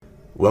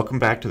Welcome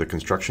back to the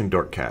Construction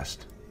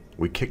Dorkcast.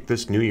 We kicked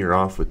this new year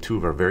off with two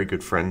of our very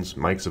good friends,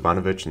 Mike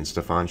Zivanovic and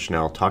Stephan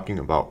Schnell, talking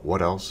about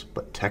what else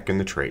but tech in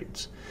the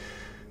trades.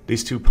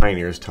 These two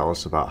pioneers tell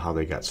us about how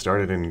they got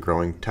started in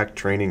growing tech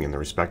training in the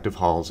respective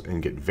halls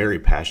and get very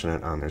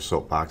passionate on their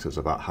soapboxes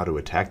about how to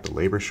attack the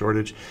labor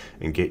shortage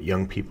and get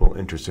young people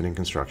interested in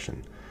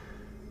construction.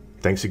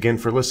 Thanks again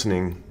for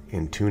listening,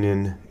 and tune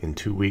in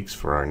 2 weeks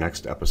for our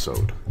next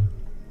episode.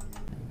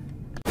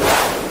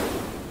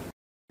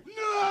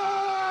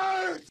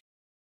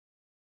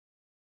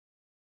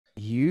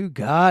 You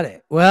got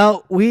it.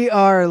 Well, we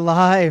are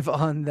live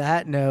on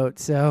that note.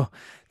 So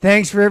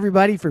thanks for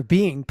everybody for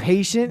being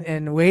patient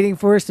and waiting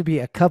for us to be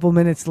a couple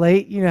minutes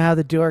late. You know how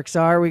the dorks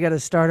are. We got to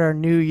start our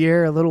new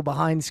year a little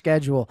behind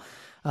schedule,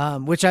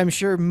 which I'm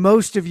sure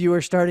most of you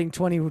are starting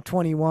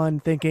 2021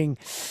 thinking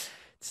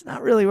it's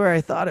not really where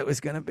I thought it was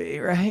going to be,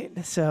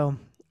 right? So,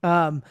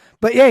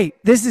 but hey,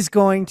 this is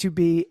going to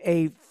be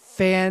a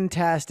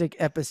fantastic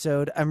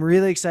episode. I'm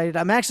really excited.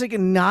 I'm actually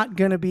not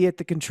going to be at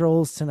the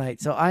controls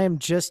tonight, so I am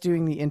just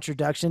doing the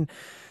introduction.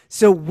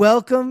 So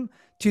welcome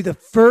to the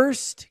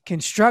first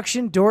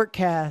Construction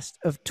Dorkcast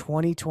of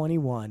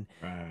 2021.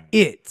 Right.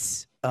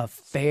 It's a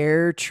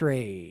fair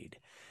trade.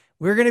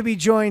 We're going to be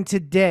joined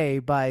today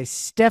by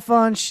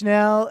Stephan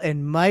Schnell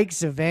and Mike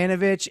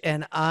Zivanovic,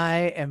 and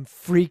I am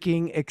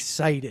freaking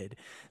excited.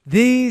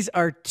 These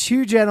are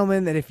two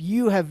gentlemen that if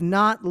you have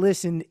not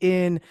listened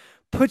in,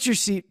 put your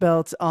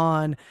seatbelts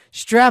on,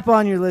 strap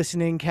on your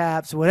listening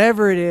caps,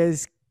 whatever it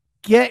is,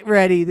 get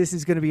ready. This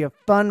is going to be a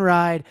fun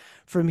ride.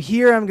 From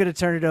here, I'm going to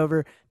turn it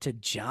over to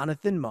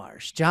Jonathan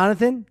Marsh.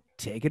 Jonathan,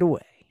 take it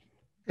away.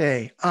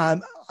 Hey,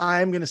 I'm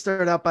going to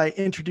start out by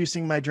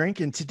introducing my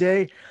drink. And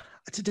today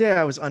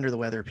I was under the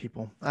weather,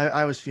 people.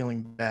 I was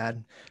feeling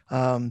bad.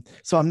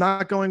 So I'm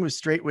not going with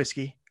straight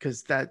whiskey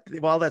because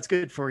while that's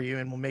good for you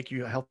and will make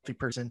you a healthy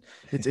person,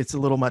 it's a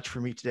little much for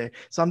me today.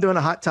 So I'm doing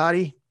a hot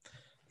toddy.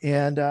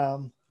 And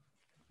I'm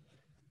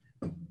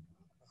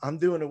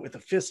doing it with a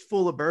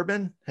fistful of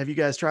bourbon. Have you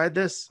guys tried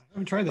this? I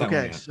haven't tried that one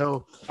yet.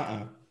 So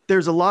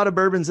there's a lot of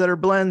bourbons that are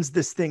blends.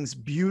 This thing's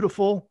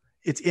beautiful.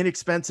 It's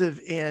inexpensive.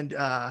 And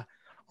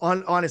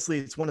honestly,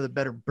 it's one of the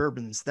better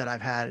bourbons that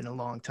I've had in a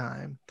long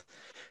time.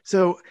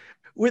 So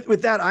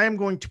with that, I am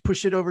going to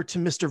push it over to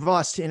Mr.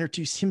 Voss to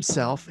introduce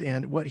himself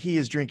and what he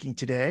is drinking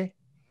today.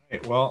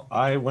 Right, well,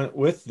 I went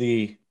with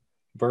the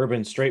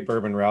straight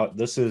bourbon route.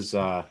 This is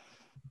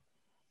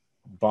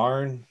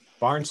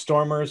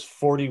Barnstormer's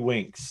 40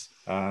 Winks.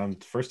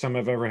 First time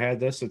I've ever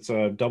had this. It's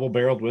a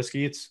double-barreled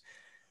whiskey. It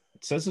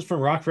says it's from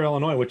Rockford,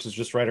 Illinois, which is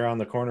just right around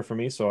the corner for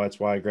me. So that's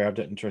why I grabbed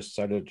it and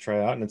decided to try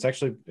it out. And it's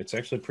actually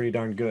pretty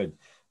darn good.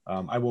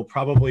 I will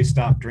probably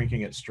stop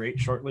drinking it straight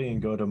shortly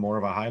and go to more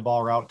of a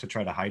highball route to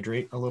try to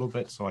hydrate a little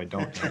bit so I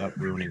don't end up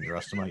ruining the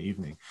rest of my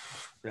evening.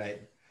 Right.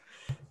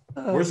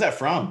 Where's that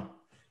from?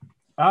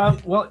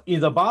 Well,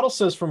 the bottle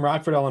says from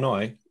Rockford,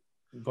 Illinois,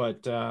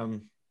 but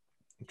I'm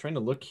trying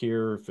to look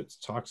here if it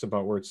talks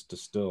about where it's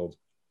distilled.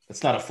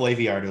 It's not a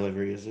Flaviar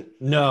delivery, is it?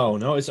 No.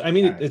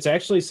 It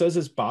actually says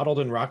it's bottled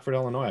in Rockford,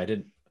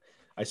 Illinois.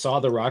 I saw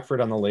the Rockford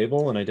on the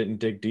label and I didn't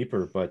dig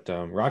deeper, but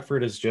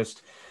Rockford is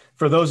just,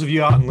 for those of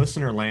you out in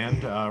listener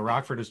land,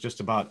 Rockford is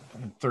just about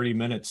 30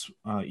 minutes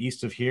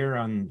east of here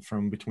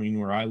from between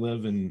where I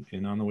live and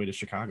on the way to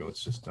Chicago.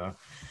 It's just,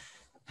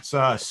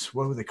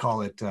 what do they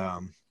call it?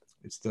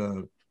 It's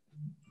the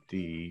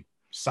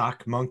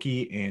sock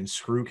monkey and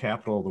screw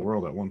capital of the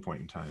world at one point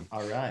in time.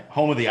 All right.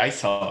 Home of the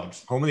Ice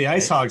Hogs. Home of the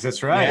Ice Hogs.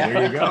 That's right.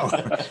 Yeah. There you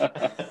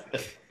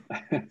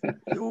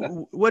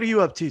go. What are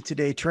you up to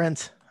today,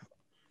 Trent?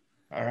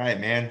 All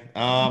right, man.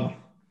 I'm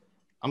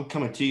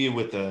coming to you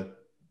with a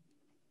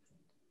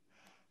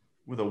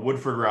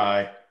Woodford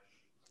Rye,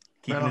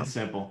 keeping it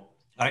simple.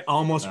 I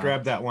almost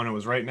grabbed that one. It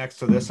was right next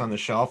to this on the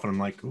shelf, and I'm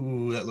like,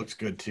 ooh, that looks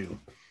good too.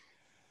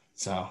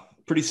 So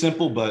pretty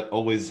simple, but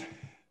always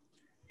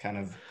kind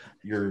of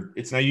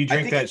now you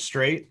drink that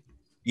straight?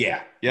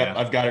 Yeah.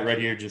 I've got it right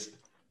here, just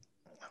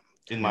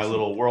in my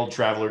little world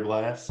traveler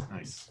glass.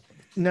 Nice.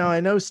 Now I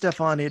know,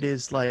 Stephan, it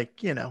is 2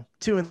 p.m.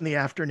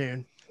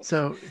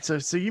 So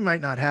you might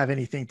not have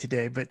anything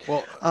today, but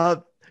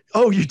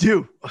oh, you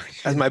do.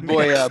 As my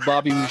boy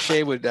Bobby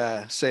Boucher would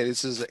say,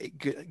 this is a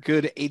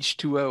good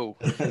H2O.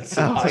 It's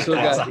a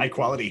high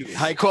quality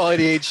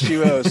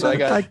H2O. So I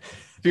got a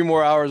few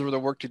more hours worth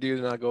of work to do,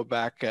 then I'll go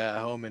back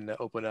home and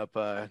open up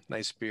a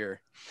nice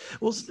beer.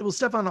 Well,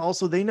 Stephan,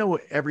 also they know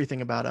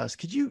everything about us.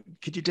 Could you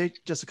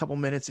take just a couple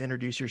minutes to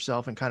introduce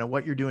yourself and kind of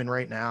what you're doing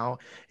right now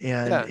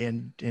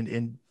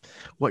and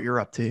what you're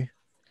up to?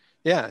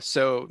 Yeah.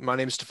 So my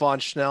name is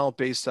Stephan Schnell,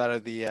 based out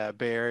of the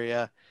Bay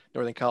Area,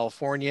 Northern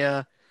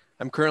California.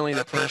 I'm currently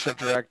the apprenticeship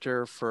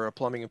director for a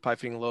plumbing and pipe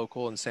fitting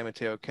local in San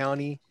Mateo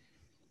County.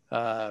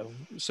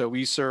 So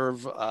we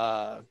serve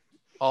all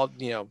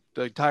the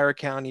entire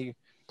county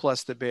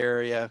plus the Bay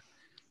Area,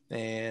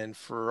 and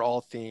for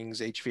all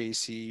things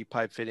HVAC,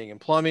 pipe fitting, and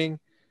plumbing.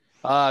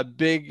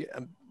 Big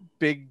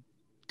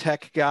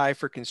tech guy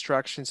for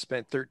construction.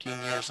 Spent 13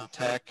 years in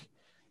tech,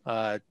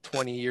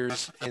 20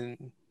 years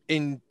in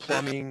in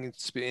plumbing,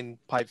 it's in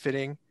pipe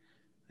fitting,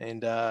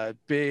 and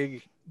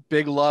big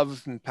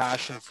love and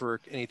passion for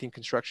anything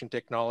construction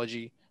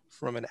technology,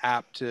 from an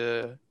app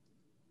to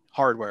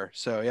hardware.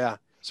 So yeah,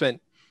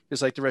 spent,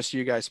 just like the rest of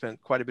you guys,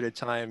 spent quite a bit of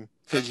time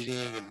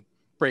fidgeting and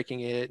breaking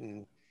it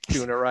and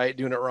doing it right,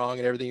 doing it wrong,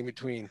 and everything in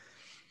between.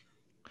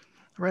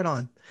 Right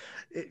on.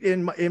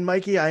 In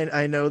Mikey,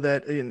 I know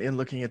that in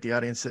looking at the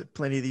audience that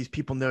plenty of these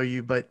people know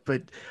you, but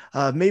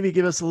maybe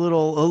give us a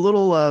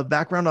little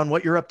background on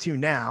what you're up to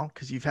now,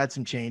 because you've had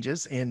some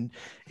changes, and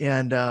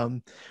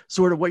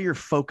sort of what your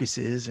focus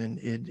is, and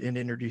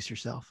introduce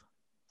yourself.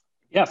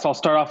 Yes, I'll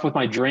start off with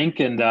my drink,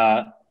 and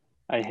I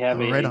have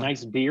Right a on.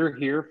 nice beer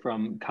here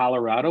from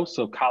Colorado,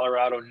 so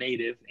Colorado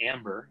native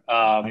amber.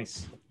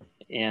 Nice.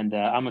 And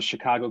I'm a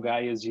Chicago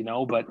guy, as you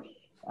know, but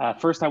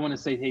first I want to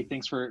say, hey,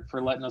 thanks for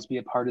letting us be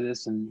a part of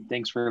this, and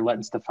thanks for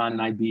letting Stephan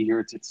and I be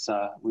here.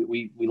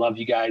 We love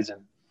you guys,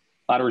 and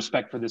a lot of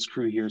respect for this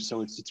crew here.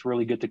 So it's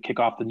really good to kick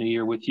off the new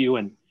year with you.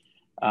 And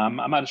I'm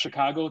out of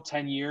Chicago,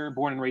 10-year,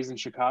 born and raised in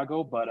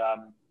Chicago, but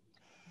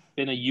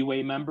been a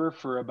UA member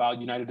for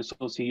about United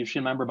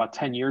Association member about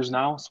 10 years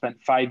now.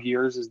 Spent 5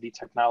 years as the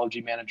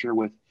technology manager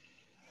with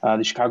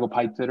the Chicago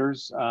Pipe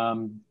Fitters.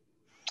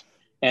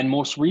 And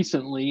most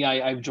recently,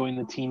 I've joined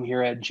the team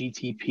here at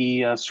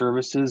GTP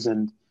Services,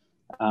 and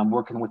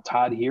working with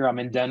Todd here. I'm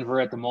in Denver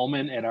at the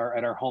moment at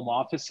our home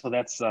office, so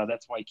that's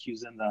why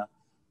Q's in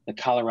the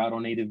Colorado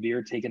native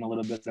beer, taking a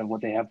little bit of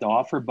what they have to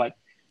offer. But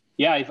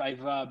yeah,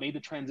 I've made the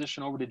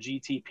transition over to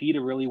GTP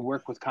to really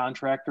work with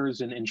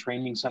contractors and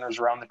training centers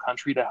around the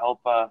country to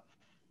help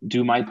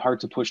do my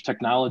part to push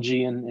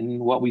technology in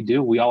what we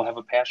do. We all have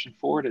a passion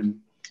for it,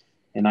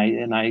 and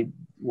I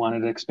wanted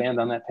to expand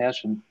on that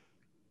passion.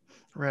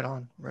 Right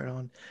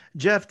on.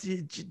 Jeff,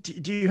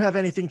 do you have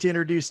anything to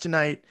introduce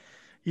tonight?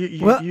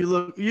 You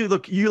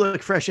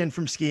look fresh in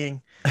from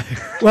skiing.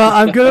 Well,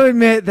 I'm going to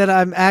admit that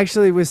I'm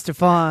actually with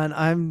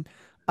Stephan.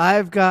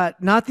 I've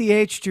got not the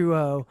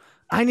H2O.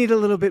 I need a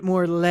little bit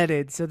more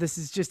leaded. So this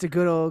is just a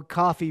good old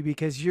coffee,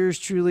 because yours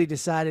truly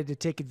decided to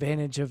take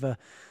advantage of a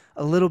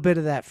little bit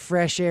of that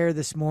fresh air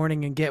this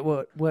morning and get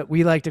what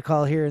we like to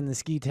call here in the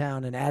ski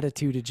town an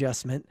attitude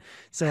adjustment.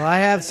 So I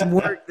have some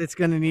work that's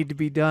going to need to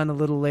be done a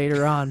little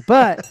later on.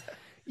 But,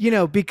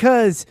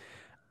 because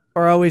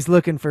we're always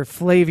looking for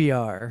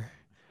Flaviar,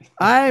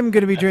 I'm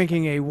going to be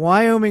drinking a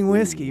Wyoming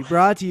whiskey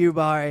brought to you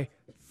by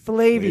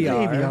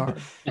Flaviar.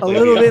 A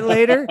little bit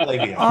later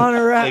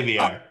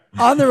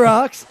on the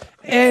rocks.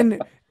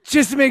 And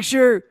just to make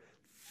sure,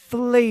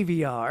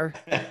 Flaviar.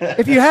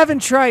 If you haven't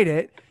tried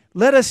it,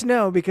 let us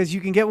know, because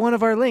you can get one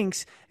of our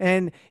links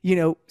and,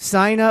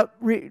 sign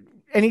up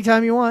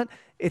anytime you want.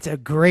 It's a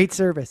great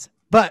service.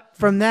 But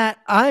from that,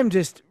 I'm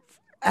just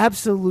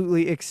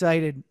absolutely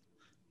excited,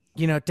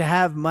 to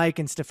have Mike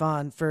and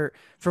Stephan. For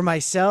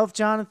myself,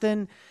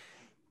 Jonathan,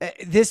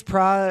 this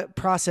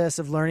process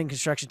of learning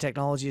construction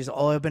technology has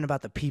all been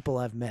about the people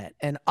I've met.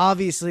 And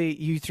obviously,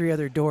 you three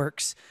other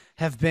dorks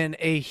have been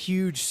a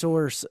huge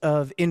source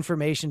of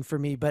information for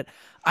me. But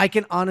I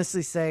can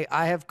honestly say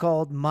I have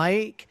called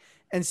Mike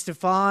and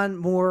Stephan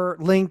more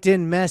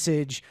LinkedIn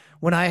message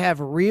when I have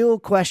real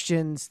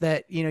questions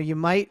that, you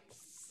might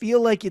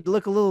feel like you'd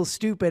look a little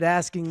stupid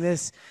asking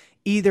this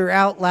either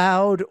out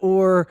loud,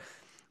 or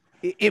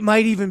it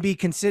might even be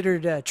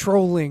considered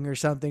trolling or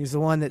something, is the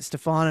one that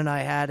Stephan and I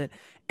had.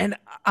 And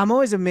I'm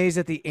always amazed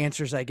at the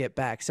answers I get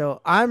back.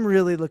 So I'm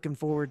really looking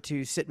forward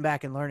to sitting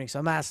back and learning. So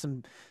I'm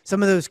asking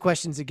some of those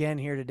questions again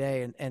here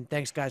today. And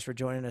thanks, guys, for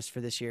joining us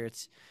for this year.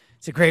 It's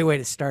a great way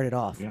to start it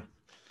off. Yeah.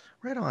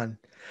 Right on.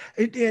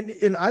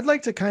 And I'd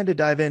like to kind of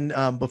dive in.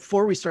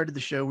 Before we started the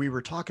show, we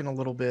were talking a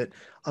little bit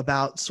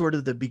about sort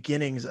of the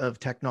beginnings of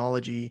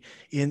technology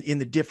in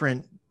the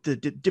different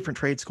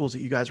trade schools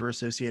that you guys were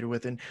associated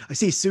with. And I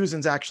see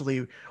Susan's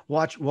actually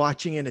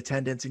watching in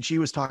attendance, and she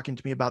was talking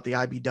to me about the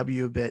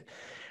IBW a bit.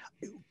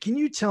 Can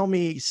you tell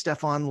me,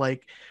 Stephan,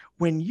 like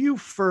when you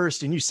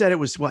first, and you said it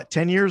was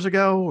 10 years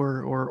ago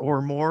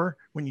or more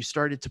when you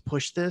started to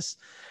push this,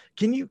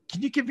 can you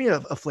give me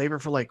a flavor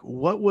for like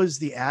what was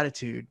the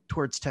attitude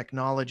towards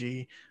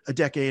technology a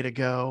decade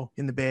ago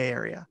in the Bay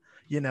Area,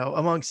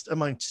 amongst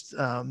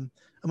the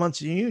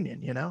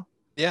union,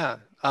 Yeah.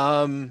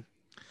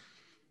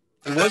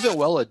 It wasn't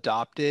well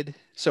adopted.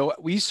 So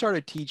we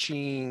started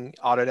teaching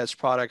Autodesk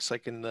products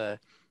like in the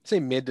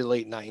mid to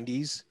late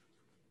 90s,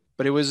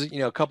 but it was,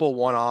 a couple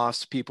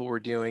one-offs, people were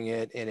doing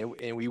it,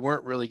 and we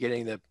weren't really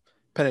getting the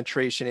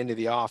penetration into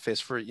the office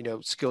for,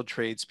 skilled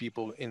trades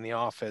people in the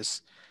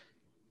office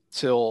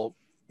till,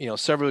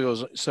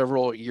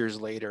 several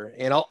years later.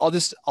 And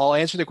I'll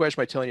answer the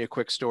question by telling you a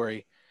quick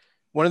story.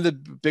 One of the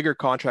bigger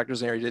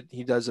contractors in the area,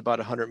 he does about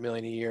 100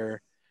 million a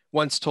year,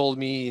 once told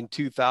me in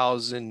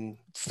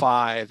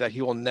 2005 that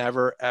he will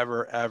never,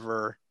 ever,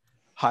 ever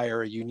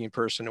hire a union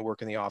person to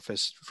work in the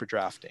office for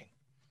drafting.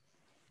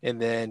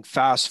 And then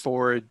fast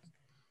forward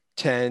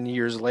 10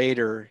 years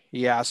later,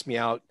 he asked me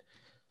out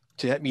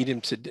to meet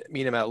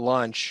him at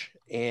lunch.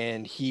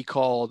 And he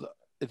called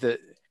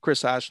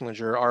Chris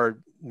Ashlinger, our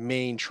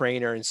main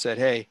trainer, and said,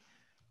 "Hey,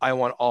 I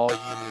want all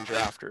union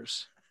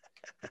drafters."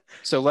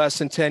 So less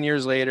than 10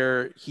 years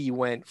later, he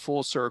went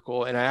full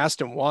circle. And I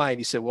asked him why. And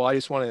he said, well, I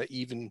just want an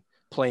even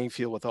playing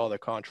field with all the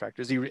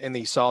contractors. And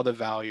he saw the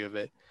value of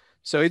it.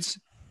 So it's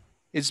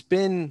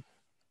been,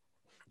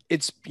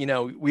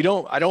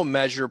 I don't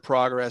measure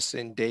progress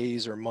in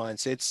days or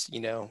months. It's,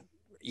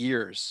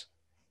 years,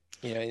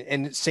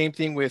 and same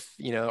thing with,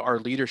 our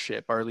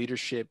leadership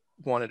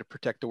wanted to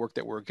protect the work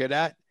that we're good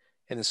at.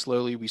 And then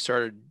slowly we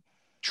started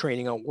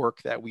training on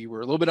work that we were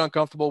a little bit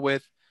uncomfortable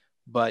with,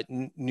 but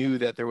knew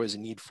that there was a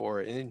need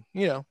for it. And,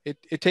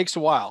 it takes a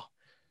while.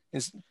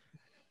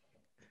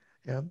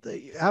 Yeah.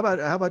 How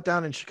about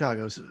down in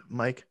Chicago,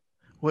 Mike?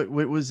 What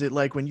was it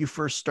like when you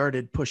first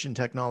started pushing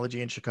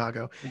technology in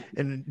Chicago?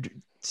 And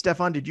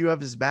Stephan, did you have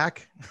his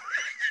back?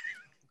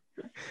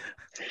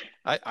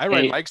 I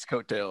ride Mike's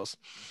coattails.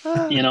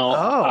 Let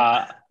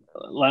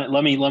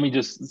me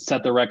just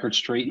set the record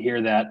straight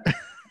here that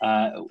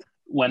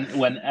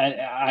when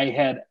I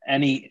had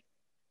any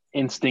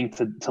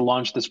instinct to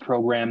launch this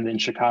program in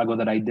Chicago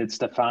that I did,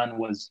 Stephan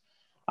was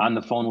on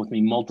the phone with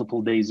me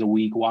multiple days a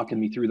week, walking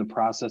me through the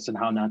process and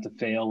how not to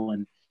fail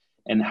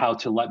and how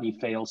to let me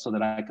fail so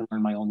that I could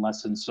learn my own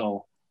lessons.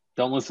 So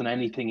don't listen to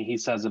anything he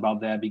says about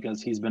that,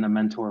 because he's been a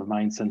mentor of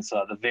mine since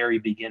the very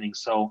beginning.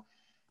 So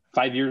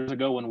 5 years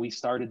ago, when we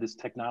started this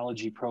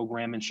technology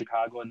program in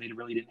Chicago and they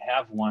really didn't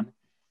have one,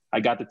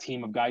 I got the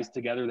team of guys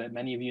together that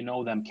many of you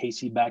know them: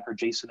 Casey Becker,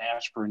 Jason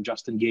Ashburn,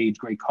 Justin Gage,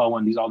 Greg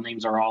Cohen. These all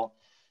names are all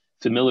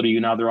familiar to you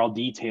now. They're all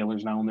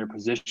detailers now in their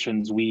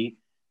positions. We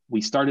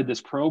started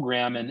this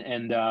program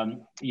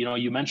and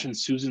you mentioned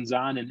Susan's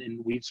on,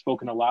 and we've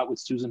spoken a lot with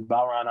Susan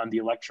Bauer on the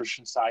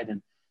electrician side,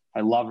 and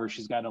I love her.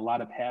 She's got a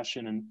lot of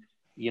passion. And,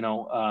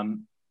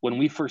 when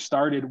we first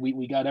started,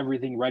 we got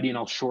everything ready, and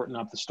I'll shorten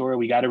up the story.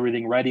 We got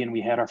everything ready and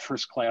we had our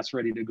first class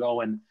ready to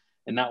go. And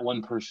not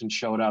one person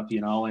showed up,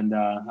 and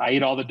I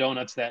ate all the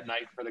donuts that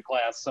night for the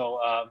class. So,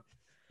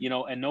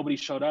 and nobody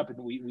showed up, and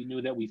we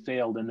knew that we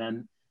failed. And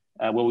then,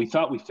 we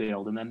thought we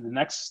failed. And then the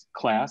next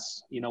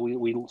class,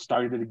 we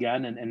started it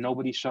again and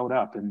nobody showed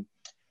up. And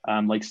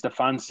like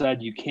Stephan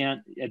said, you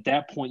can't, at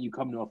that point, you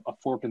come to a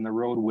fork in the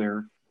road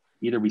where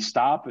either we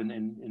stop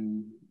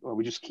or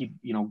we just keep,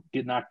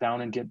 get knocked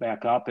down and get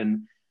back up.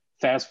 And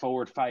fast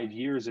forward 5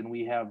 years and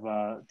we have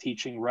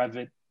teaching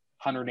Revit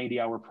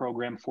 180-hour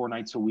program 4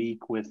 nights a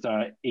week with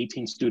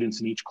 18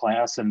 students in each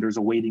class. And there's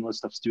a waiting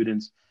list of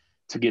students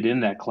to get in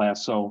that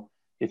class. So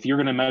if you're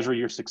going to measure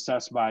your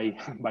success by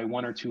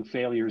 1 or 2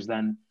 failures,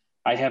 then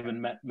I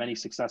haven't met many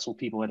successful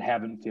people that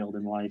haven't failed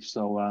in life.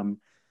 So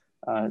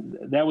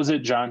that was it,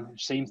 John.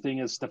 Same thing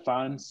as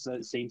Stephan,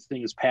 same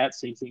thing as Pat,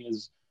 same thing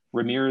as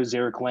Ramirez,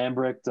 Eric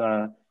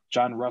Lambrecht,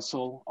 John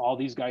Russell, all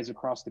these guys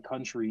across the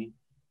country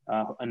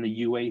and the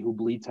UA who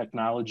bleed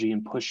technology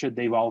and push it.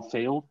 They've all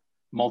failed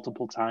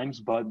multiple times,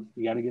 but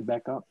you got to get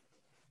back up.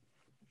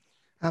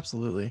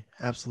 Absolutely.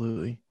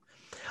 Absolutely.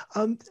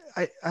 I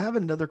have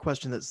another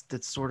question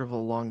that's sort of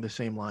along the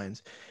same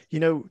lines.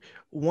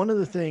 One of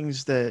the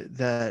things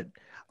that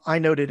I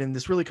noted, and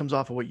this really comes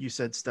off of what you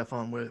said,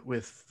 Stephan,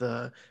 with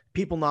the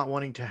people not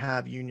wanting to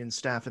have union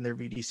staff in their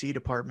VDC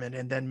department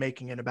and then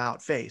making an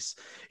about face.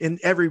 And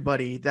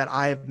everybody that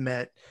I have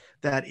met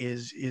that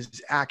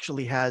is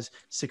actually has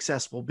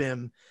successful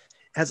BIM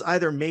has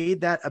either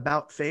made that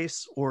about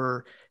face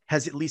or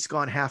has at least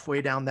gone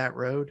halfway down that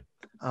road.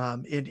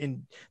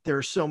 And there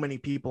are so many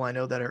people I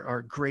know that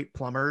are great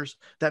plumbers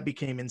that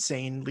became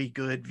insanely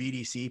good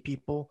VDC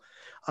people.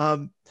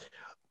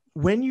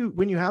 When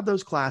you have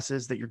those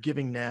classes that you're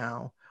giving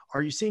now,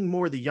 are you seeing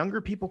more of the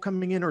younger people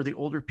coming in or the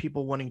older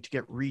people wanting to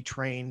get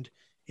retrained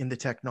in the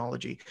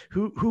technology?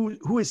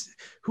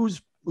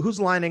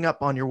 Who's lining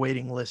up on your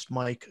waiting list,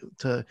 Mike,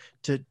 to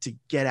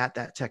get at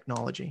that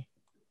technology?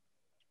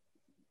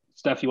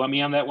 Steph, you want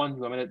me on that one?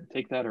 You want me to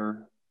take that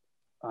or?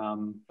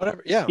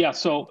 Whatever. Yeah. Yeah.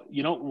 So,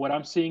 what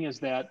I'm seeing is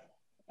that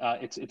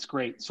it's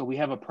great. So we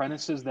have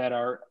apprentices that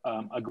are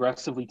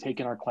aggressively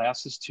taking our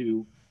classes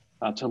to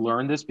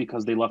learn this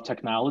because they love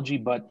technology,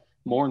 but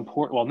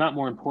not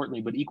more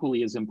importantly, but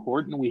equally as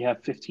important, we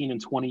have 15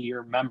 and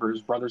 20-year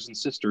members, brothers and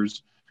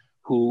sisters,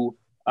 who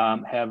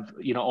have,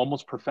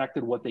 almost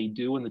perfected what they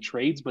do in the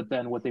trades, but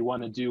then what they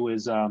want to do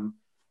is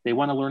they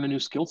want to learn a new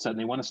skill set and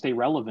they want to stay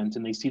relevant,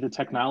 and they see the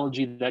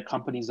technology that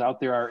companies out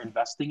there are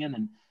investing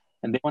in,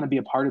 and they want to be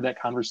a part of that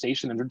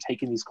conversation, and they're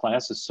taking these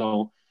classes.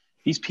 So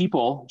these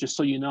people, just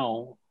so you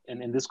know,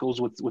 and this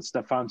goes with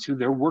Stephan too,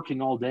 they're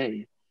working all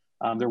day.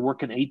 They're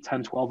working 8,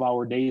 10,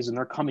 12-hour days, and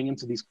they're coming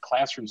into these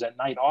classrooms at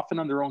night, often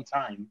on their own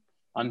time,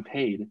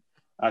 unpaid,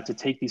 to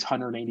take these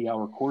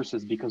 180-hour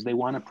courses because they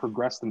want to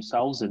progress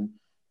themselves and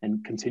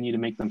continue to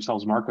make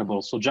themselves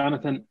marketable. So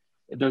Jonathan,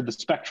 the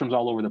spectrum's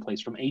all over the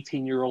place, from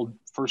 18-year-old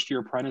first-year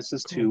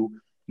apprentices to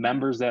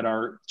members that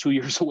are 2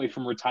 years away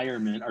from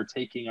retirement are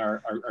taking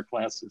our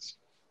classes.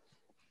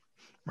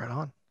 Right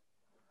on.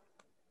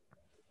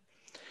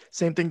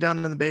 Same thing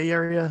down in the Bay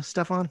Area,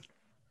 Stephan?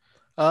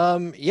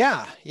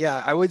 Yeah.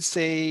 I would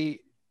say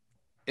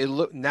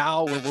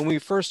now when we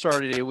first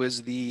started, it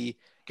was the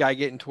guy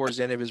getting towards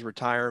the end of his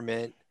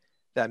retirement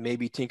that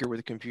maybe tinker with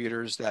the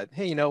computers that,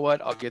 hey, you know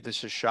what, I'll give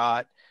this a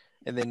shot.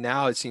 And then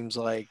now it seems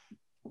like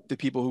the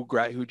people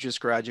who just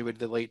graduated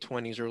the late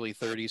 20s, early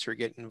 30s are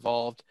getting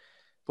involved.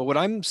 But what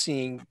I'm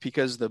seeing,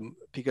 because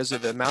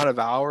of the amount of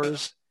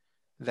hours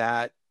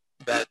that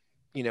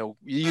you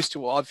used to,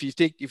 well, if you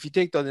take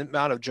the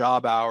amount of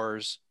job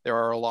hours there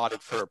are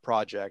allotted for a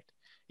project,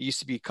 it used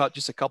to be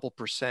just a couple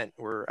percent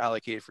were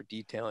allocated for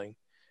detailing,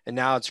 and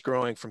now it's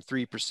growing from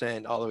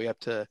 3% all the way up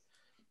to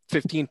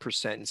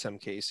 15% in some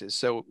cases.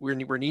 So we're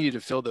needed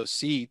to fill those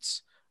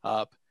seats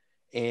up,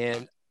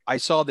 and I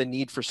saw the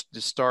need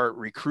to start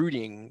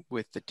recruiting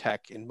with the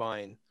tech in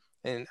mind,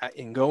 and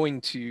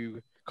going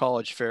to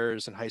college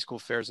fairs and high school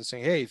fairs and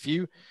saying, hey, if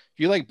you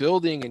like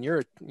building and you're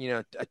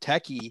a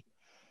techie,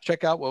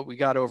 check out what we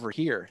got over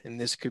here, and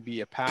this could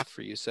be a path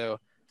for you. So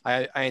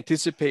I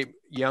anticipate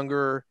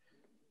younger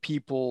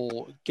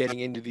people getting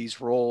into these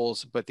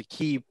roles, but the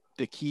key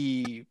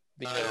the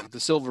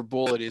silver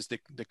bullet is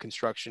the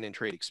construction and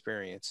trade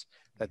experience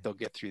that they'll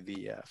get through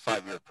the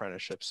 5-year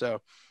apprenticeship.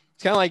 So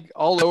it's kind of like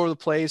all over the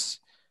place,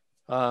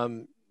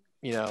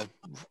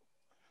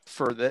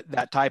 for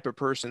that type of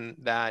person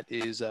that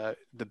is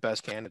the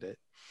best candidate.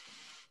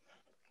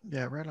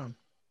 Yeah, right on.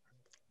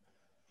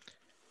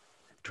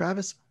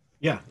 Travis?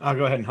 Yeah, I'll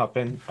go ahead and hop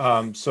in.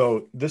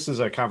 So this is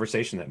a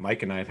conversation that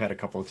Mike and I have had a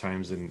couple of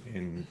times,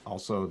 in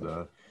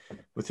also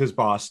with his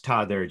boss,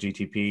 Todd, there at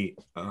GTP.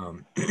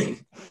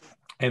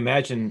 I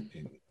imagine,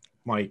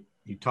 Mike,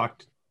 you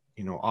talked,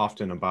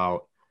 often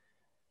about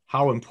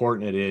how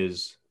important it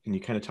is, and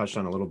you kind of touched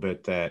on a little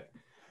bit that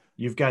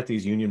you've got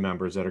these union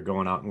members that are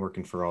going out and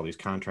working for all these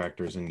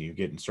contractors, and you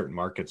get in certain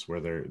markets where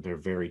they're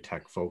very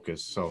tech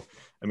focused. So,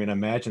 I mean, I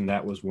imagine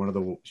that was one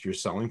of your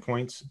selling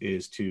points,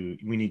 is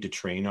we need to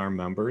train our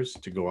members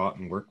to go out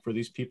and work for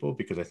these people,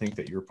 because I think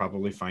that you're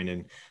probably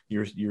finding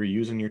you're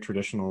using your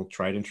traditional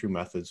tried and true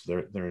methods.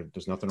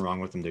 There's nothing wrong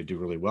with them. They do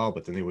really well,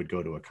 but then they would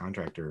go to a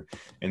contractor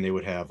and they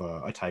would have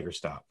a Tiger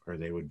Stop, or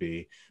they would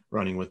be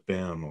running with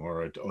BIM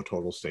or a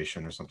total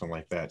station or something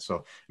like that. So,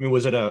 I mean,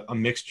 was it a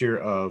mixture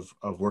of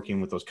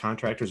working with those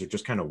contractors, or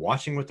just kind of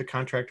watching what the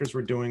contractors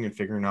were doing and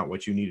figuring out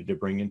what you needed to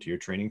bring into your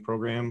training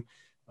program?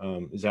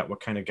 Is that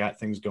what kind of got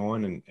things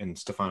going? And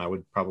Stephan, I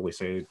would probably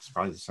say it's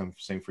probably the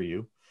same for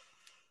you.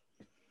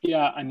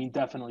 Yeah, I mean,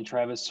 definitely,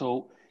 Travis.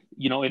 So,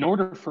 in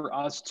order for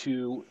us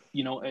to,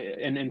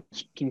 and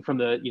speaking from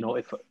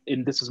the,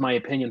 and this is my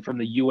opinion from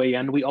the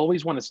UAN, we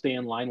always want to stay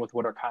in line with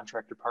what our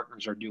contractor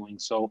partners are doing.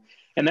 So,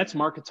 and that's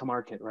market to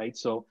market, right?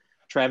 So,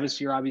 Travis,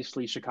 you're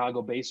obviously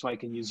Chicago based, so I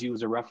can use you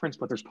as a reference,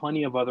 but there's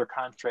plenty of other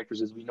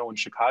contractors, as we know, in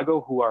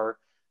Chicago who are,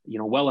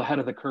 well ahead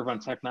of the curve on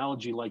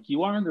technology like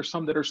you are. And there's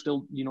some that are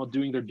still,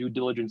 doing their due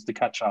diligence to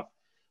catch up.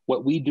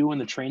 What we do in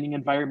the training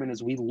environment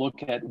is we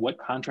look at what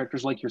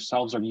contractors like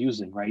yourselves are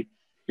using, right?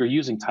 You're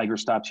using Tiger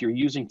Stops, you're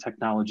using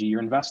technology,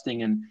 you're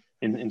investing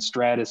in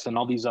Stratus and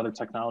all these other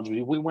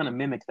technologies. We want to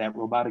mimic that: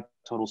 robotic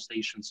total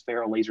stations,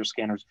 Faro laser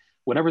scanners,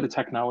 whatever the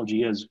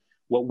technology is.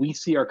 What we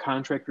see our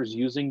contractors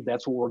using,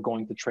 that's what we're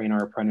going to train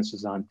our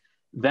apprentices on.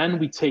 Then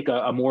we take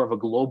a more of a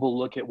global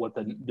look at what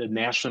the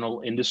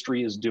national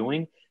industry is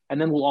doing. And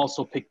then we'll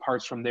also pick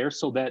parts from there,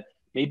 so that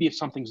maybe if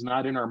something's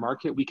not in our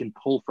market, we can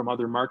pull from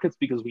other markets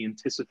because we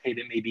anticipate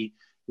it maybe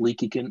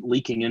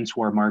leaking into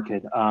our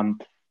market.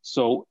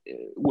 So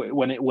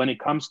when it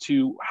comes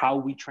to how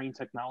we train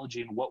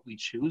technology and what we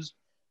choose,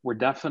 we're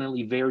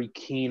definitely very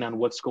keen on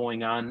what's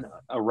going on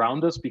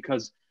around us,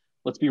 because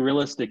let's be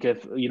realistic.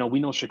 If, we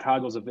know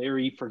Chicago's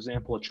for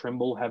example, a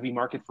Trimble heavy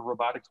market for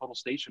robotic total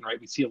station, right?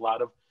 We see a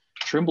lot of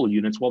Trimble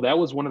units. Well, that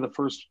was one of the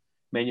first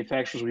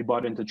manufacturers we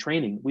brought into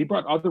training. We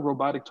brought other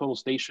robotic total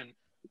station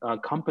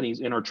companies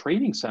in our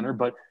training center,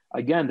 but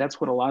again,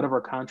 that's what a lot of our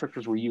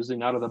contractors were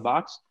using out of the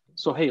box.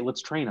 So, hey,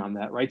 let's train on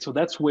that, right? So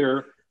that's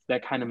where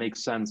that kind of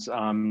makes sense.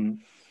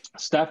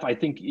 Steph, I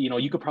think,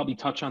 you could probably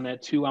touch on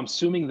that too. I'm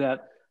assuming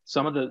that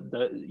some of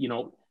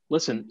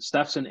listen,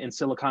 Steph's in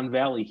Silicon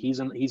Valley. He's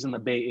in the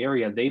Bay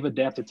Area. They've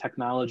adapted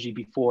technology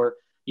before,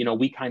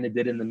 we kind of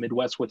did in the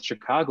Midwest with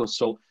Chicago.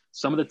 So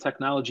some of the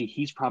technology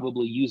he's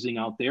probably using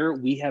out there,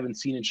 we haven't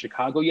seen in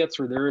Chicago yet.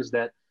 So there is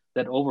that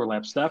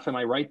overlap. Steph, am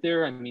I right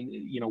there? I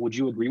mean, would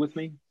you agree with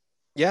me?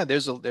 Yeah,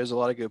 there's a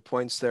lot of good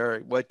points there.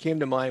 What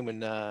came to mind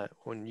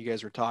when you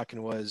guys were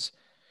talking was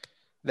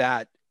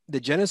that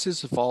the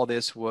genesis of all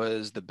this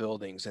was the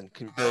buildings and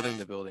building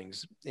the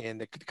buildings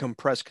and the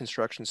compressed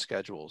construction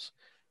schedules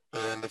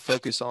and the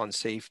focus on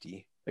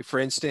safety. Like, for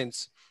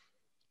instance,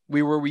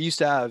 we used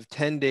to have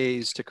 10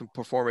 days to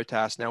perform a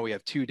task. Now we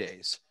have 2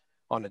 days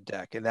on a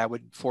deck, and that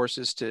would force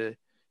us to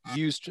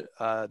use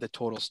the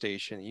total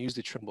station, use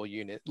the Trimble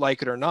unit,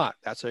 like it or not.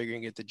 That's how you're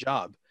going to get the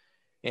job.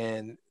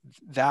 And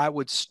that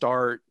would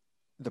start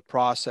the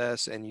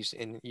process, and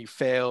you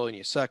fail and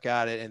you suck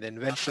at it, and then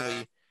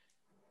eventually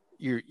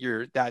you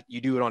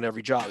do it on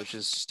every job, which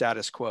is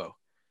status quo.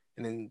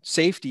 And then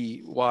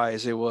safety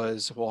wise, it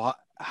was, well,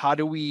 how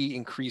do we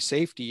increase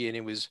safety? And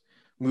it was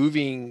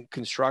moving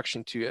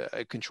construction to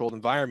a controlled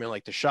environment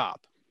like the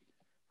shop,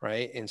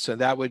 right? And so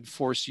that would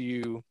force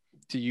you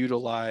to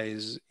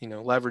utilize,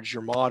 leverage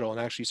your model and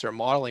actually start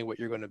modeling what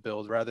you're going to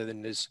build rather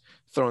than just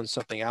throwing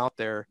something out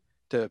there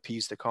to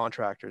appease the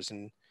contractors.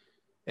 And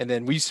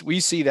then we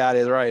see that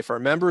as, right, if our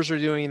members are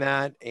doing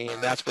that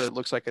and that's what it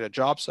looks like at a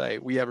job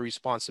site, we have a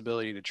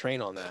responsibility to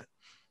train on that,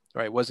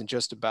 right? It wasn't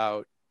just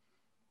about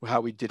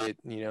how we did it,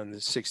 in the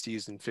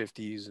 60s and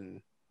 50s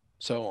and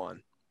so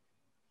on.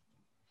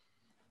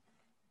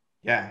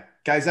 Yeah,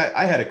 guys,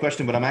 I had a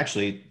question, but I'm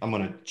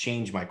going to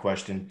change my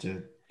question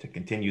to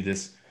continue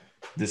this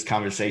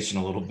conversation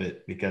a little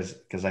bit because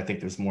I think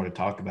there's more to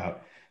talk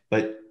about.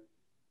 But,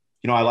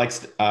 I like,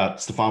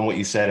 Stephan, what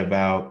you said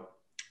about,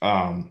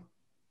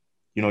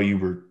 you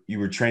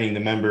were training the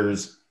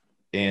members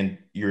and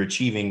you're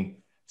achieving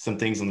some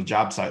things on the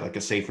job site, like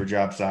a safer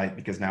job site,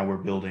 because now we're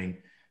building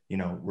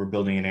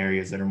in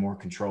areas that are more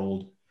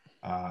controlled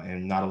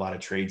and not a lot of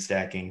trade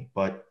stacking.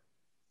 But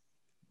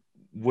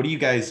what do you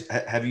guys,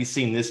 have you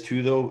seen this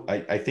too, though?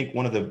 I think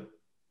one of the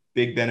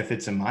big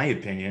benefits, in my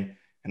opinion,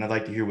 and I'd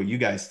like to hear what you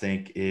guys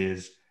think,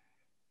 is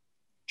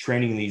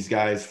training these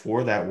guys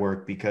for that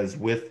work, because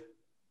with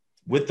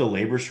the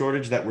labor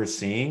shortage that we're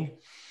seeing,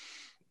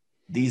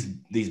 these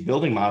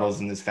building models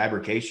and this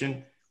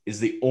fabrication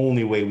is the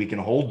only way we can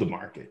hold the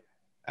market.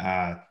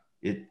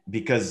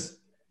 Because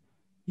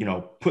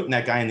putting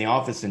that guy in the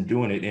office and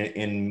doing it,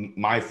 in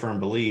my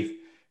firm belief,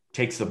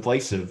 takes the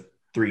place of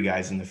 3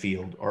 guys in the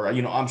field. Or,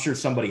 I'm sure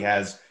somebody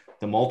has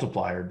the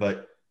multiplier,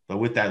 but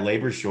with that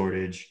labor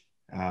shortage,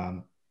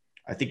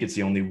 I think it's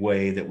the only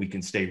way that we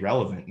can stay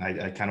relevant.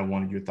 And I kind of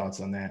wanted your thoughts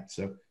on that.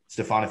 So,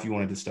 Stephan, if you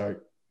wanted to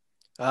start.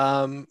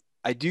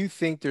 I do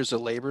think there's a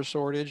labor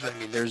shortage. I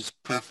mean, there's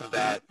proof of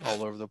that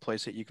all over the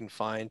place that you can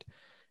find.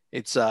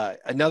 It's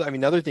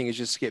another thing is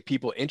just to get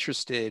people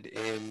interested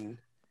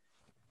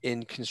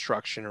in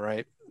construction,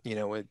 right?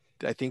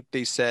 I think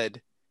they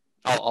said,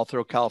 I'll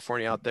throw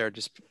California out there,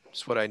 just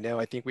what I know.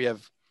 I think we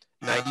have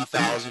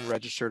 90,000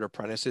 registered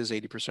apprentices.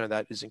 80% of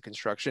that is in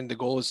construction. The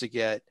goal is to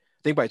get,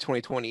 I think by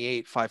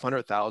 2028,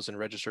 500,000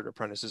 registered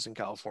apprentices in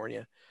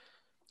California.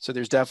 So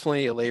there's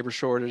definitely a labor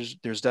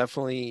shortage. There's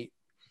definitely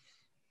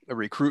a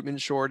recruitment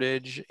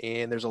shortage,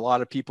 and there's a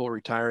lot of people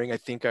retiring. I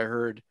think I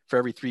heard for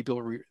every 3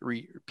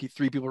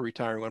 people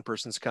retiring, 1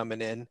 person's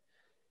coming in,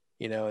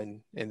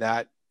 and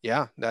that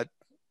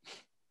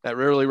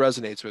really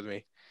resonates with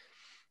me.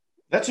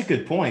 That's a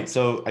good point.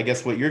 So I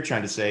guess what you're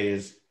trying to say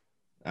is,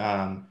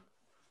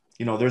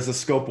 there's a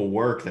scope of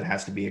work that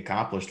has to be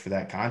accomplished for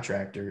that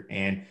contractor.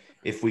 And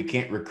if we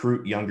can't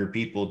recruit younger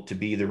people to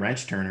be the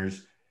wrench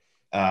turners,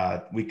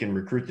 we can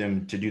recruit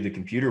them to do the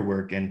computer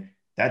work. And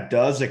that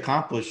does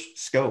accomplish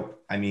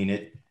scope. I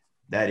mean,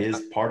 that is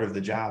part of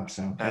the job.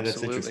 So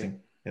that's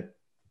interesting. Yep.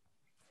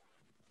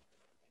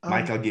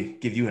 Mike, I'll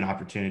give you an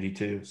opportunity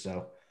too.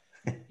 So.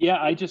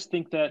 Yeah, I just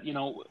think that,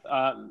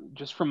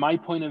 just from my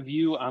point of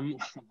view, I'm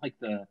like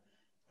the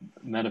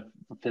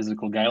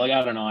metaphysical guy. Like,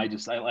 I don't know.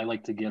 I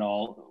like to get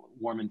all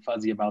warm and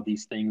fuzzy about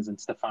these things. And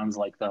Stephan's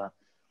like the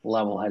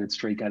level-headed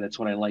straight guy. That's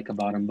what I like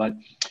about him. But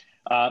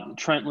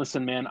Trent,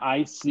 listen, man,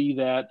 I see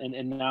that.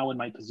 And now in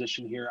my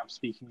position here, I'm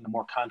speaking to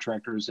more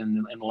contractors in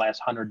the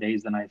last 100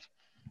 days than I've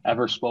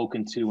ever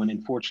spoken to. And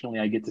unfortunately,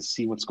 I get to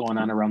see what's going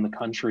on around the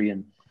country.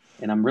 And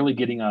I'm really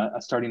getting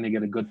starting to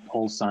get a good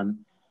pulse on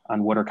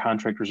what our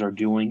contractors are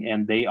doing.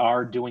 And they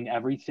are doing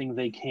everything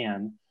they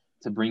can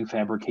to bring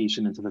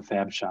fabrication into the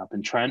fab shop.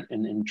 And Trent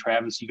and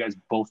Travis, you guys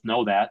both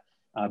know that,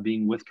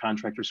 being with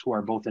contractors who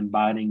are both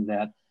embodying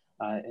that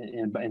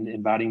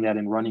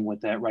and running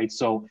with that, right?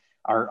 So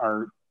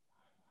the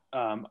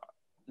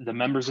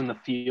members in the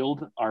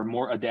field are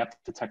more adapted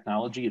to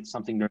technology. It's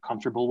something they're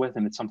comfortable with,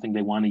 and it's something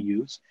they want to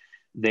use.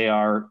 They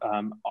are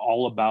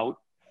all about,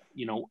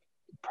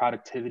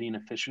 productivity and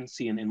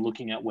efficiency and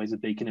looking at ways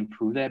that they can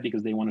improve that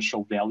because they want to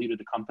show value to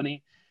the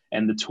company.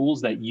 And the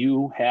tools that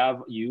you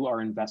are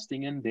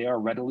investing in, they are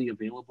readily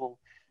available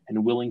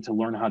and willing to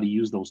learn how to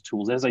use those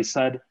tools. As I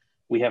said,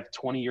 we have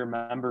 20-year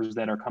members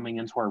that are coming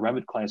into our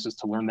Revit classes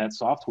to learn that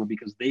software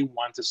because they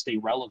want to stay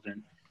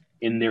relevant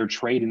in their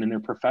trade and in their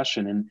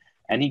profession. And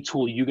any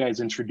tool you guys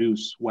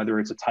introduce, whether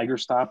it's a Tiger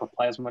Stop, a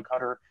plasma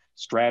cutter,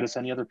 Stratus,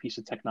 any other piece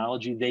of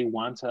technology, they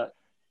want to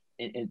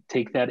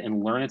take that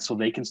and learn it so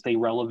they can stay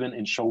relevant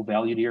and show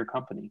value to your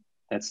company.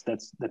 That's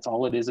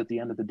all it is at the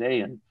end of the day.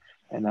 And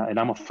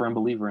I'm a firm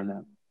believer in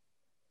that.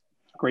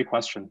 Great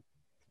question.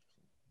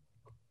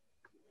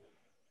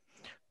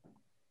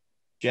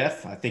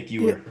 Jeff, I think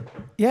you were.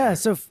 Yeah.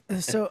 So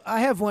I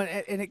have one,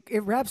 and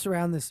it wraps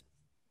around this.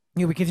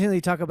 We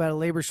continually talk about a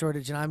labor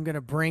shortage, and I'm going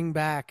to bring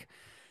back,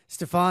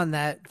 Stephan,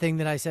 that thing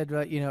that I said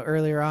about,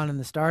 earlier on in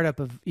the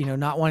startup of,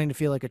 not wanting to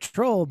feel like a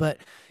troll, but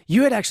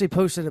you had actually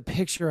posted a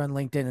picture on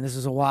LinkedIn, and this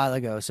was a while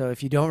ago. So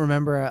if you don't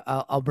remember,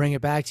 I'll bring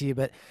it back to you,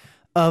 but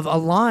of a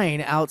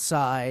line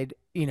outside,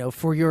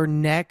 for your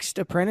next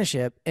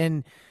apprenticeship.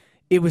 And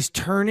it was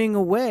turning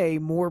away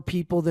more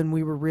people than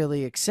we were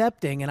really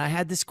accepting. And I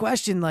had this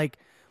question like,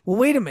 well,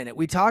 wait a minute.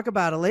 We talk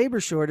about a labor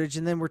shortage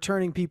and then we're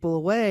turning people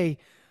away.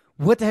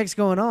 What the heck's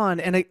going on?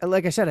 And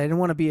like I said, I didn't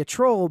want to be a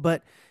troll,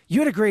 but you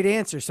had a great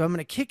answer. So I'm going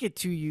to kick it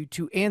to you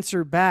to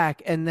answer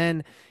back. And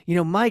then, you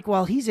know, Mike,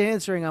 while he's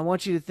answering, I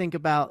want you to think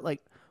about like,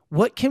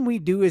 what can we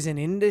do as an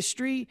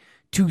industry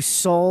to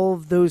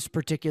solve those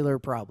particular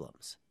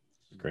problems?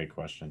 Great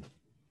question.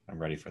 I'm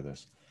ready for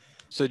this.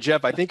 So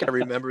Jeff, I think I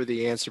remember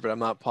the answer, but I'm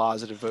not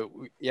positive. But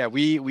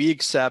we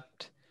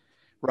accept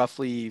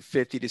roughly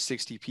 50 to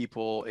 60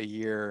 people a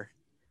year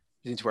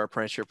into our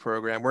apprenticeship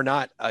program. We're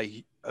not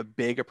a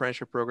big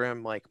apprenticeship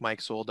program like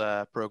Mike's old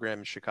program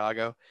in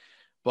Chicago,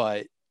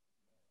 but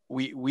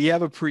we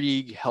have a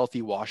pretty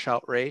healthy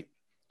washout rate.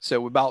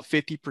 So about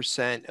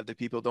 50% of the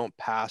people don't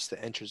pass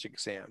the entrance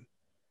exam,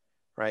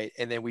 right?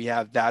 And then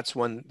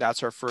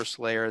that's our first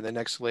layer. The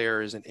next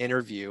layer is an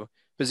interview,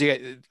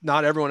 because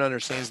not everyone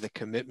understands the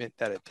commitment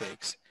that it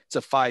takes. It's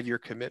a 5-year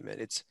commitment.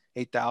 It's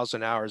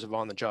 8,000 hours of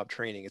on-the-job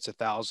training. It's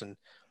 1,000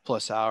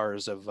 plus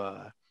hours of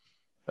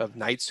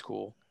night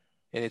school.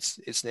 And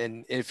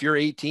and if you're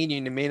 18,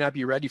 you may not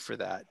be ready for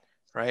that,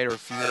 right? Or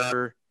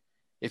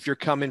if you're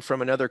coming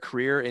from another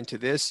career into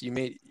this,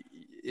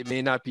 it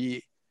may not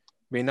be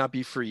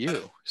for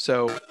you.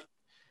 So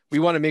we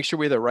want to make sure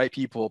we have the right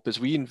people, because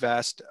we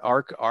invest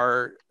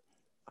our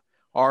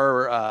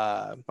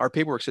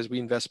paperwork says we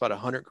invest about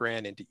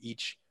 $100,000 into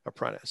each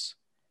apprentice.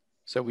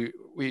 So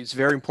it's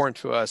very important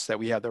to us that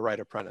we have the right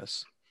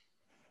apprentice.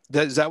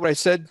 Is that what I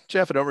said,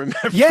 Jeff? I don't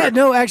remember. Yeah,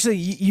 no, actually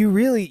you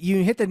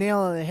hit the nail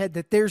on the head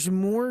that there's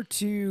more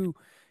to.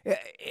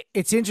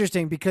 It's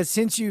interesting because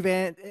since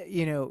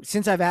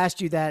I've asked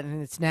you that,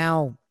 and it's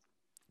now,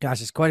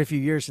 gosh, it's quite a few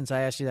years since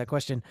I asked you that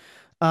question.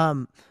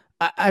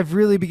 I've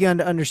really begun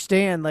to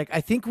understand, like,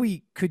 I think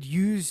we could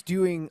use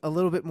doing a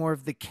little bit more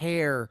of the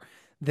care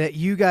that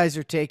you guys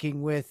are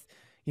taking with,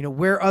 you know,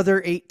 where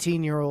other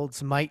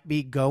 18-year-olds might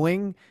be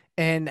going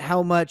and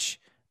how much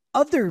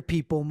other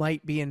people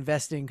might be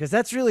investing, because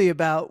that's really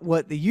about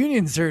what the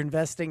unions are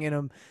investing in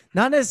them,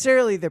 not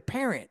necessarily their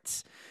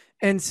parents.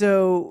 And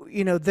so,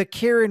 you know, the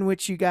care in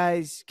which you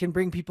guys can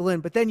bring people in.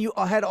 But then you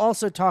had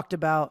also talked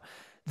about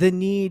the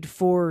need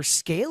for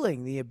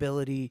scaling the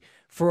ability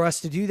for us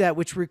to do that,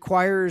 which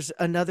requires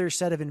another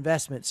set of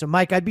investment. So,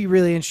 Mike, I'd be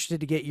really interested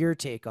to get your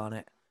take on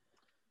it.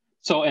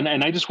 So, and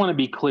I just want to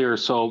be clear.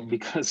 So,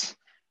 because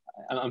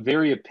I'm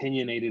very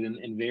opinionated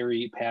and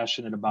very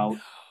passionate about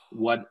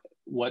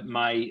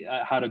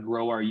how to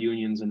grow our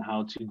unions and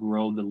how to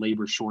grow the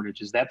labor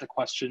shortage. Is that the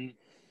question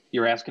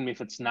you're asking me?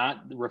 If it's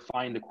not,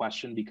 refine the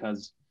question,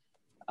 because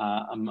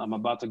I'm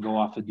about to go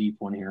off a deep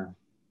one here.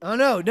 Oh,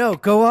 no,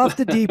 go off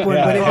the deep one.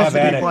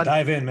 Yeah, but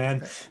dive in,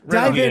 man.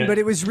 Dive in, but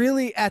it was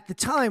really, at the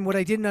time, what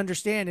I didn't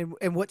understand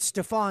and what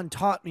Stephan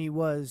taught me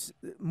was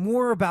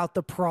more about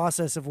the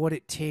process of what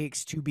it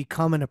takes to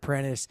become an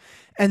apprentice,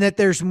 and that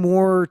there's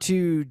more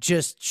to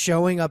just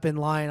showing up in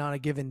line on a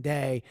given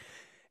day,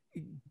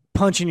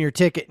 punching your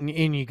ticket, and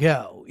in you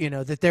go. You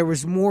know, that there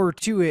was more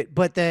to it,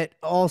 but that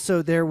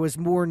also there was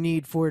more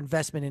need for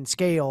investment and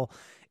scale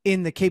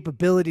in the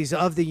capabilities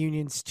of the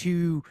unions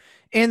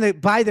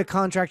by the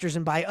contractors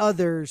and by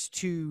others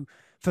to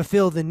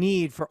fulfill the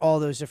need for all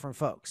those different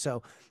folks.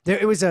 So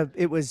it was,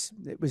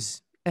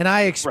 and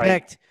I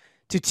expect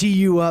to tee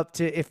you up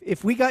to,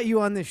 if we got you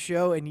on this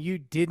show and you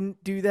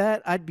didn't do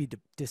that, I'd be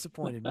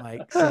disappointed,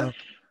 Mike. So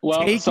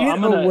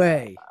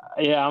away.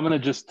 Yeah, I'm going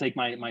to just take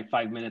my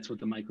 5 minutes with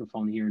the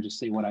microphone here and just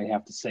say what I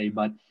have to say.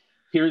 But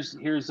here's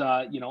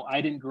I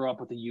didn't grow up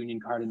with a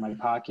union card in my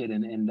pocket,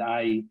 and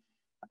I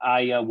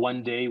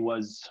one day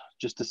was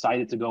just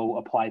decided to go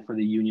apply for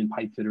the union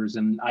pipe fitters,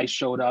 and I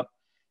showed up,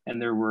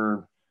 and there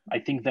were, I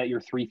think that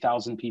year,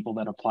 3,000 people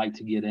that applied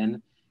to get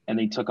in, and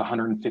they took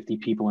 150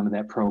 people into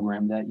that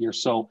program that year.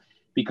 So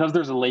because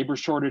there's a labor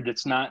shortage,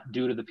 it's not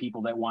due to the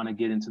people that want to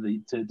get into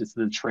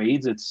the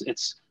trades.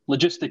 It's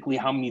logistically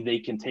how many they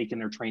can take in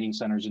their training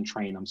centers and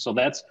train them. So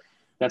that's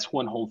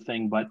one whole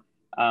thing. But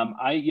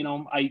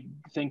I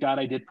thank God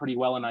I did pretty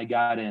well and I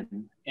got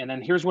in. And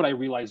then here's what I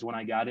realized when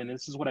I got in.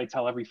 This is what I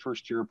tell every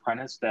first year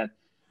apprentice that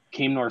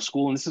came to our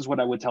school. And this is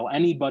what I would tell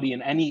anybody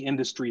in any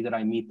industry that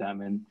I meet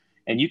them.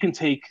 And you can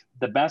take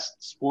the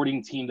best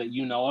sporting team that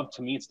you know of.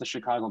 To me, it's the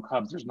Chicago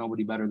Cubs. There's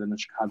nobody better than the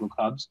Chicago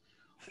Cubs.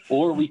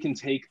 Or we can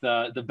take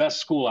the best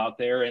school out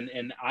there.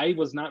 And I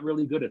was not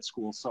really good at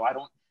school. So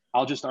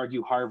I'll just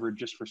argue Harvard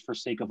just for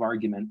sake of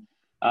argument.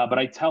 But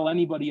I tell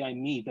anybody I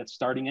meet that's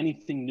starting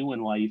anything new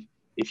in life,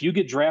 if you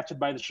get drafted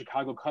by the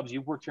Chicago Cubs,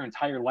 you've worked your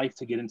entire life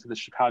to get into the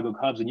Chicago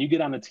Cubs, and you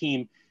get on a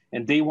team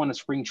and day one of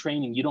spring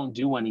training, you don't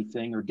do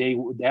anything, or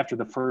after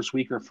the first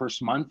week or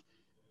first month,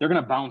 they're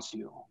going to bounce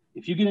you.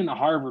 If you get into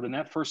Harvard in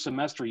that first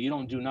semester, you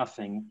don't do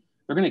nothing,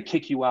 they're going to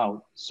kick you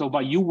out. So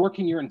by you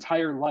working your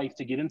entire life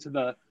to get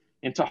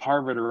into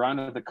Harvard or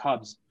onto the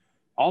Cubs,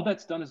 all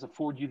that's done is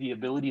afford you the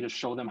ability to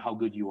show them how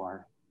good you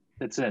are.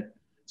 That's it.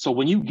 So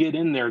when you get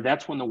in there,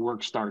 that's when the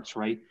work starts,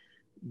 right?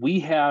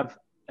 We have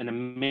an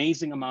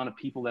amazing amount of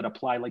people that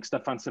apply. Like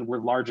Stephan said, we're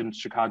large in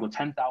Chicago,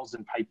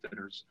 10,000 pipe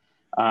fitters,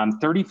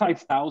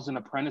 35,000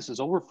 apprentices,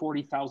 over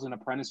 40,000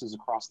 apprentices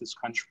across this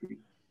country.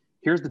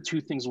 Here's the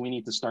two things we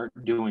need to start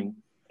doing.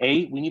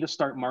 A, we need to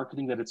start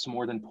marketing that it's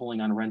more than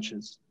pulling on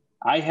wrenches.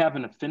 I have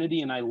an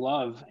affinity and I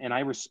love and I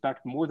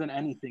respect more than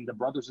anything the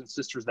brothers and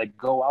sisters that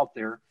go out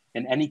there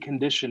in any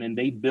condition and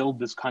they build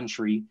this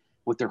country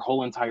with their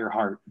whole entire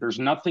heart. There's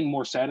nothing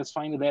more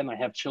satisfying to that, and I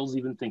have chills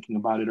even thinking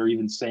about it or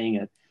even saying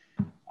it.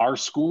 Our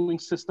schooling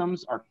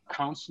systems, our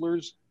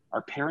counselors,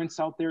 our parents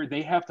out there,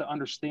 they have to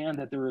understand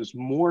that there is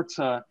more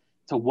to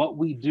what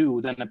we do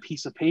than a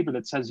piece of paper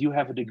that says you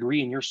have a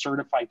degree and you're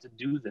certified to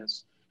do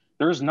this.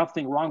 There's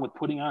nothing wrong with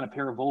putting on a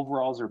pair of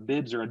overalls or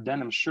bibs or a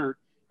denim shirt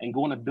and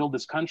going to build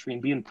this country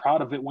and being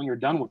proud of it when you're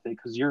done with it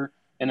because you're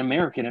an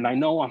American. And I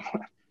know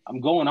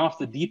I'm going off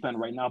the deep end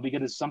right now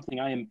because it's something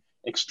I am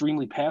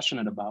extremely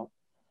passionate about.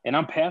 And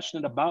I'm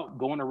passionate about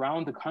going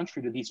around the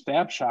country to these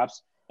fab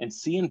shops and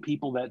seeing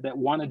people that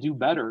want to do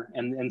better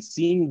and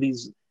seeing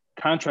these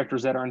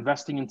contractors that are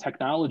investing in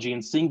technology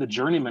and seeing the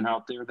journeymen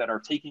out there that are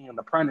taking an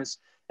apprentice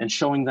and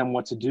showing them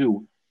what to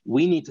do.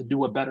 We need to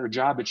do a better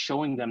job at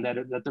showing them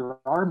that there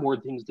are more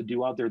things to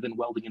do out there than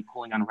welding and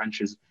pulling on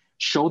wrenches.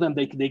 Show them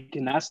they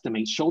can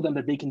estimate. Show them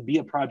that they can be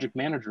a project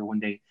manager one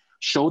day.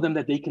 Show them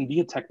that they can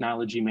be a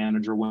technology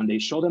manager one day.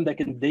 Show them that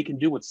they can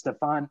do what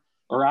Stephan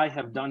or I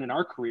have done in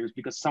our careers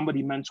because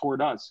somebody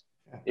mentored us.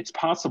 It's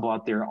possible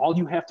out there. All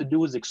you have to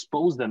do is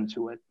expose them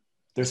to it.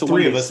 There's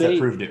three of us that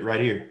proved it right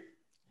here.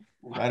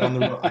 Right on the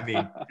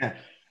road.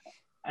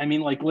 I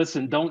mean, like,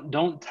 listen,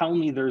 don't tell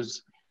me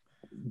there's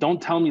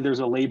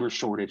a labor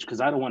shortage because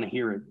I don't want to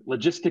hear it.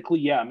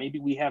 Logistically, yeah, maybe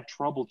we have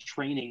trouble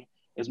training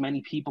as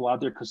many people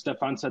out there because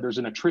Stephan said there's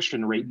an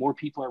attrition rate. More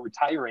people are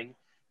retiring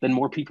than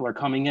more people are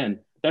coming in.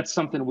 That's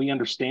something we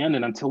understand.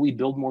 And until we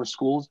build more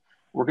schools,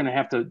 we're going to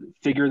have to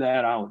figure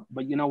that out.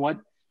 But you know what?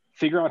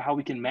 Figure out how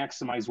we can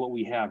maximize what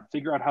we have.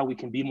 Figure out how we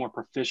can be more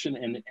proficient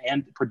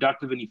and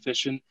productive and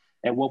efficient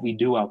at what we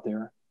do out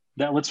there.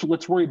 That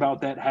let's worry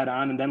about that head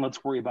on, and then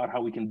let's worry about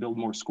how we can build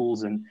more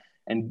schools and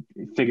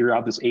figure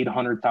out this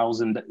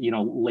 800,000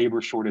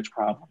 labor shortage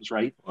problems,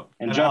 right?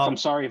 And Jeff, I'm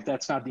sorry if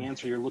that's not the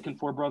answer you're looking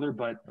for, brother,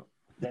 but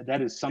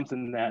that is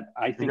something that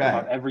I think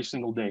about every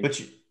single day.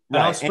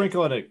 But I'll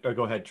sprinkle it.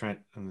 Go ahead, Trent.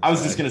 I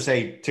was just going to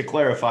say, to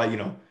clarify,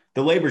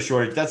 the labor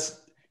shortage,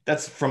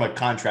 that's from a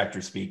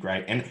contractor speak,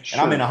 right? And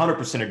I'm in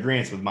 100%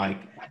 agreement with Mike.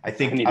 I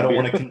think I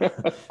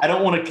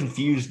don't want to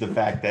confuse the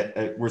fact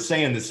that we're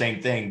saying the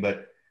same thing,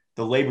 but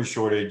the labor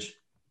shortage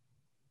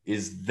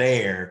is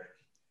there,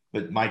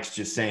 but Mike's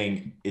just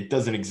saying it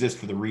doesn't exist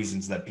for the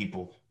reasons that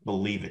people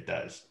believe it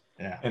does.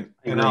 Yeah.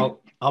 And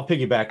I'll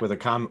piggyback with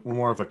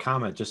more of a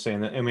comment, just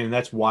saying that, I mean,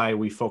 that's why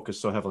we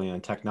focus so heavily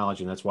on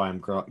technology. And that's why I'm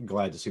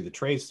glad to see the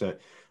trades that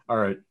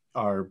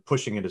are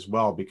pushing it as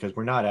well, because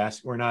we're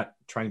not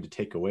trying to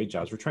take away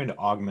jobs. We're trying to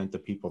augment the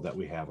people that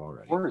we have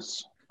already. Of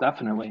course,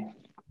 definitely.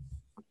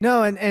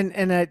 No,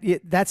 and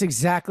that's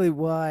exactly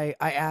why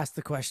I asked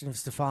the question of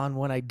Stephan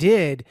when I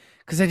did,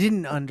 because I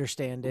didn't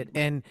understand it,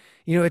 and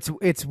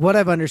it's what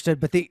I've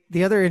understood. But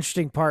the other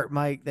interesting part,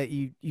 Mike, that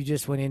you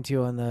just went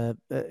into on the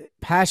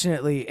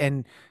passionately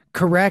and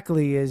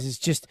correctly is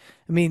just,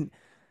 I mean,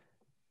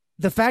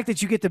 the fact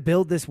that you get to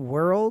build this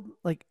world,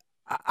 like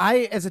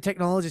I, as a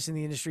technologist in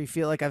the industry,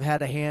 feel like I've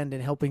had a hand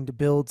in helping to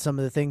build some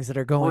of the things that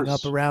are going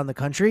up around the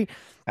country.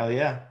 Hell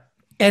yeah.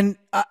 And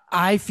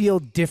I feel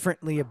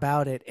differently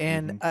about it.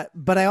 And,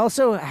 but I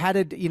also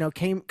had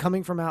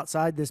coming from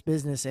outside this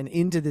business and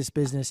into this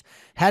business,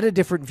 had a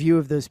different view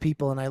of those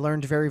people. And I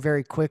learned very,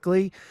 very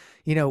quickly,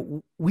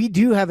 we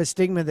do have a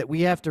stigma that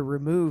we have to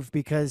remove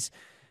because,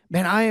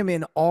 man, I am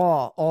in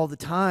awe all the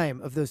time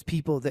of those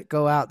people that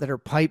go out, that are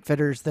pipe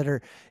fitters, that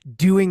are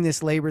doing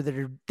this labor,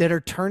 that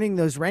are turning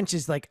those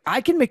wrenches. Like, I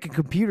can make a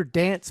computer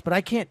dance, but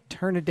I can't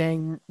turn a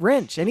dang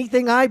wrench.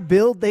 Anything I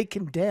build, they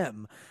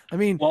condemn. I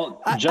mean,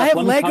 Jeff, I have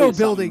Lego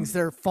buildings that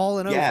are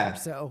falling over.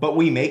 So, but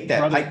we make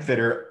that pipe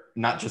fitter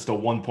not just a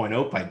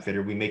 1.0 pipe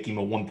fitter. We make him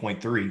a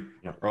 1.3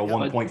 or a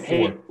 1.4.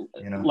 Hey,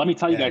 let me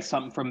tell you guys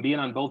something from being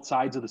on both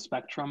sides of the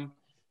spectrum.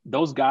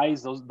 Those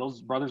guys, those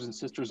brothers and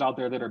sisters out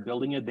there that are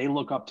building it, they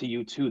look up to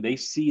you too. They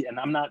see, and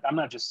I'm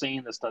not just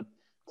saying this to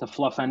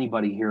fluff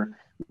anybody here.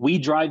 We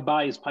drive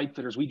by as pipe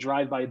fitters, we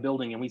drive by a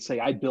building and we say,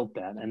 I built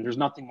that. And there's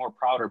nothing more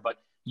prouder, but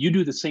you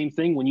do the same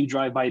thing when you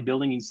drive by a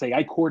building and say,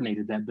 I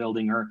coordinated that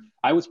building, or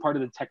I was part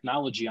of the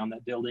technology on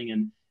that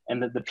building.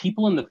 And the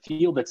people in the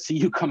field that see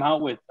you come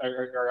out with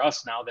are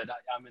us now that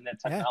I'm in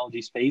that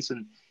technology space,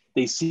 and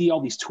they see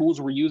all these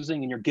tools we're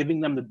using and you're giving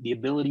them the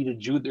ability to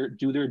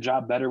do their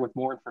job better with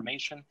more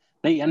information.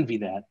 They envy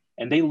that.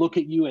 And they look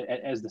at you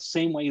as the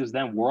same way as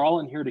them. We're all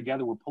in here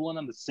together. We're pulling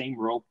on the same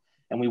rope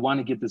and we want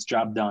to get this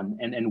job done.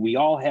 And we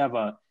all have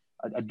a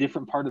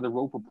different part of the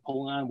rope we're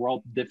pulling on. We're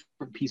all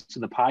different pieces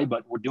of the pie,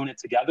 but we're doing it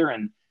together.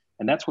 And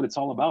that's what it's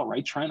all about,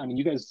 right, Trent? I mean,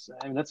 you guys,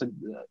 that's a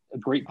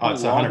great point.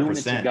 We're all doing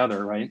it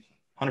together, right?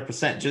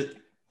 100%. Just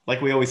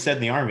like we always said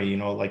in the Army,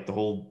 like the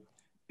whole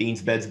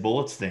beans, beds,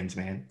 bullets things,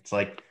 man. It's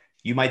like,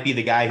 you might be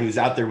the guy who's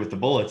out there with the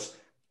bullets,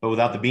 but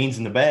without the beans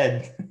in the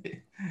bed,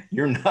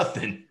 you're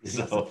nothing.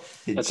 So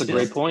that's a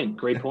great point.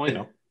 Great point.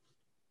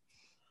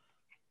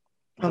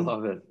 I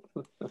love it.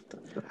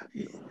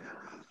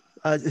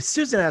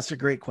 Susan asked a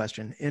great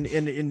question, and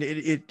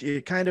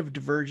it kind of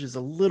diverges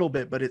a little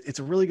bit, but it's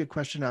a really good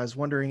question. I was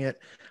wondering it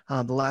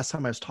the last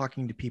time I was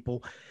talking to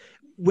people.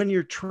 When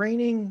you're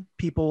training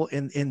people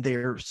and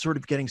they're sort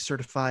of getting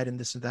certified and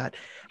this and that,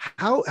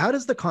 how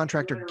does the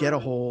contractor get a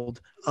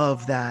hold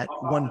of that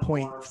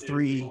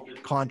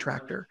 1.3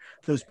 contractor,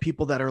 those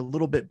people that are a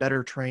little bit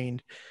better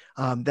trained,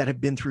 that have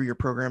been through your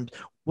programs?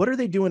 What are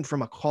they doing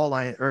from a call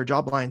line or a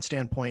job line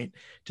standpoint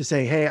to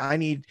say, hey, I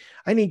need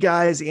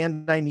guys,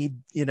 and I need,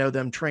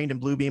 them trained in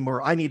Bluebeam,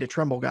 or I need a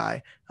Tremble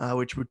guy,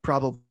 which would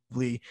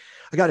probably,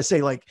 I got to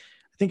say, like,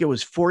 I think it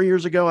was 4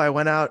 years ago, I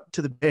went out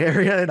to the Bay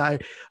Area and I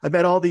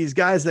met all these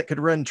guys that could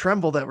run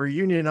Tremble that were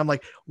union. And I'm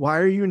like, why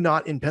are you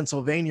not in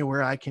Pennsylvania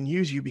where I can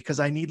use you? Because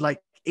I need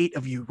like 8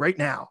 of you right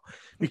now.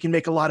 We can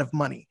make a lot of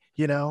money,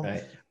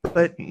 Right.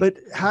 but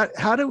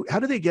how do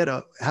they get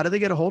a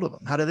hold of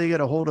them? How do they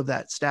get a hold of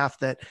that staff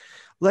that,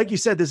 like you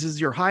said, this is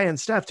your high end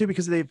staff too,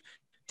 because they've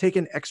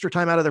taken extra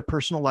time out of their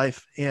personal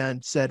life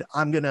and said,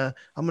 I'm going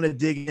to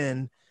dig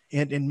in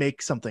and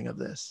make something of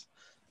this.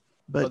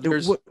 But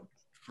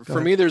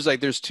for me,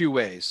 there's 2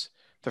 ways.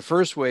 The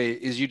first way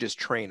is you just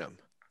train them.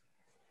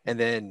 And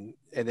then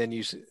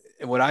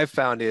what I've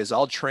found is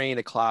I'll train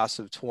a class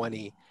of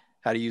 20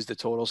 how to use the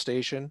total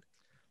station,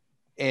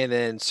 and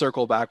then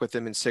circle back with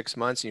them in 6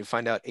 months, and you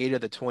find out 8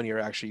 of the 20 are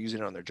actually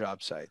using it on their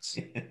job sites.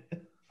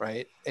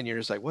 Right. And you're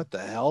just like, what the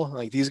hell?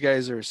 Like, these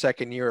guys are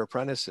 2nd-year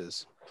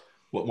apprentices.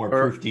 What more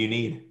proof do you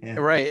need? Yeah.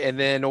 Right. And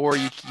then, or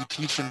you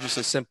teach them just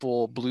a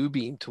simple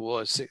Bluebeam tool,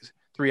 a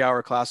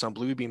 3-hour class on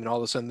Bluebeam, and all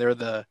of a sudden they're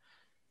the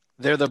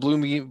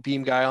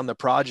Bluebeam guy on the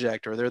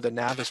project, or they're the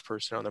Navis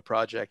person on the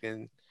project.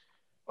 And,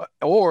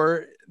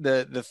 or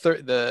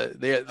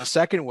the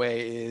second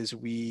way is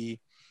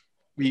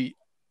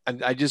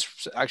I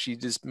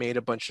just made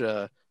a bunch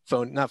of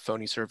not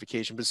phony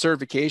certification, but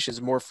certifications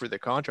more for the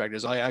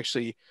contractors. I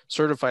actually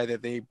certify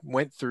that they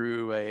went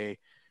through a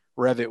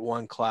Revit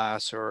 1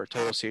 class or a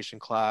total station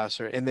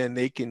class, and then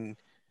they can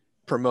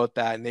promote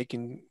that, and they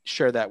can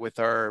share that with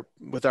our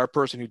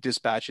person who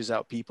dispatches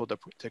out people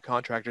to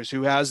contractors,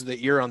 who has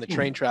the ear on the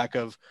train track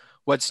of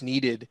what's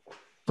needed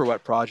for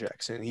what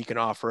projects, and he can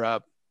offer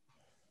up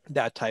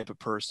that type of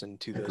person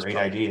to those. Great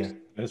projects. idea.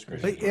 That's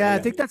great. But yeah, I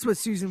think that's what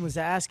Susan was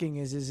asking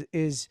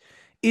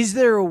is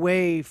there a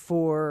way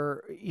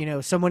for,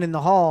 someone in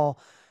the hall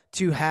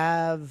to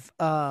have,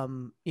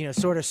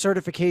 sort of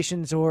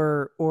certifications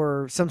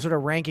or some sort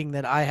of ranking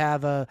that I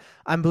have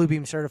I'm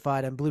Bluebeam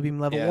certified, I'm Bluebeam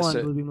level 1,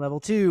 Bluebeam level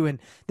 2. And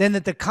then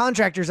that the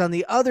contractors on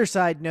the other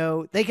side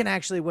know they can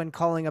actually, when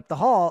calling up the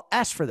hall,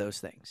 ask for those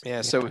things.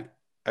 Yeah. So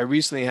I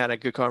recently had a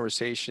good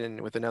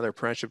conversation with another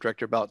apprenticeship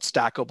director about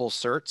stackable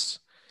certs.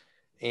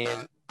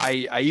 And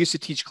I used to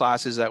teach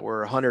classes that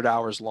were 100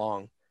 hours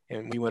long,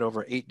 and we went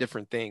over 8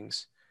 different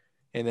things.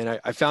 And then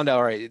I found out,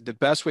 all right, the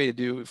best way to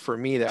do for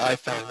me that I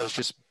found was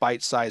just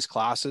bite-sized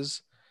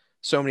classes,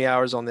 so many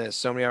hours on this,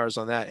 so many hours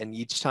on that. And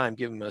each time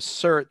give them a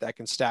cert that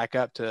can stack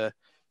up to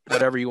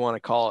whatever you want to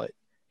call it,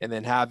 and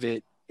then have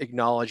it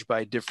acknowledged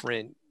by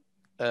different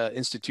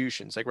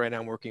institutions. Like right now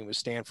I'm working with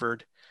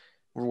Stanford.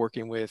 We're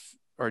working with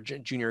our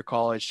junior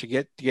college to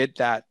get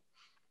that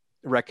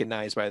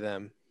recognized by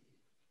them.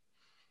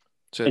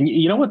 So, and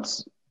you know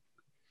what's,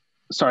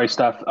 sorry,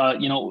 Steph.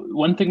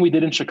 One thing we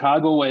did in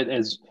Chicago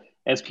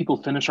as people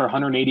finish our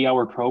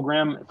 180-hour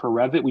program for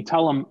Revit, we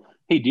tell them,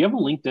 hey, do you have a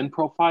LinkedIn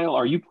profile?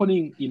 Are you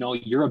putting,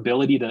 your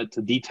ability to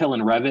detail in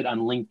Revit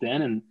on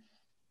LinkedIn? And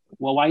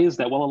well, why is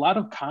that? Well, a lot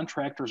of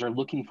contractors are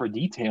looking for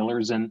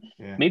detailers, and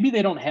maybe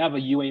they don't have a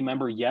UA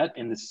member yet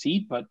in the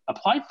seat, but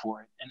apply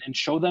for it and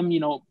show them,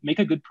 make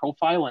a good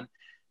profile and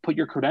put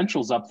your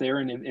credentials up there.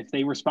 And if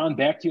they respond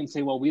back to you and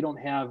say, well, we don't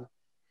have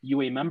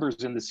UA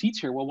members in the seats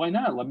here, well, why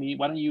not? Why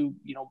don't you,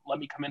 let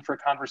me come in for a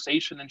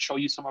conversation and show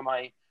you some of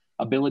my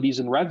abilities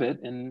in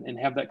Revit and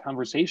have that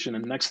conversation.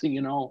 And next thing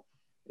you know,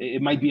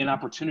 it might be an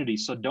opportunity.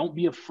 So don't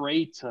be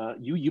afraid to,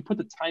 you put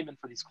the time in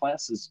for these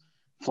classes,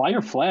 fly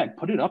your flag,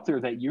 put it up there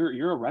that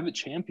you're a Revit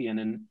champion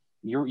and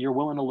you're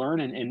willing to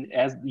learn. And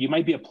as you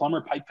might be a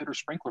plumber, pipe fitter,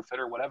 sprinkler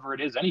fitter, whatever it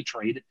is, any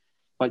trade,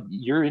 but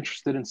you're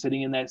interested in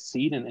sitting in that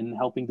seat and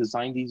helping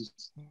design these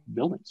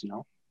buildings,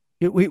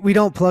 We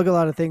don't plug a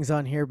lot of things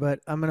on here, but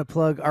I'm going to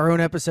plug our own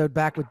episode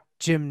back with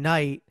Jim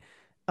Knight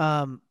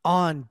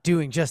on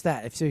doing just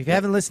that. So if you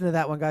haven't listened to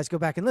that one, guys, go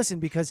back and listen,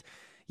 because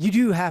you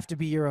do have to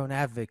be your own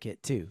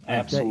advocate too.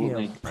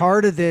 Absolutely.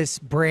 Part of this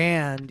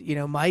brand,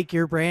 Mike,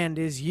 your brand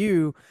is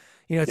you.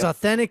 It's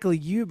authentically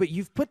you, but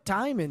you've put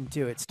time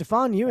into it.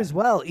 Stephan, you as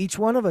well. Each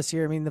one of us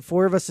here. I mean, the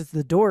 4 of us, it's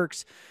the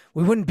dorks.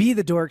 We wouldn't be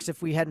the dorks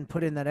if we hadn't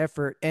put in that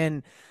effort.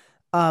 And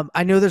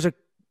I know there's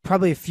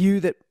probably a few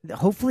that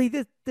hopefully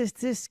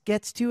this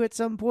gets to at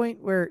some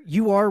point where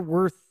you are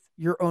worth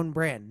your own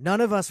brand. None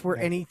of us were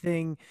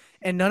anything,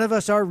 and none of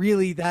us are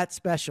really that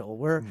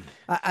special.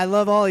 I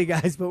love all you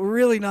guys, but we're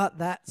really not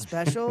that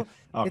special.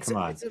 Come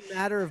on. It's a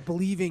matter of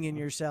believing in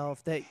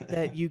yourself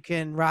that you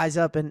can rise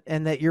up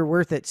and that you're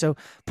worth it. So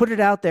put it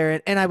out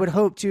there. And I would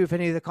hope too, if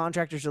any of the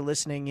contractors are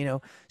listening,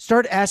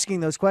 start asking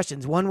those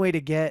questions. One way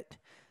to get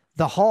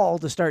the hall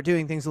to start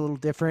doing things a little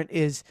different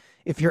is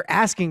if you're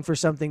asking for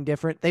something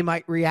different, they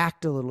might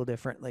react a little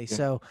differently. Yeah.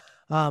 So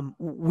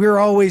we're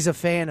always a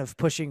fan of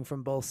pushing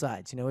from both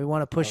sides. We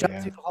want to push up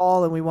through the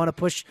hall, and we want to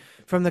push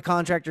from the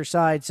contractor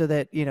side so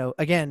that,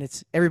 again,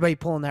 it's everybody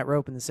pulling that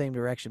rope in the same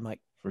direction, Mike.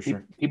 For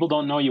sure. People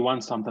don't know you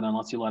want something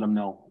unless you let them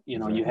know.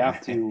 You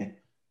have to,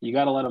 you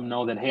got to let them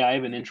know that, hey, I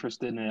have an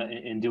interest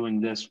in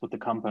doing this with the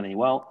company.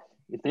 Well,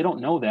 if they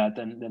don't know that,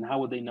 then how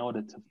would they know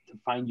to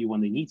find you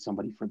when they need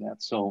somebody for that?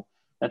 So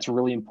that's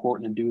really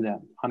important to do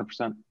that,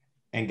 100%.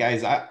 And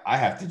guys, I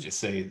have to just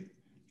say,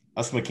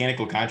 us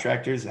mechanical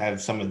contractors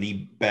have some of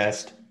the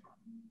best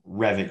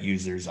Revit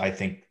users, I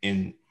think,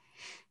 on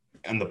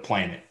the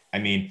planet. I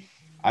mean,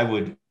 I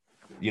would,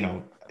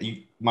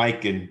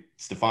 Mike and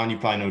Stephan, you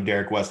probably know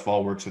Derek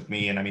Westfall works with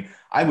me. And I mean,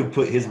 I would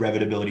put his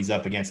Revit abilities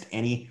up against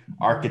any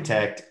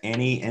architect,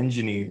 any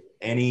engineer,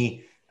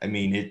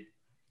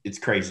 it's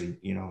crazy,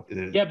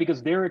 Yeah,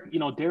 because Derek,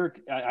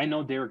 I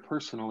know Derek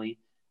personally.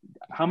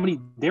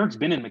 Derek's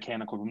been in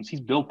mechanical rooms.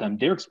 He's built them.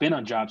 Derek's been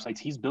on job sites.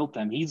 He's built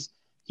them. He's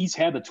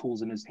had the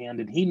tools in his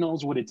hand, and he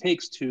knows what it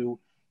takes to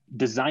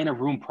design a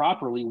room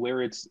properly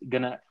where it's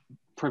going to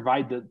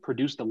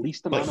produce the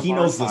least amount of But he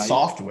knows the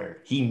software.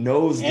 He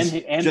knows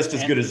just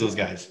as good as those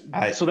guys.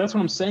 So that's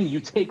what I'm saying. You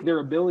take their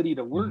ability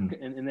to work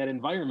in that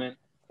environment,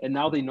 and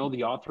now they know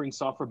the authoring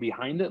software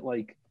behind it.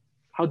 Like,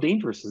 how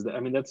dangerous is that? I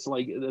mean, that's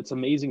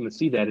amazing to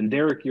see that. And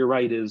Derek, you're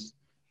right, is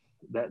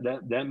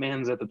that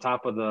man's at the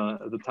top of the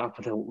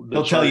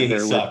He'll tell you he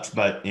sucks,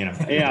 but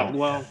yeah,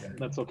 well,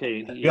 that's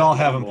okay. We all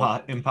have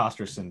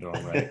imposter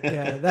syndrome, right?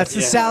 Yeah, that's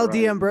the Sal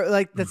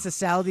D'Ambrosia, that's the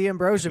Sal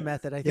D'Ambrosia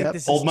method. I think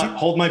this hold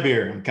my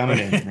beer. I'm coming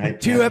in.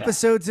 Right? Two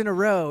episodes in a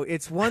row.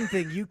 It's one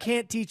thing you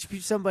can't teach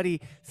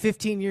somebody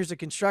 15 years of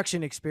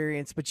construction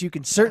experience, but you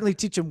can certainly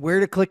teach them where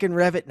to click in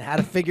Revit and how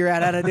to figure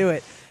out how to do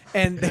it.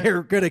 And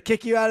they're going to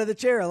kick you out of the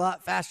chair a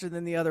lot faster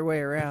than the other way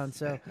around.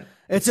 So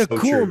it's a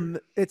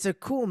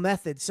cool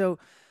method. So,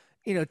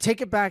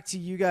 take it back to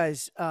you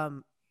guys.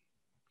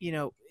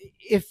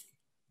 If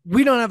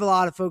we don't have a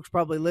lot of folks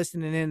probably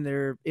listening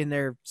in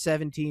their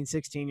 17,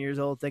 16 years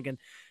old thinking,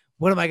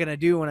 what am I going to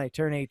do when I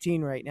turn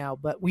 18 right now?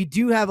 But we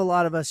do have a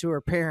lot of us who are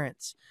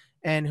parents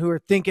and who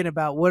are thinking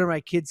about what are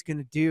my kids going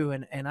to do?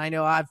 And I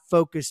know I've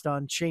focused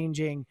on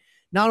changing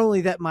not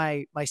only that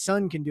my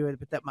son can do it,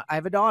 but that I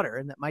have a daughter,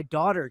 and that my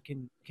daughter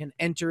can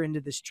enter into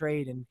this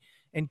trade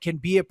and can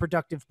be a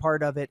productive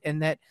part of it.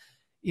 And that,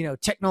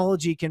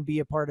 technology can be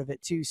a part of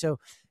it too. So,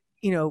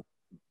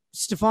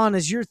 Stephan,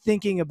 as you're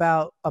thinking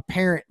about a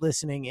parent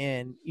listening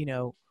in,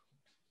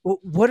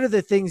 what are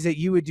the things that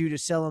you would do to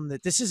sell them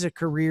that this is a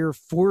career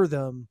for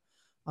them,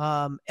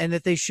 and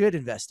that they should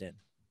invest in?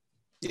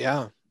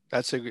 Yeah,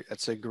 that's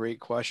a great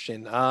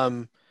question.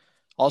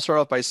 I'll start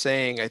off by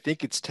saying I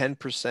think it's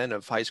 10%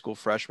 of high school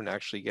freshmen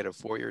actually get a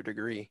 4-year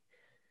degree.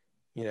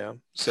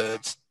 So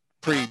it's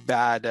pretty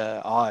bad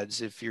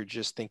odds if you're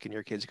just thinking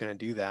your kid's going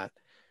to do that.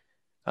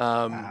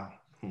 Wow.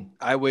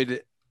 I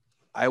would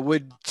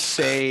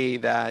say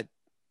that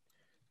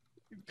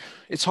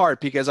it's hard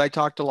because I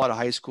talked to a lot of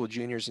high school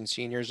juniors and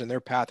seniors, and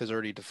their path is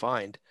already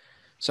defined.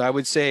 So I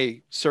would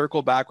say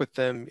circle back with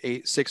them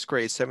 6th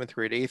grade, 7th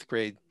grade, 8th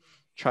grade,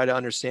 try to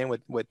understand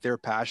what they're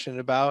passionate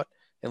about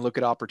and look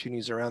at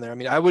opportunities around there. I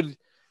mean, I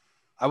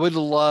would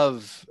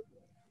love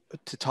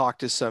to talk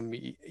to some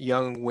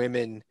young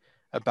women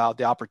about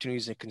the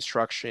opportunities in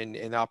construction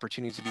and the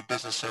opportunities to be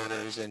business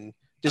owners and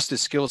just the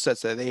skill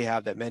sets that they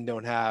have that men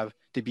don't have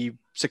to be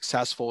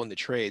successful in the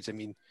trades. I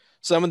mean,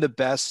 some of the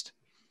best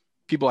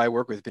people I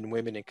work with have been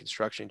women in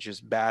construction,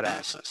 just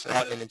badasses.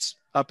 And it's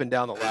up and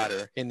down the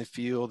ladder, in the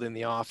field, in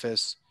the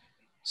office.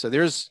 So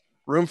there's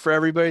room for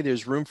everybody.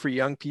 There's room for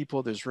young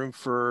people. There's room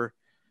for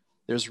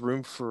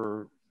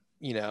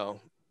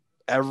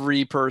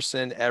every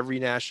person, every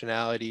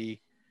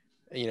nationality,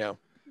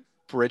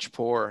 rich,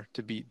 poor,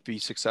 to be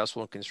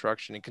successful in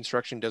construction. And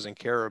construction doesn't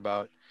care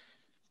about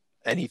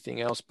anything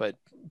else but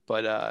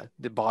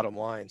the bottom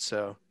line.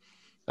 So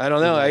I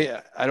don't know.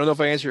 I don't know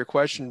if I answered your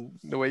question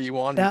the way you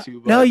wanted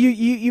to. But... No,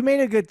 you made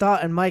a good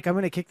thought. And Mike, I'm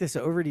going to kick this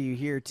over to you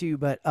here too.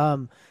 But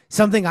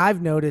something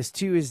I've noticed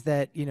too is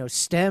that,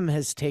 STEM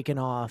has taken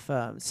off,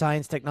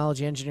 science,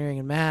 technology, engineering,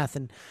 and math.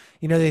 And,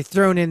 they've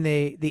thrown in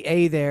the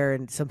A there,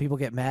 and some people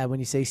get mad when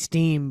you say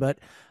STEAM, but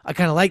I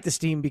kind of like the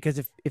STEAM because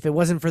if it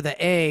wasn't for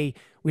the A,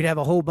 we'd have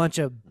a whole bunch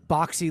of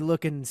boxy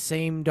looking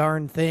same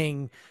darn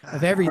thing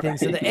of everything. Right.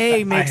 So the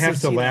A makes I have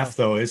to laugh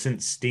though.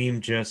 Isn't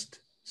STEAM just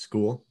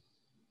school?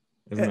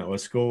 Isn't that what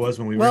school was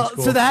when we were in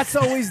school? So that's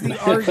always the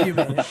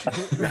argument.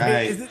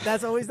 Right.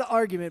 That's always the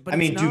argument. But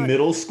do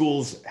middle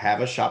schools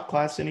have a shop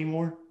class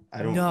anymore?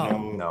 I don't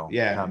know. No,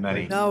 yeah, not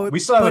many. No, we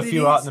still have a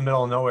few out in the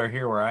middle of nowhere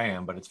here where I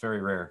am, but it's very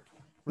rare.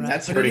 Right.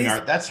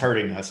 That's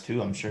hurting us too,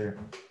 I'm sure.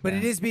 But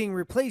it is being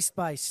replaced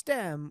by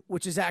STEM,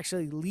 which is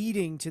actually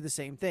leading to the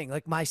same thing.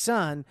 Like my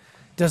son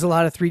does a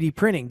lot of 3D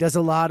printing, does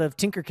a lot of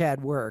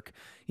Tinkercad work,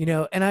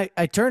 and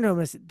I turned to him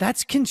and said,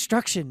 that's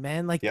construction,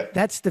 man. Like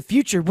that's the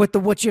future.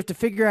 What you have to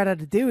figure out how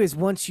to do is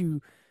once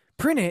you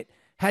print it,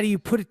 how do you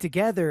put it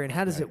together and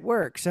how does it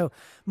work? So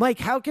Mike,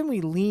 how can we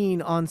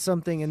lean on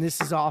something, and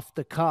this is off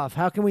the cuff,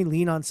 how can we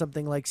lean on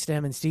something like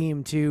STEM and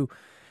STEAM to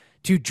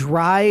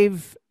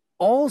drive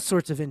all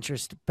sorts of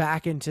interest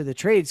back into the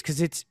trades?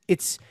 Because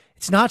it's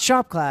not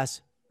shop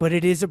class, but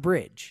it is a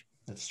bridge.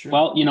 That's true.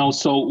 Well,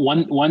 so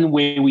one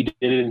way we did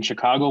it in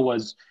Chicago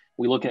was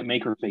we look at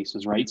maker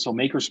spaces, right? So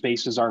maker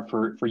spaces are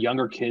for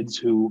younger kids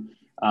who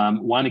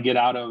want to get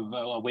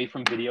away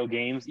from video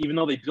games, even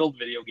though they build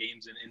video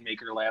games in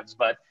maker labs,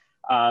 but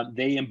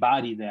they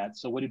embody that.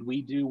 So what did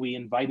we do? We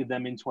invited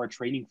them into our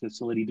training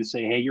facility to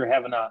say, hey, you're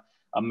having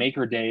a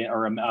maker day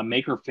or a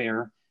maker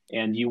fair,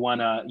 and you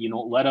want to,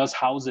 let us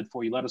house it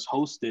for you. Let us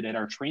host it at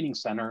our training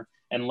center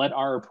and let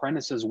our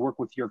apprentices work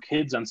with your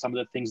kids on some of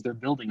the things they're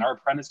building. Our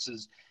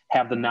apprentices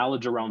have the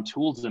knowledge around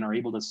tools and are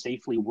able to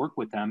safely work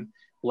with them.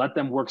 Let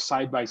them work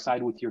side by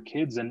side with your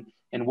kids. And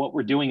what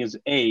we're doing is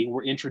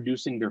we're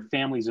introducing their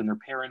families and their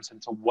parents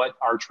into what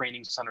our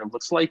training center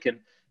looks like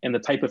and the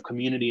type of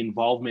community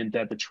involvement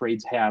that the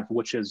trades have,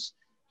 which is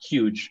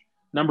huge.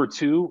 Number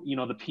two,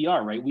 the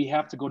PR, right? We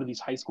have to go to these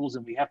high schools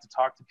and we have to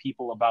talk to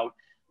people about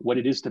what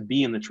it is to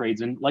be in the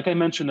trades. And like I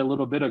mentioned a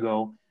little bit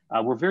ago,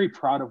 we're very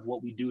proud of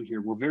what we do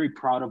here. We're very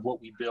proud of what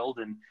we build,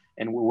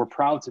 and we're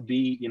proud to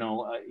be,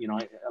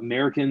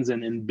 Americans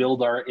and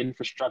build our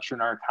infrastructure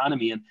and our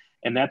economy.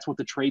 And that's what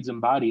the trades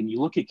embody. And you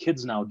look at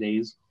kids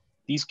nowadays,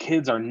 these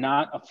kids are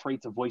not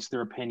afraid to voice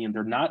their opinion.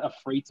 They're not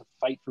afraid to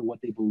fight for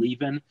what they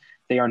believe in.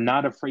 They are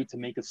not afraid to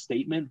make a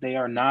statement. They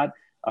are not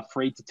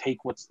afraid to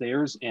take what's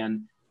theirs.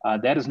 And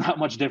that is not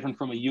much different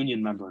from a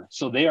union member.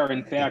 So they are,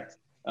 in fact,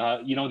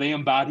 they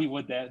embody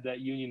what that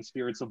union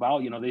spirit's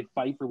about. They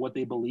fight for what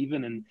they believe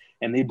in,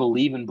 and they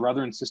believe in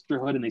brother and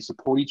sisterhood, and they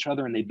support each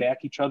other and they back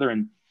each other.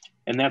 And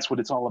that's what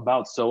it's all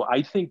about. So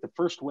I think the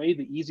first way,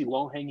 the easy,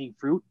 low hanging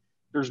fruit,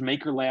 there's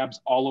maker labs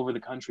all over the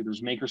country.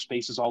 There's maker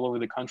spaces all over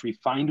the country.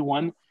 Find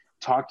one,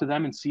 talk to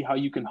them, and see how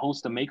you can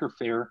host a maker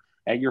fair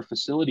at your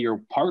facility or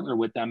partner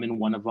with them in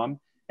one of them.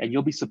 And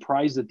you'll be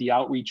surprised at the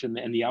outreach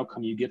and the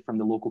outcome you get from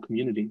the local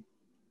community.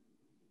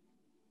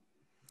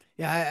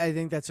 Yeah, I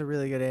think that's a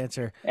really good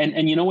answer.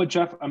 And you know what,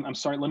 Jeff? I'm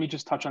sorry. Let me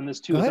just touch on this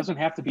too. It doesn't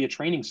have to be a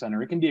training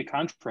center. It can be a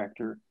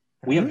contractor.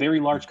 We have very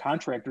large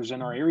contractors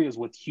in our areas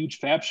with huge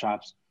fab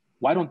shops.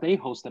 Why don't they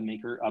host a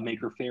maker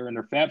fair in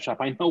their fab shop?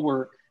 I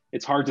know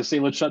it's hard to say,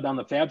 let's shut down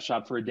the fab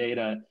shop for a day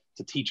to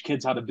teach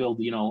kids how to build,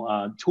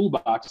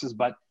 toolboxes.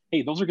 But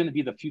hey, those are going to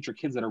be the future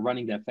kids that are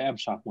running that fab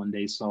shop one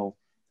day. So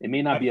it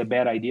may not be a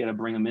bad idea to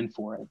bring them in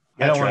for it.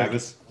 I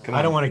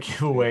don't want to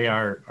give away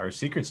our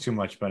secrets too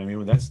much, but I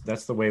mean,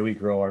 that's the way we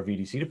grow our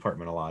VDC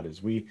department a lot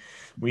is we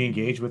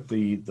engage with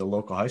the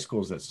local high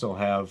schools that still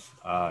have,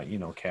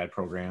 CAD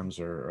programs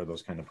or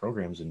those kind of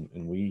programs.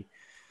 And we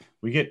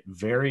get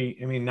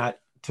not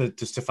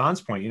to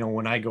Stephan's point,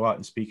 when I go out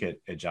and speak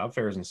at job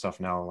fairs and stuff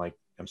now, like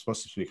I'm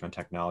supposed to speak on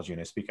technology and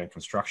I speak on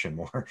construction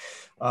more.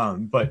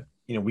 But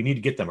we need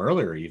to get them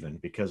earlier even,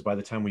 because by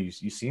the time you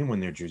see them when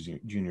they're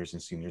juniors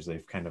and seniors,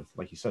 they've kind of,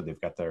 like you said, they've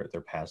got their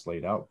paths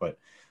laid out. But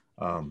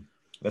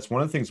that's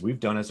one of the things we've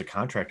done as a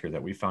contractor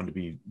that we found to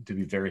be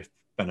very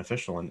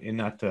beneficial, and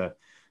not to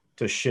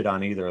shit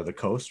on either of the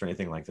coast or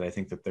anything like that. I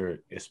think that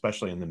they're,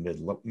 especially in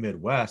the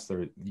Midwest,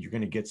 you're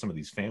going to get some of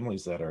these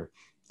families that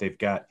they've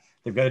got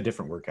a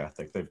different work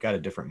ethic. They've got a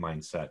different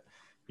mindset.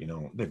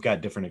 They've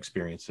got different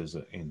experiences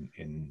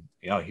in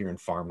out here in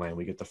farmland.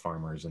 We get the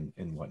farmers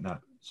and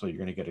whatnot. So you're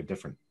going to get a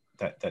different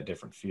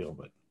feel.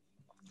 But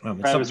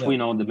Travis, we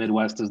know the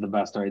Midwest is the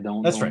best. Right?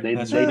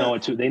 They know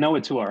it too. They know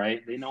it too. All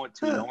right. They know it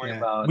too. Don't worry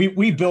about.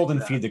 We build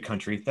and feed the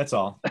country. That's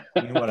all.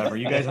 Whatever.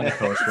 You guys on the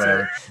coast,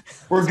 whatever.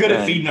 We're good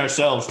at feeding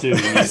ourselves too.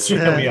 That's true.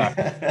 We are.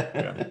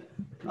 Yeah.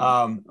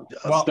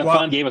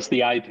 Stephan gave us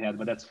the iPad,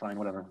 but that's fine.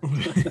 Whatever.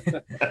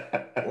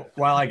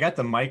 While I got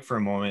the mic for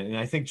a moment, and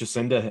I think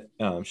Jacinda,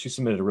 she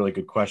submitted a really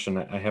good question.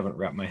 I haven't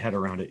wrapped my head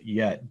around it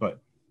yet, but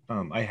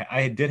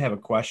I did have a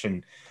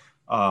question.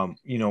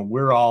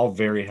 We're all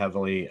very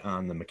heavily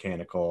on the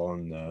mechanical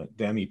and the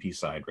MEP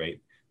side, right?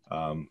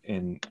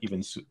 And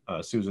even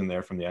Susan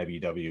there from the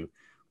IBW.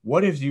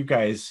 What have you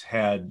guys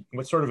had?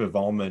 What sort of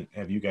involvement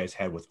have you guys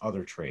had with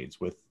other trades,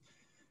 with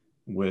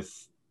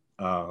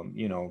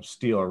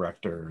steel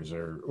erectors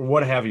or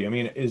what have you? I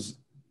mean, is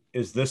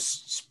this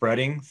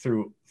spreading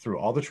through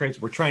all the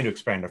trades? We're trying to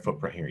expand our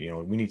footprint here.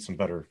 We need some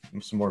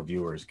more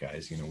viewers,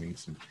 guys. We need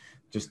some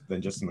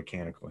than just the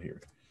mechanical here.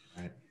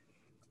 Right.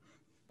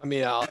 I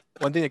mean,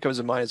 one thing that comes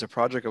to mind is a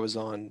project I was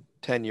on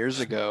 10 years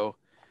ago.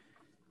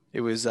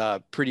 It was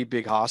a pretty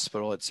big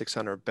hospital at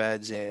 600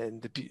 beds,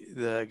 and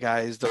the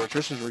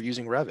electricians were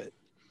using Revit,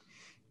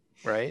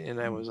 right? And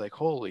I was like,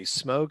 holy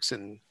smokes.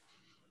 And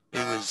it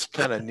was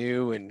kind of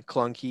new and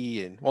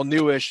clunky and, well,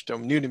 newish,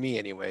 new to me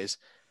anyways.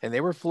 And they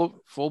were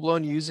full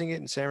blown using it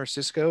in San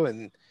Francisco,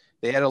 and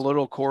they had a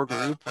little core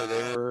group where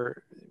they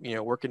were,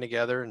 working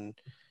together and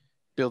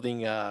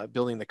building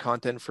the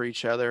content for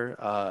each other.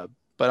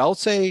 But I'll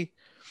say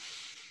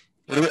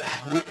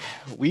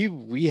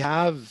we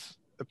have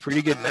a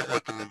pretty good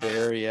network in the Bay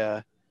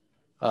Area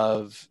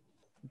of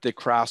the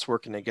crafts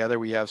working together.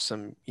 We have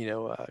some,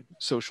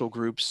 social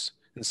groups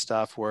and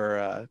stuff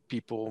where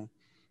people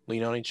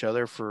lean on each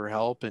other for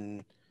help.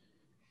 And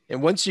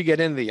once you get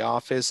into the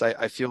office,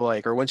 I feel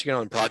like, or once you get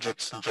on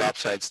projects and job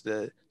sites,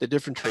 the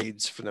different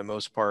trades for the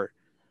most part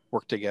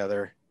work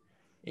together.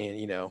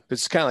 And,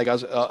 it's kind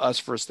of like us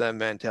versus them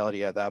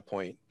mentality at that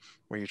point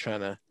where you're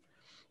trying to,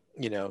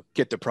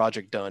 get the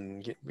project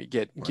done,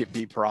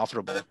 be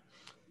profitable.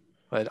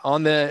 But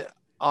on the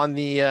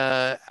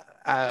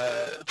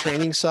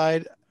training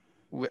side,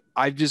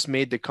 I've just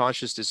made the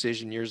conscious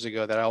decision years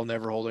ago that I'll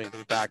never hold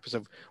anything back because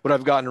of what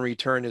I've gotten in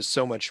return is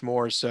so much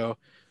more. So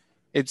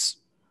it's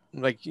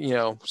like,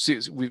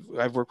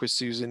 I've worked with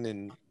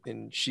Susan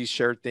and she's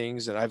shared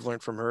things that I've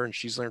learned from her and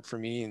she's learned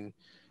from me. And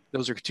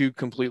those are two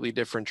completely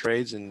different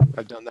trades. And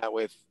I've done that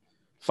with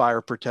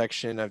fire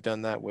protection. I've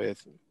done that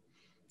with,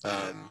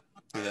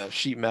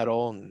 sheet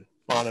metal and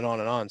on and on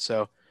and on.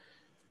 So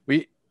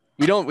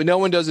no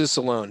one does this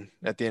alone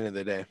at the end of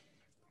the day.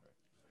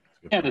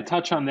 Yeah, to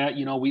touch on that,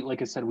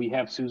 like I said, we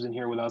have Susan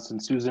here with us,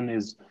 and Susan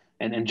is,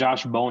 and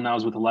Josh Bone now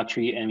is with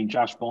Electri. I mean,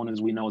 Josh Bone,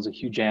 as we know, is a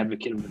huge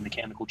advocate of the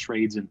mechanical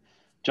trades, and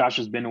Josh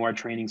has been to our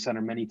training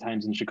center many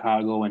times in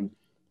Chicago, and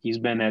he's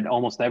been at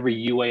almost every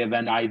UA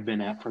event I've been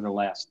at for the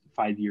last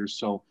 5 years.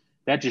 So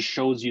that just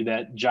shows you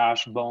that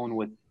Josh Bone,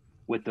 with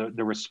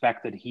the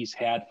respect that he's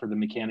had for the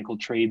mechanical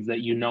trades, that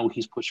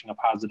he's pushing a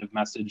positive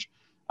message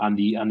on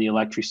the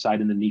Electri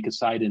side and the NICA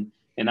side,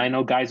 and I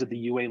know guys at the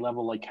UA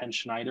level like Ken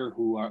Schneider,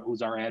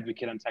 who's our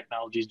advocate on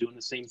technology, is doing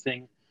the same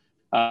thing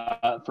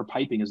for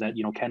piping. Is that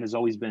Ken has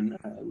always been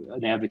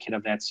an advocate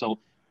of that. So,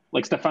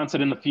 like Stephan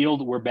said, in the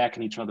field, we're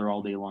backing each other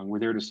all day long. We're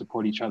there to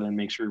support each other and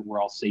make sure we're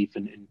all safe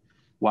and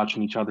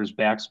watching each other's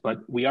backs.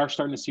 But we are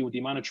starting to see, with the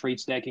amount of trade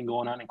stacking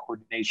going on and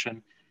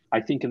coordination,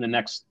 I think in the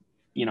next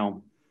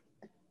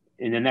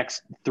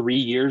 3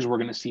 years, we're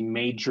going to see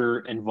major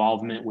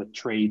involvement with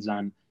trades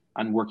on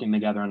working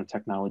together on a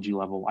technology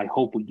level. I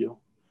hope we do.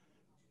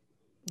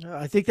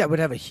 I think that would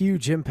have a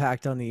huge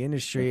impact on the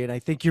industry. And I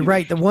think you're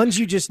right. The ones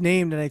you just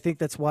named, and I think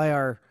that's why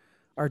our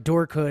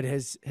dork hood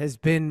has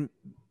been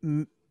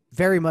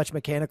very much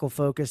mechanical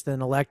focused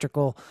and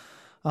electrical,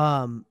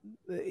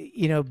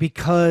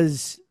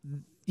 because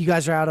you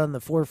guys are out on the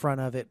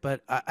forefront of it.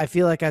 But I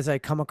feel like as I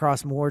come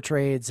across more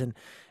trades and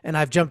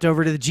I've jumped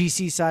over to the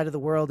GC side of the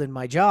world in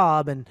my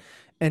job.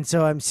 And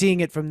so I'm seeing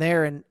it from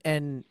there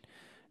and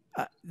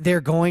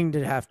they're going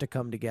to have to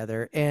come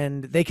together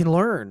and they can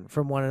learn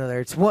from one another.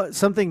 It's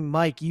something,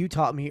 Mike, you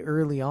taught me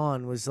early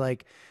on was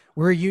like,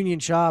 we're a union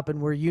shop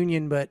and we're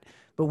union, but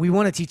we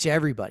want to teach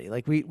everybody.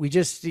 Like we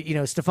just,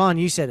 Stephan,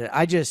 you said it.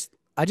 I just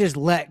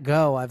let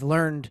go. I've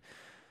learned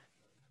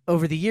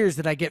over the years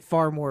that I get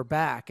far more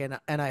back. And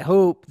I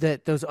hope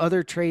that those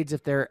other trades,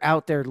 if they're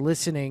out there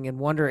listening and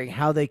wondering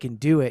how they can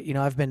do it,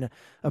 I've been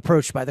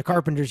approached by the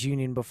Carpenters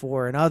Union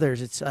before and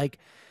others. It's like,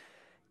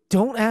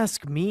 don't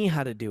ask me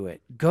how to do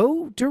it.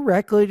 Go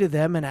directly to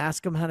them and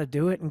ask them how to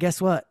do it. And guess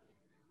what?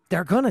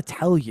 They're going to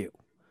tell you.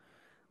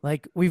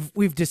 Like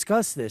we've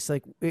discussed this.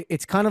 Like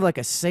it's kind of like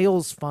a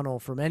sales funnel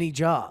from any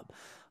job.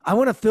 I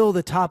want to fill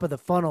the top of the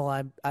funnel.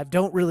 I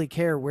don't really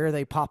care where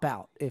they pop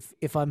out.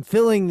 If I'm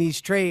filling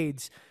these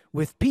trades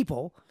with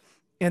people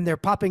and they're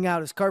popping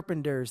out as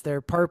carpenters,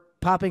 they're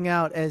popping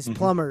out as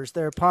plumbers,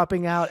 they're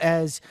popping out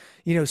as,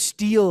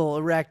 steel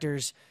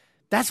erectors,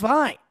 that's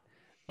fine.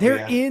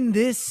 They're in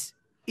this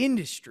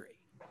industry.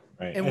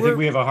 Right. And I think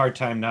we have a hard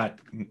time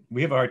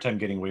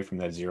getting away from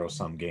that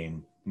zero-sum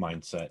game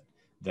mindset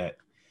that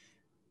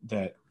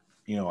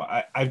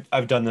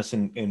I've done this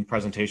in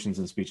presentations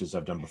and speeches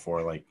I've done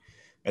before. Like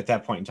at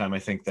that point in time, I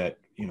think that,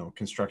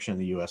 construction in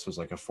the US was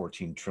like a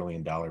 $14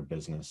 trillion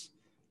business.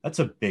 That's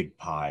a big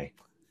pie.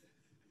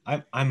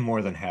 I'm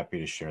more than happy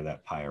to share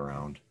that pie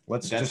around.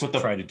 Let's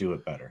try to do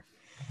it better.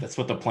 That's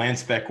what the plan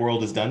spec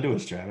world has done to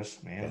us,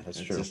 Travis, man. Yeah,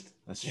 that's true.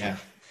 That's true. Yeah.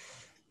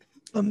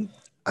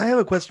 I have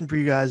a question for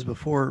you guys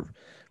before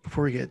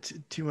we get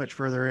too much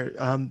further.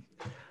 And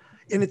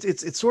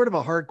it's sort of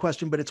a hard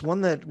question, but it's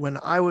one that when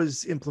I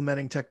was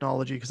implementing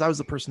technology, because I was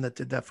the person that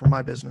did that for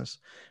my business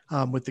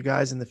with the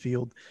guys in the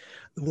field,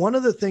 one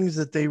of the things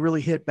that they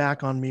really hit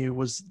back on me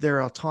was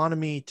their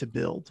autonomy to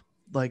build,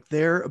 like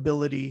their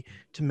ability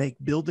to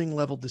make building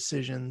level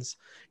decisions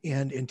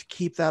and to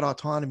keep that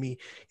autonomy.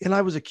 And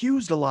I was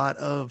accused a lot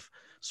of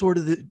sort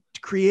of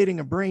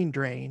creating a brain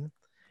drain.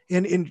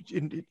 And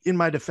in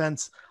my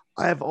defense,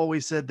 I have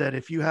always said that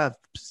if you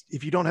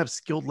don't have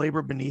skilled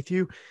labor beneath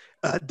you,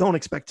 don't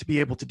expect to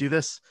be able to do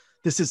this.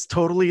 This is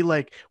totally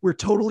like, we're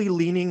totally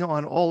leaning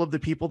on all of the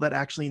people that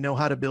actually know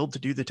how to build to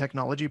do the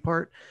technology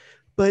part.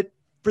 But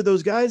for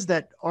those guys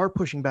that are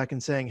pushing back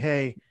and saying,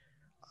 hey,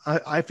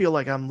 I feel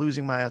like I'm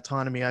losing my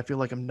autonomy. I feel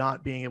like I'm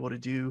not being able to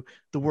do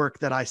the work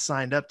that I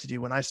signed up to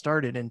do when I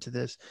started into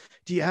this.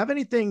 Do you have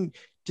anything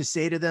to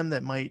say to them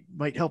that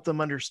might help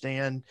them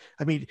understand?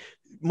 I mean,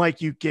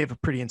 Mike, you gave a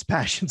pretty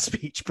impassioned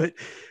speech, but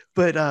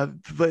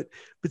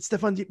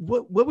Stephan,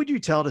 what would you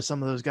tell to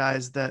some of those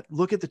guys that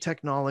look at the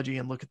technology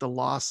and look at the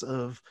loss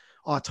of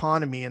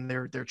autonomy and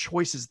their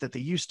choices that they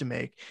used to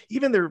make.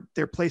 Even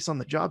their place on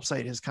the job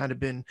site has kind of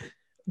been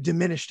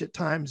diminished at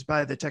times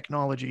by the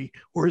technology,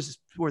 or is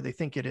where they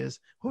think it is.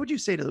 What would you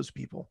say to those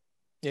people?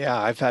 Yeah,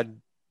 I've had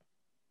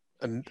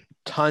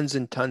tons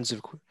and tons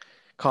of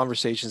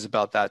conversations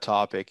about that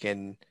topic,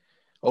 and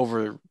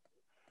over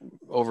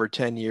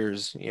 10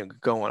 years,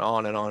 going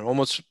on and on.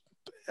 Almost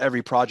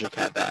every project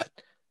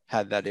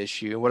had that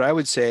issue. And what I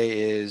would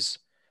say is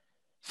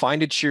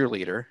find a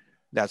cheerleader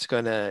that's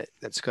gonna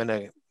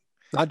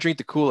not drink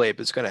the Kool-Aid,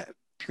 but it's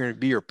gonna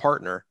be your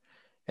partner.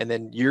 And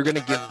then you're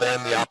gonna give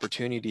them the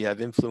opportunity to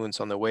have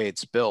influence on the way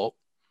it's built,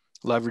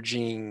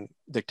 leveraging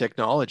the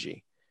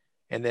technology.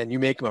 And then you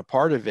make them a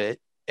part of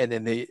it. And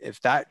then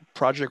if that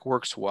project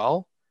works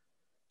well,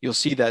 you'll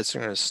see that it's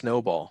going to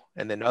snowball,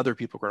 and then other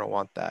people are going to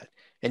want that.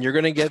 And you're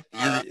going to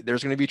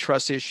there's going to be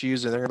trust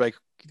issues, and they're going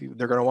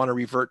to want to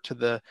revert to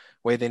the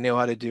way they know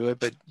how to do it.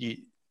 But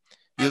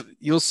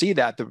you'll see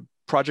that the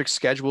project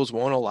schedules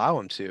won't allow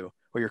them to,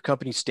 or your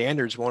company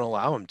standards won't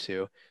allow them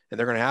to. And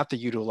they're going to have to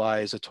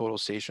utilize a total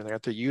station. They're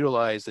going to have to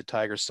utilize the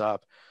Tiger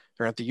Stop.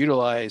 They're going to have to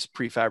utilize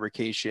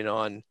prefabrication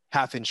on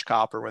 1/2-inch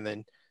copper when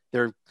then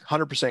they're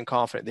 100%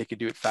 confident they could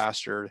do it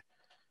faster,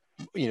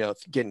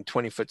 getting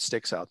 20-foot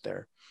sticks out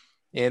there.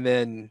 And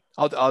then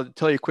I'll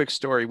tell you a quick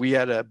story. We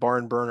had a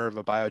barn burner of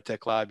a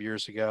biotech lab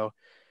years ago,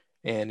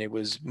 and it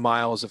was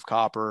miles of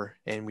copper,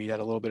 and we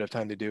had a little bit of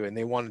time to do it, and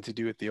they wanted to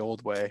do it the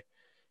old way.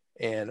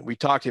 And we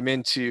talked him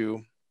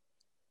into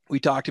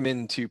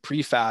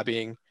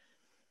prefabbing,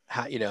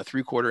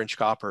 3/4-inch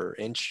copper,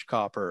 inch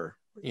copper,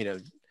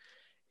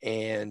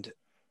 and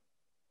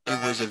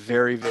it was a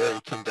very,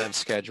 very condensed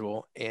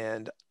schedule.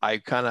 And I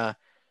got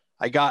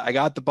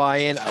the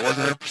buy-in. I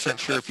wasn't 100%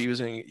 sure if he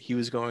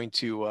was going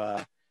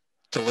to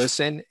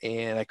listen,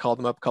 and I called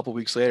him up a couple of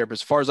weeks later. But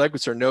as far as I could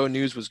concerned, no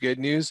news was good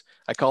news.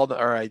 I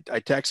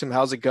texted him,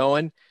 "How's it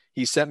going?"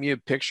 He sent me a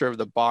picture of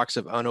the box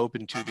of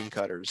unopened tubing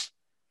cutters.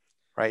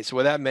 Right. So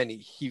what that meant,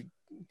 he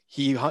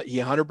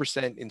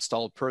 100%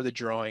 installed per the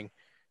drawing,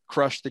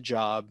 crushed the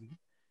job,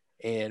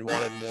 and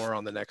wanted more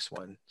on the next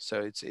one.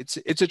 So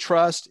it's a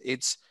trust.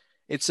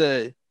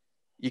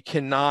 You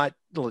cannot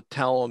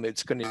tell them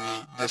it's going to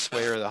be this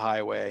way or the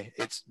highway.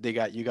 You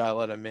got to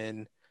let them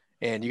in.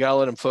 And you got to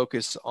let them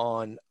focus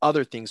on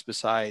other things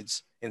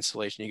besides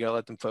installation. You got to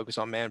let them focus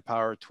on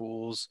manpower,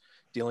 tools,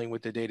 dealing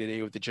with the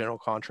day-to-day with the general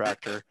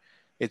contractor.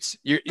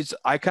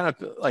 I kind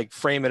of like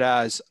frame it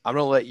as, I'm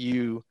going to let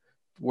you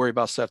worry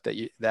about stuff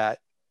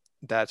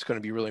that's going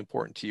to be really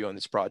important to you on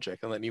this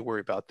project, and let me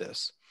worry about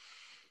this.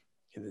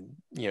 And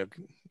then,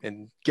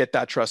 and get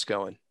that trust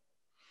going.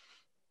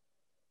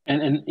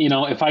 And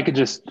if I could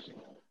just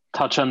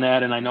touch on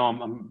that, and I know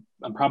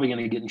I'm probably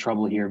going to get in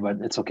trouble here, but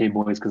it's okay,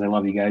 boys, because I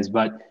love you guys.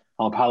 But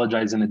I'll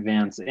apologize in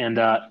advance. And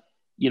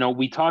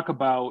we talk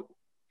about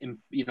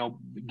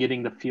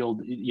getting the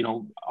field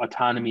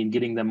autonomy and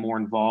getting them more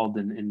involved,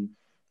 and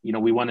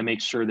we want to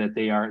make sure that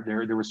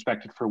they're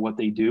respected for what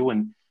they do.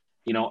 And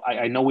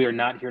I know we are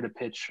not here to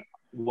pitch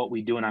what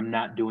we do, and I'm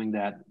not doing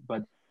that,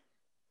 but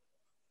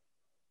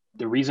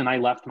the reason I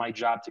left my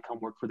job to come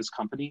work for this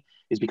company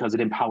is because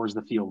it empowers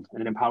the field,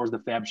 and it empowers the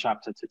fab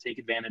shop to take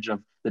advantage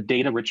of the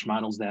data-rich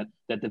models that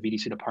the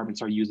VDC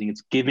departments are using.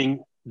 It's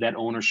giving that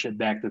ownership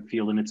back to the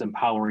field, and it's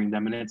empowering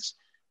them. And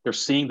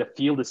the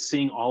field is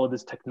seeing all of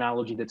this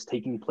technology that's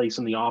taking place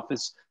in the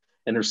office,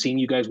 and they're seeing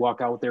you guys walk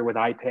out there with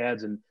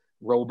iPads and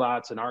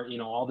robots and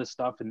all this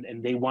stuff,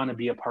 and they want to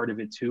be a part of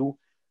it too.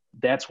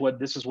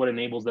 This is what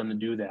enables them to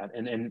do that.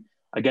 And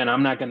again,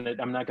 I'm not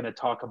gonna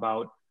talk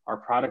about our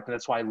product. And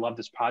that's why I love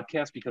this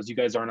podcast, because you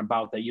guys aren't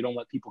about that. You don't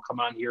let people come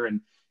on here and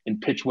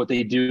pitch what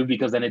they do,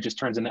 because then it just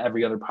turns into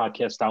every other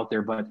podcast out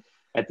there. But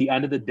at the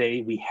end of the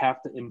day, we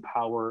have to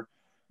empower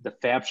the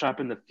fab shop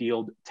in the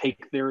field,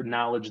 take their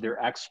knowledge,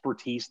 their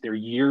expertise, their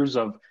years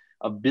of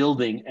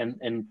building,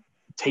 and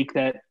take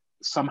that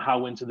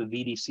somehow into the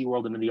VDC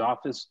world, into the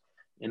office,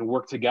 and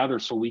work together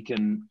so we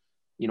can,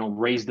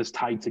 raise this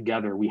tide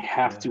together. We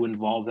have to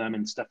involve them.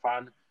 And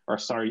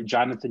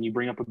Jonathan, you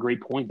bring up a great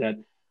point that,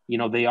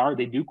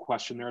 they do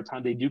question their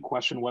time. They do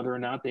question whether or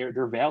not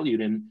they're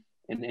valued,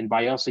 and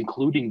by us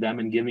including them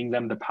and giving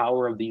them the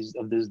power of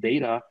this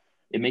data,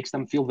 it makes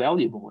them feel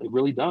valuable. It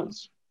really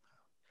does.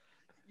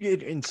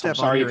 I'm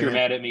sorry if you're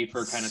mad at me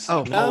for kind of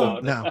talking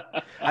about. No.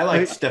 I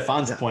like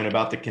Stefan's point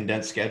about the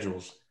condensed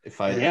schedules.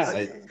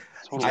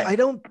 I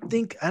don't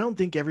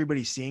think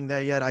everybody's seeing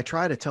that yet. I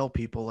try to tell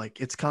people, like,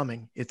 it's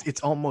coming.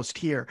 It's almost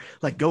here.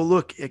 Like, go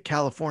look at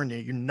California.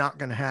 You're not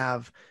going to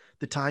have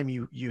the time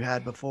you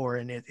had before,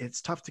 and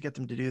it's tough to get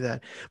them to do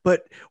that.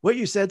 But what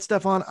you said,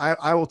 Stephan,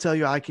 I will tell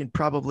you, I can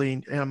probably,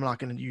 and I'm not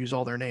going to use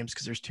all their names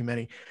because there's too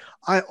many.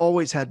 I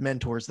always had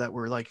mentors that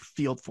were like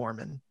field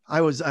foremen.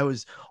 I was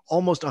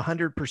almost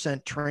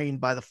 100% trained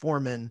by the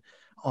foreman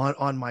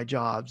on my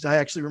jobs. I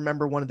actually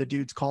remember one of the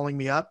dudes calling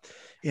me up,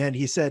 and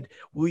he said,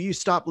 "Will you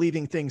stop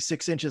leaving things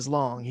 6 inches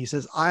long?" He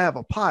says, "I have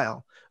a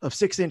pile of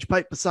 6-inch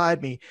pipe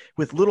beside me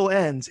with little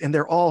ends, and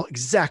they're all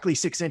exactly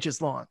 6 inches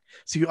long.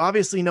 So you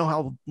obviously know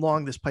how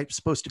long this pipe's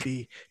supposed to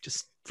be.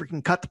 Just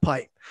freaking cut the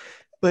pipe."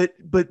 but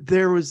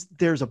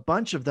there's a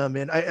bunch of them.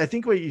 And I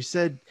think what you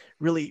said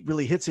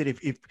really hits it.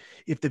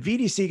 If the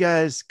VDC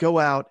guys go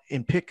out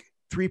and pick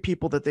 3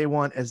 people that they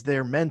want as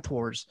their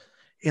mentors,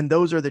 and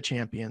those are the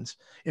champions,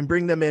 and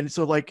bring them in.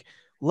 So like,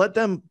 let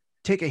them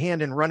take a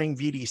hand in running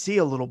VDC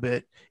a little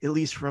bit, at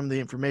least from the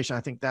information.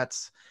 I think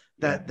that's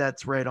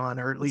right on,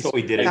 or at least what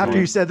we did after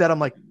you said that, I'm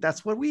like,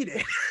 that's what we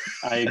did.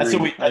 I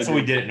agree. That's what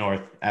we did at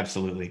North.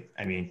 Absolutely.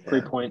 I mean,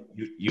 great point.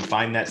 You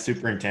find that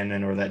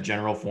superintendent or that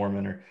general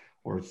foreman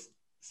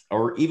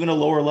or even a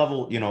lower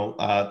level,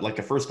 like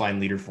a first line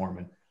leader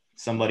foreman,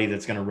 somebody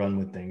that's going to run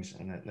with things.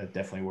 And that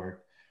definitely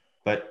worked.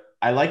 But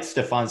I liked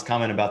Stephan's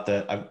comment about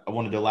I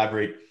wanted to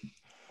elaborate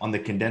on the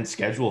condensed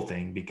schedule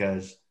thing,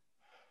 because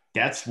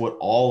that's what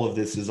all of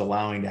this is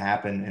allowing to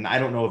happen. And I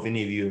don't know if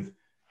any of you have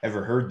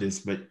ever heard this,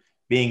 but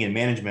being in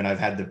management, I've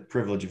had the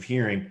privilege of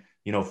hearing,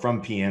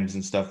 from PMs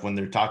and stuff when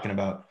they're talking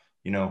about,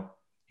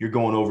 you're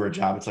going over a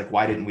job. It's like,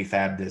 why didn't we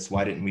fab this?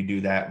 Why didn't we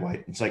do that?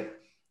 Why? It's like,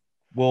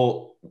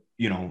 well,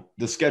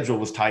 the schedule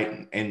was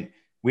tight and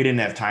we didn't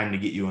have time to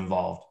get you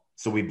involved.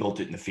 So we built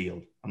it in the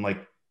field. I'm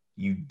like,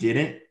 you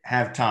didn't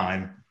have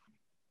time,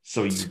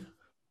 so you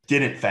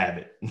didn't fab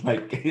it.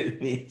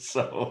 Like,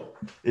 so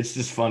it's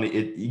just funny.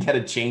 You got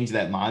to change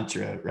that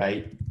mantra,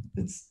 right?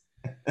 It's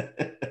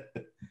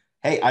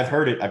hey, I've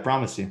heard it. I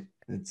promise you.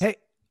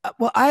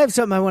 Well, I have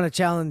something I want to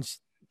challenge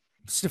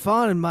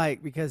Stephan and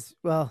Mike, because,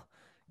 well,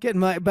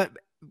 but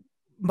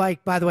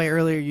Mike, by the way,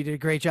 earlier you did a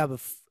great job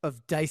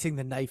of dicing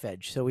the knife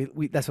edge. So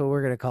we that's what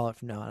we're going to call it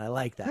from now on. I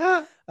like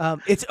that.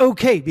 It's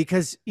okay,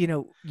 because,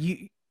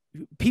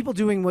 people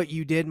doing what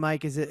you did,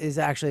 Mike, is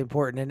actually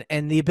important,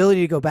 and the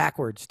ability to go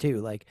backwards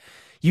too. Like,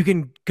 you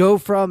can go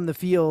from the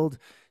field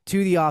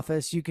to the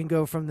office, you can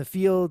go from the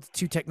field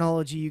to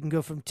technology, you can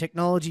go from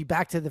technology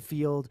back to the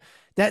field.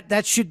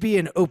 That should be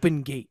an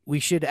open gate. We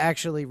should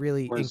actually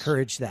really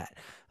encourage that.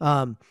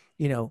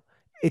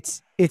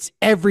 It's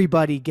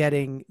everybody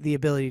getting the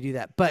ability to do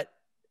that. But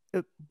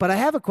I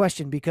have a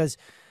question, because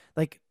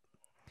like,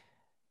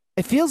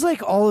 it feels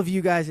like all of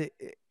you guys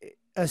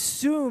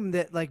assume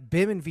that like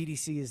BIM and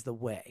VDC is the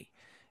way.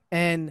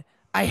 And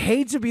I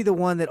hate to be the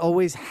one that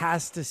always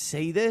has to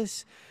say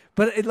this,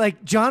 but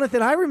like,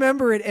 Jonathan, I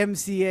remember at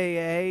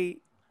MCAA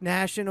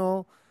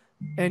National,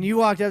 and you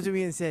walked up to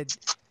me and said,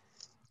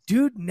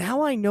 dude,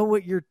 now I know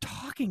what you're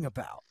talking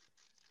about.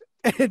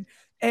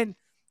 And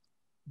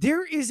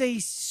there is a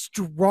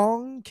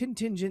strong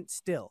contingent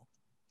still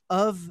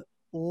of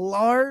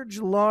large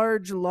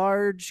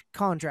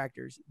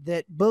contractors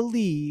that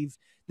believe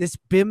this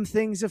BIM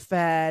thing's a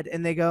fad,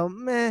 and they go,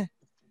 meh.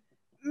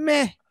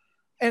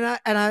 And I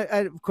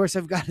of course,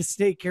 I've got to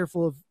stay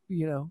careful of,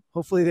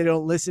 hopefully they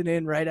don't listen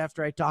in right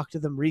after I talk to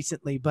them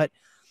recently, but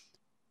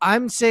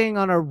I'm saying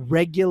on a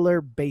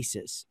regular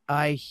basis,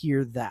 I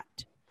hear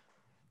that,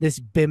 this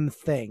BIM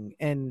thing.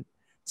 And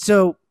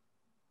so,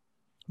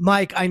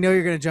 Mike, I know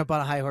you're going to jump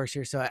on a high horse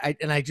here. So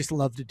I just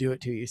love to do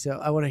it to you. So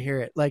I want to hear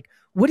it. Like,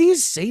 what do you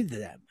say to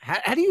them?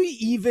 How do you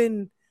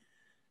even,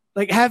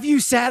 like, have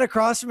you sat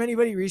across from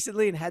anybody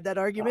recently and had that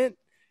argument?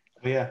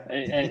 Yeah.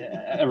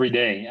 Every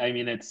day. I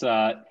mean, it's,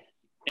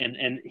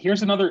 and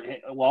here's another,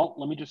 well,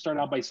 let me just start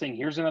out by saying,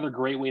 here's another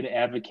great way to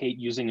advocate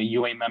using a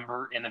UA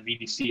member in a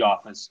VDC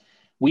office.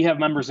 We have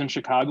members in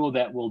Chicago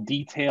that will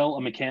detail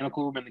a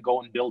mechanical room and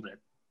go and build it.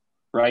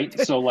 Right.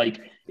 So like,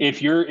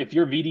 if your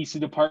VDC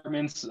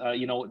department's,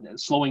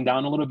 slowing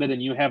down a little bit,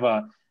 and you have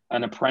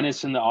an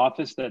apprentice in the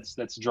office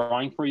that's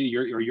drawing for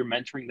you, you're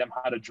mentoring them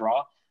how to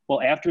draw.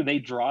 Well, after they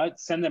draw it,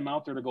 send them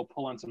out there to go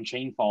pull on some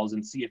chain falls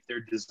and see if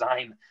their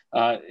design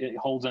it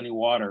holds any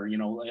water.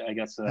 I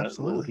guess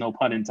no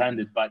pun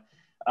intended. But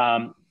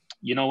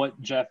you know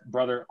what, Jeff,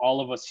 brother,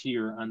 all of us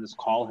here on this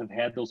call have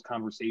had those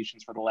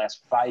conversations for the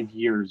last 5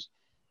 years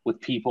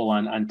with people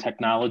on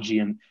technology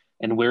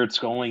and where it's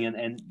going,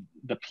 and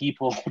the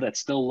people that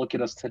still look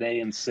at us today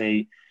and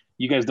say,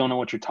 you guys don't know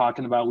what you're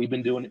talking about. We've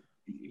been doing it.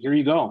 Here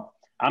you go.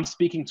 I'm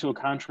speaking to a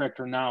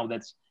contractor now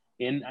that's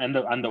on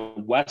the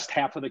west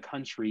half of the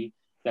country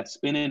that's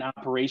been in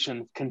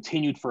operation,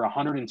 continued for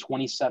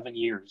 127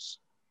 years.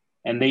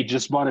 And they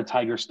just bought a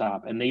Tiger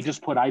Stop, and they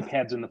just put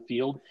iPads in the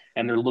field,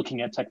 and they're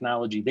looking at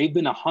technology. They've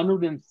been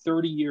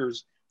 130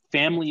 years,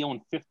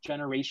 family-owned,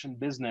 fifth-generation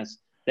business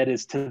that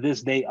is to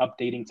this day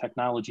updating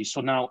technology.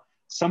 So now,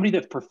 somebody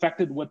that's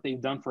perfected what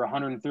they've done for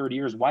 130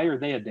 years, why are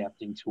they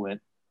adapting to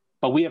it?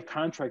 But we have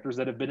contractors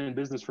that have been in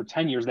business for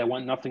 10 years that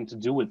want nothing to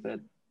do with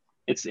it.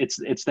 It's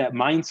that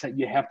mindset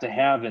you have to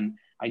have. And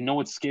I know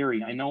it's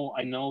scary. I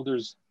know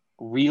there's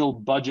real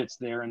budgets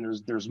there, and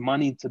there's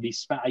money to be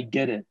spent. I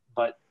get it,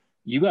 but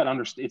you got to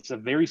understand, it's a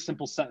very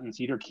simple sentence.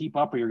 Either keep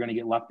up or you're going to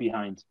get left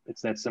behind.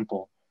 It's that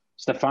simple.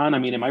 Stephan, I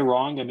mean, am I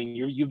wrong? I mean,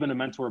 you've been a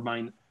mentor of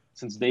mine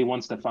since day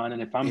one, Stephan.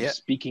 And if I'm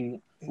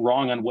speaking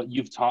wrong on what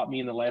you've taught me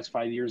in the last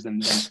 5 years,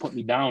 then put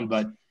me down.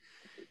 But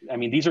I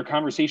mean, these are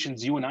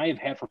conversations you and I have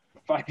had for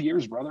 5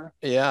 years, brother.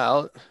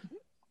 Yeah.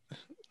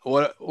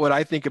 What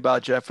I think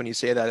about, Jeff, when you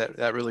say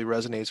that really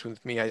resonates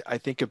with me. I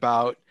think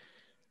about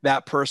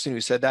that person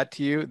who said that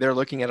to you. They're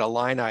looking at a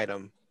line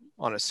item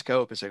on a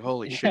scope. It's like,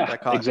 holy shit, Yeah,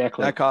 that cost,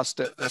 exactly.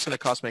 that's going to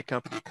cost my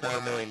company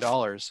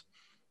 $250,000.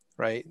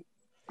 Right.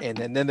 And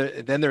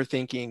then they're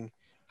thinking,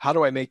 how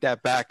do I make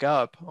that back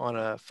up on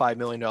a $5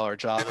 million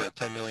job or a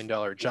 $10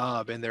 million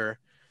job? And they're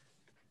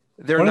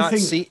not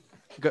seeing,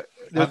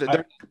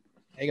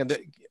 hang on,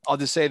 I'll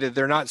just say that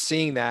they're not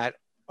seeing that.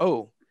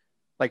 Oh,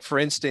 like for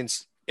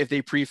instance, if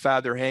they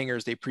prefab their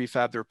hangers, they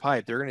prefab their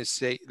pipe, they're going to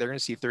see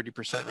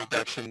 30%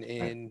 reduction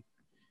in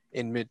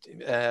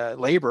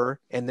labor.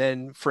 And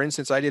then, for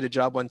instance, I did a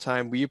job one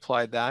time, we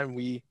applied that and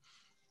we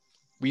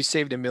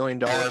saved $1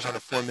 million on a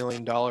 $4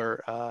 million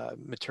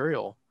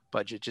material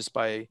budget just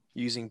by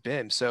using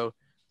BIM. So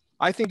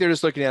I think they're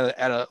just looking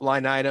at a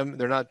line item.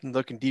 They're not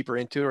looking deeper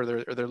into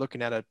it, or they're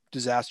looking at a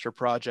disaster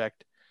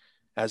project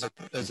as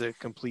a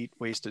complete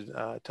waste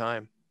of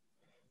time.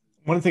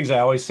 One of the things I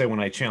always say when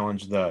I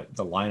challenge the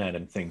line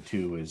item thing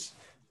too is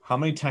how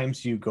many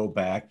times do you go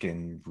back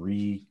and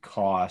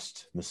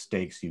recost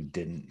mistakes you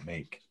didn't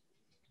make?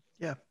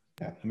 Yeah.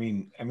 I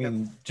mean,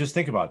 just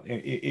think about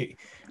it.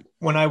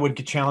 When I would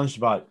get challenged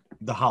about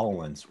the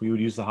HoloLens, we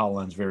would use the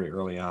HoloLens very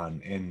early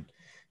on, and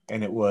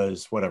it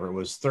was whatever, it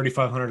was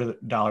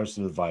 $3,500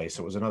 to the device.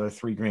 It was another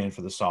 $3,000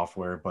 for the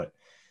software. But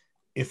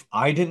if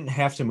I didn't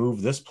have to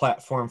move this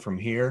platform from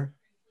here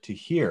to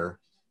here,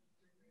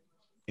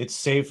 it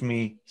saved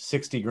me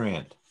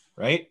 $60,000,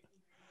 right?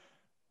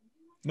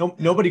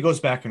 Nobody goes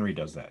back and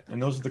redoes that. And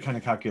those are the kind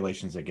of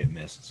calculations that get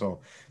missed.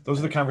 So those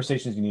are the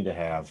conversations you need to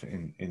have.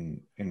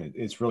 And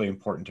it's really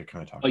important to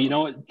kind of talk about. You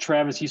know what,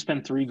 Travis, you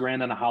spent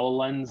 $3,000 on a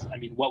HoloLens. I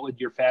mean, what would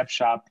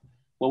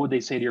they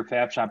say to your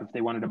fab shop if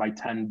they wanted to buy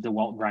 10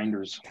 DeWalt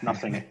grinders?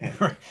 Nothing.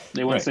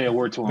 They wouldn't say a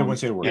word to them. They wouldn't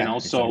say a word. You know,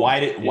 so why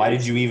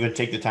did you even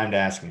take the time to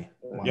ask me?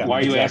 Why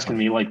are you asking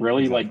me? Like,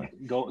 really? Like,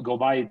 go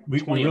buy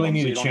 20 we really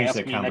need so to change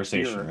that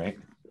conversation, right?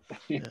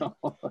 You know?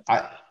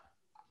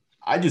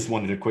 I just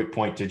wanted a quick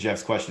point to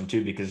Jeff's question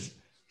too, because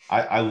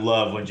I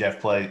love when Jeff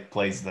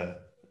plays the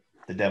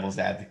devil's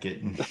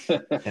advocate.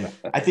 And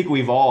I think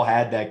we've all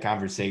had that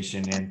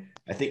conversation. And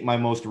I think my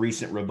most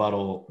recent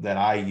rebuttal that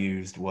I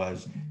used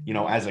was, you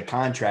know, as a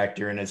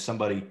contractor and as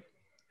somebody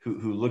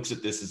who looks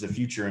at this as a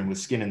future and with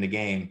skin in the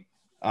game,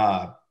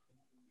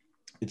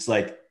 it's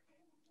like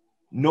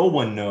no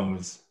one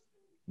knows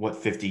what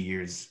 50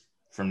 years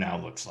from now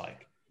looks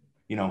like.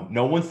 You know,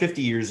 no one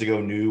 50 years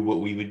ago knew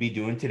what we would be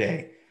doing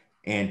today.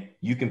 And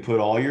you can put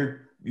all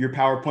your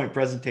PowerPoint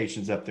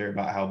presentations up there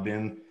about how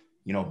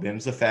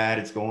BIM's a fad.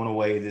 It's going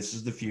away. This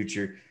is the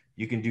future.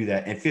 You can do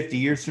that. And 50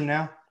 years from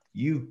now,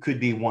 you could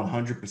be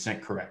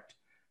 100% correct.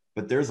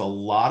 But there's a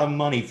lot of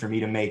money for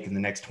me to make in the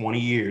next 20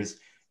 years,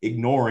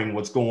 ignoring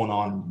what's going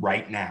on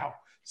right now.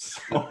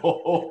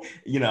 So,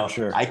 you know,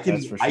 sure, I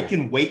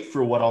can wait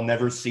for what I'll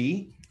never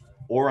see,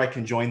 or I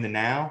can join the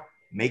now,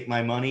 make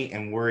my money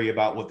and worry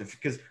about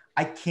because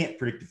I can't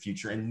predict the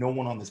future and no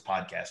one on this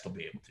podcast will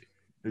be able to.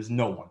 There's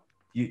no one.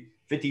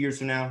 50 years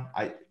from now,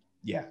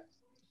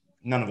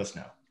 none of us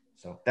know.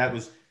 So that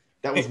was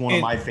one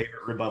of my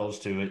favorite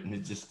rebuttals to it. And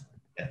it just,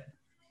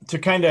 to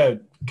kind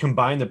of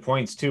combine the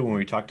points too, when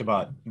we talked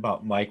about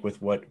Mike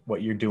with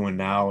what you're doing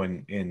now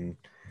and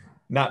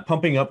not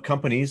pumping up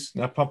companies,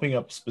 not pumping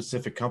up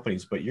specific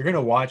companies, but you're going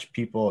to watch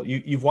people.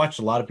 You've watched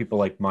a lot of people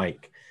like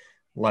Mike,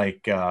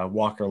 like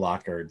Walker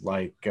Lockard,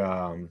 like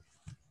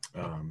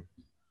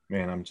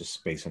man, I'm just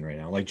spacing right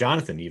now. Like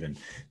Jonathan, even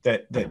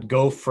that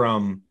go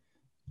from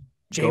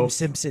James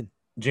Simpson.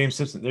 There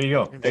you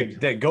go.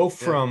 That go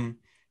from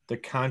the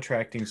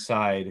contracting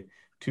side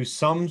to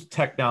some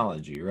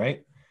technology,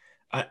 right?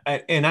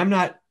 And I'm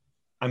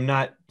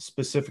not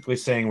specifically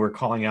saying we're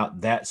calling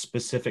out that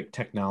specific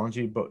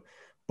technology, but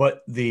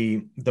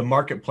the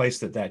marketplace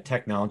that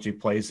technology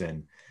plays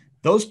in.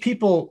 Those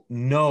people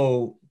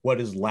know what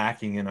is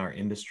lacking in our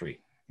industry.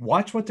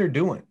 Watch what they're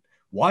doing.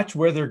 Watch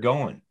where they're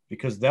going.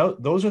 Because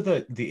those are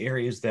the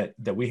areas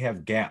that we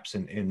have gaps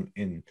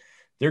in.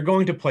 They're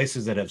going to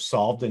places that have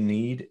solved a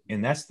need,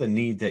 and that's the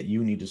need that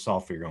you need to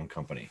solve for your own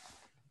company.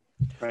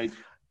 Right.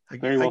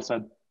 Very well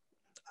said.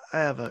 I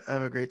have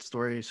a great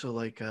story. So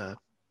like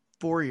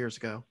 4 years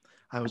ago,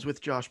 I was with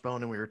Josh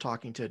Bone and we were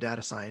talking to a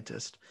data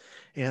scientist,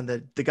 and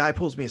the guy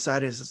pulls me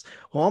aside and says,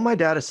 well, all my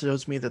data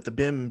shows me that the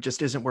BIM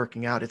just isn't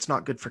working out. It's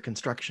not good for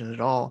construction at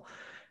all.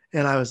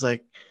 And I was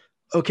like,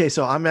 okay,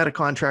 so I'm at a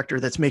contractor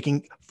that's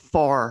making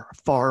far,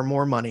 far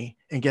more money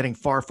and getting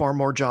far, far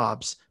more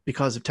jobs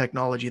because of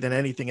technology than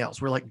anything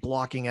else. We're like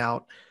blocking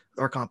out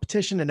our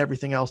competition and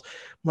everything else.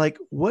 Like,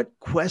 what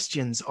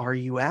questions are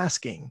you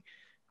asking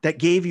that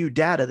gave you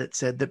data that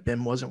said that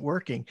BIM wasn't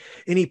working?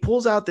 And he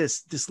pulls out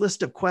this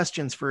list of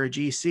questions for a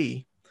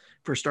GC,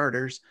 for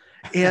starters.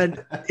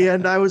 And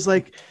I was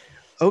like,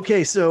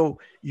 okay, so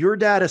your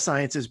data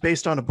science is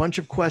based on a bunch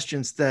of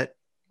questions that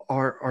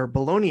are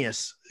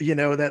baloneyous, you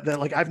know, that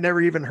like I've never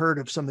even heard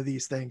of some of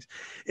these things.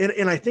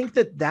 And I think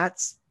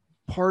that's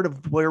part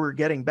of where we're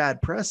getting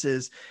bad press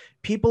is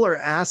people are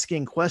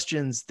asking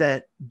questions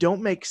that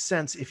don't make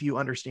sense if you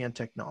understand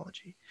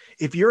technology.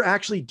 If you're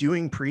actually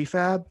doing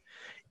prefab,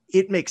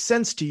 it makes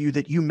sense to you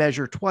that you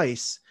measure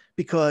twice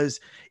because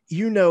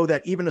you know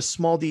that even a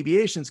small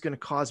deviation is going to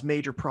cause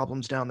major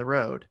problems down the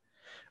road.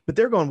 But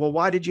they're going, well,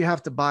 why did you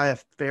have to buy a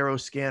Faro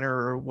scanner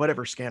or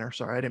whatever scanner?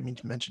 Sorry, I didn't mean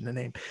to mention the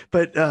name,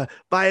 but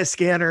buy a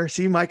scanner.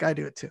 See, Mike, I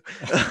do it too.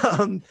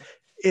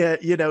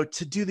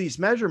 To do these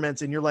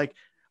measurements. And you're like,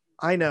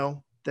 I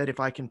know that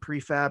if I can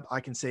prefab, I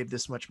can save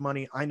this much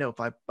money. I know if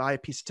I buy a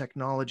piece of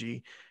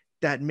technology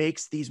that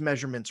makes these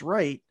measurements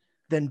right,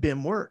 then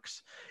BIM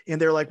works. And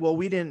they're like, well,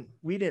 we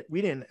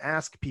didn't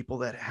ask people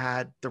that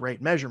had the right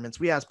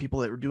measurements. We asked people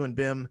that were doing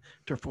BIM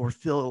to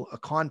fulfill a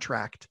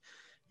contract,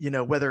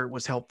 whether it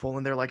was helpful.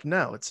 And they're like,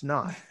 no, it's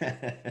not.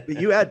 But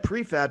you add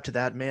prefab to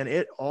that, man,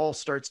 it all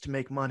starts to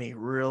make money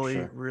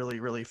really, really,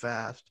 really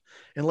fast.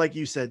 And like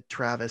you said,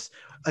 Travis,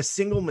 a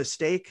single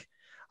mistake.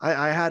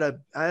 I had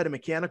a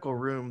mechanical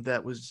room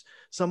that was,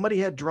 somebody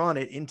had drawn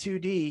it in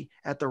 2D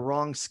at the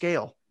wrong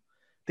scale.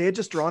 They had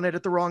just drawn it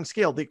at the wrong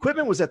scale. The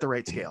equipment was at the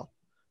right scale,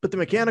 but the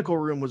mechanical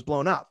room was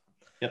blown up.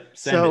 Yep.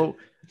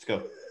 Let's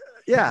go.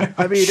 Yeah.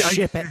 I mean,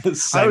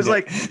 I was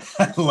like,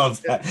 I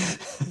love that.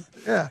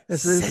 Yeah,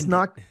 it's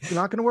not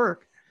going to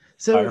work.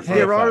 So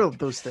there are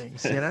those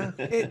things,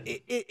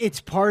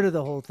 It's part of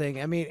the whole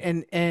thing. I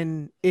mean,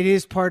 and it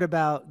is part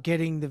about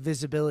getting the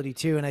visibility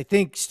too. And I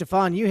think,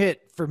 Stephan, you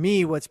hit for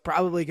me what's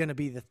probably going to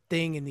be the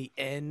thing in the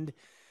end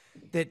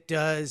that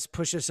does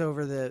push us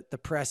over the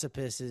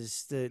precipice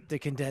is the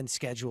condensed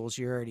schedules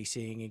you're already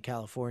seeing in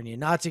California.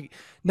 Not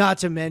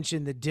to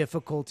mention the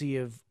difficulty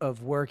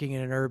of working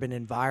in an urban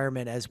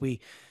environment as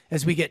we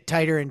get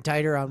tighter and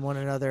tighter on one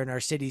another and our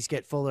cities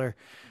get fuller.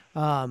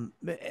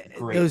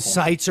 Those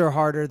sites are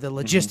harder. The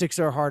logistics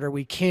are harder.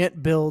 We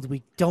can't build.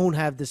 We don't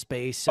have the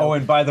space. So.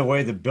 And by the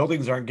way, the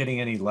buildings aren't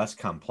getting any less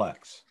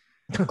complex.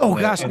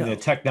 And the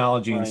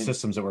technology and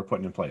systems that we're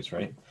putting in place,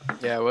 right?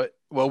 Yeah.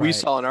 What we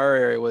saw in our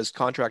area was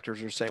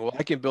contractors were saying, well,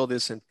 I can build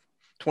this in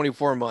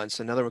 24 months.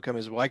 Another one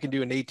comes, well, I can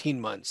do it in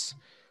 18 months.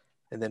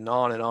 And then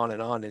on and on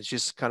and on. It's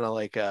just kind of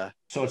like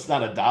so it's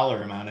not a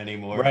dollar amount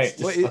anymore. Right. It's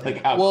just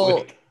like how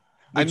quick.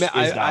 I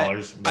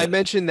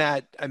mentioned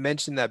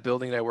that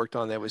building that I worked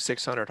on that was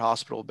 600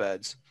 hospital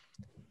beds,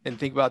 and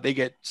think about they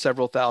get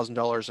several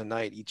 $1,000s a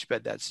night each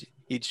bed that's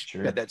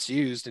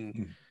used.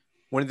 And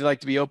when do they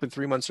like to be open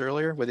 3 months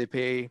earlier? Would they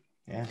pay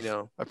a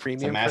premium?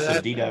 It's a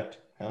massive deduct.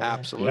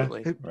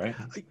 Absolutely. Yeah. Right.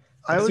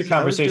 That's a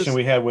conversation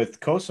we had with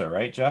COSA,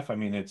 right, Jeff? I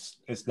mean, it's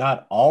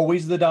not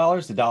always the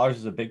dollars. The dollars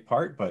is a big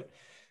part, but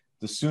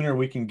the sooner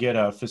we can get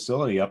a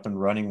facility up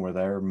and running where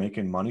they're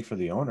making money for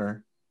the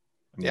owner.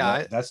 I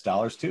mean, that's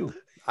dollars too.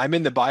 I'm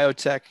in the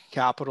biotech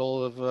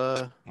capital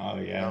of.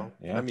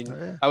 I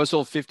mean, I was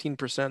told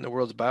 15% of the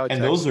world's biotech.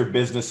 And those are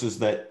businesses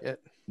that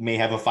may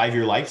have a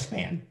 5-year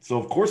lifespan. So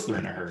of course they're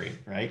in a hurry,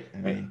 right? I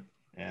mean,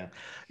 yeah.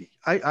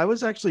 I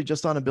was actually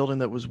just on a building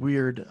that was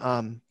weird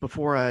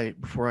before I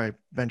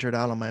ventured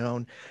out on my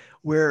own,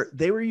 where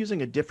they were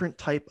using a different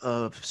type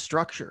of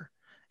structure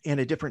and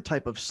a different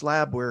type of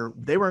slab where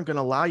they weren't going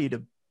to allow you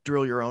to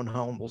drill your own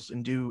holes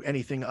and do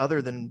anything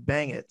other than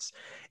bang it.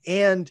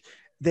 And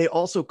they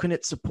also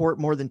couldn't support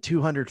more than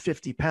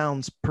 250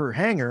 pounds per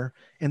hanger.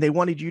 And they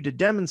wanted you to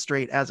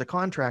demonstrate as a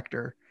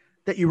contractor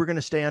that you were going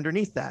to stay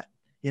underneath that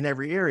in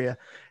every area.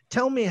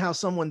 Tell me how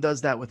someone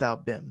does that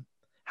without BIM.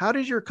 How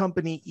does your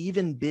company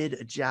even bid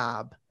a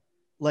job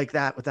like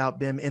that without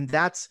BIM? And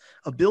that's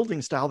a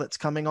building style that's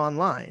coming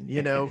online.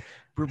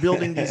 We're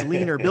building these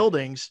leaner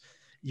buildings.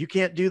 You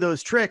can't do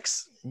those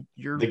tricks.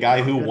 The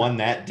guy who won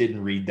that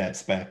didn't read that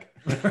spec.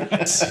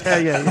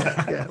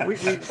 Yeah.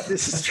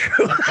 This is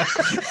true.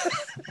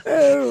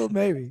 Oh,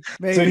 maybe.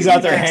 So he's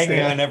out there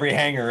hanging on every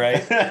hanger,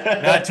 right?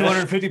 Not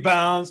 250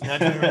 pounds. Not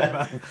 250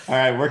 pounds. All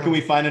right. Where can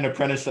we find an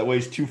apprentice that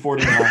weighs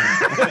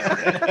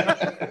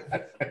 249?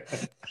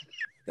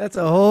 That's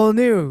a whole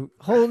new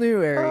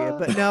area.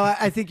 But no,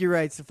 I think you're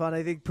right, Stephan.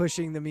 I think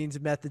pushing the means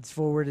and methods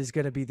forward is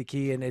going to be the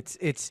key. And it's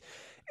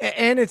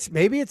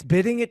maybe it's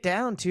bidding it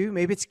down too.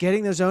 Maybe it's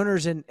getting those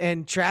owners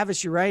and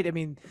Travis, you're right. I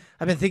mean,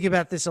 I've been thinking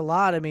about this a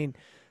lot. I mean,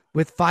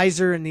 with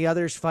Pfizer and the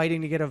others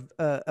fighting to get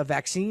a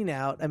vaccine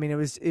out. I mean,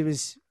 it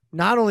was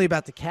not only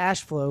about the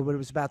cash flow, but it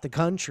was about the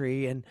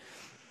country. And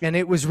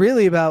it was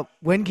really about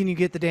when can you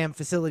get the damn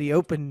facility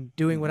open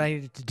doing what I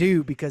needed to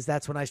do, because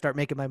that's when I start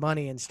making my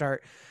money and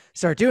start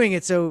doing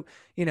it. So,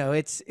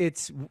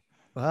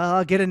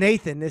 I'll get a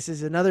Nathan. This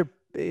is another,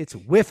 it's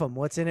whiff 'em.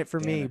 What's in it for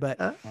me? But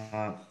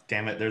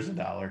damn it, there's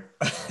 $1.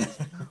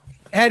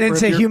 I didn't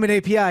say human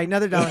API,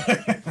 another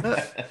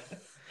 $1.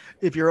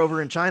 If you're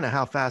over in China,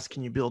 how fast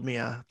can you build me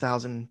a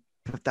 1,000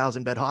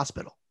 bed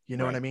hospital? You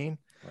know what I mean?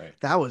 Right.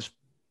 That was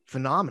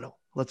phenomenal.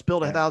 Let's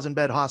build a 1,000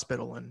 bed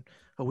hospital in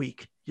a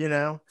week.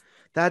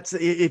 That's,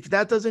 if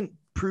that doesn't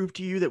prove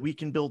to you that we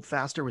can build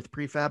faster with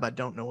prefab, I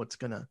don't know what's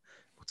gonna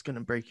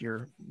break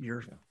your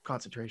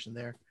concentration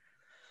there.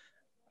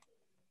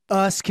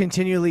 Us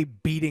continually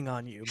beating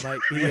on you might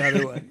be the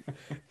other one.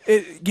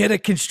 Get a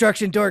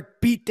construction dork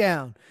beat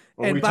down.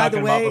 What and were we by talking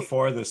the way, about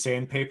before, the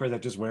sandpaper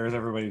that just wears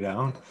everybody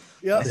down?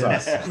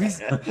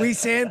 Yep. we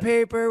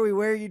sandpaper, we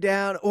wear you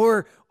down,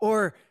 or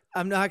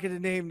I'm not going to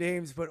name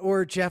names,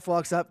 or Jeff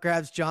walks up,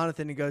 grabs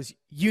Jonathan and goes,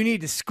 "You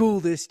need to school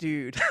this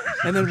dude,"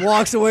 and then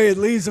walks away and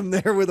leaves him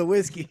there with a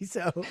whiskey.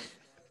 So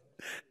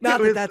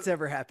not that that's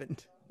ever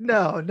happened.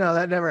 No,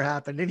 that never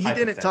happened. And he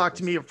didn't talk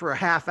to me for a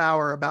half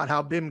hour about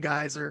how BIM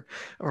guys are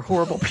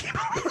horrible people.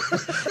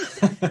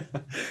 Yeah, well,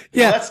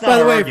 that's not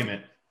our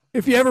argument.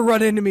 If you ever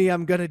run into me,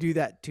 I'm going to do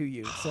that to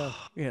you. So,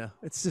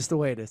 it's just the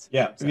way it is.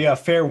 Yeah. So. Yeah.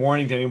 Fair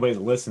warning to anybody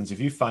that listens. If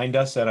you find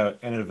us at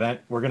an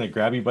event, we're going to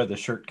grab you by the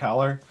shirt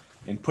collar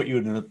and put you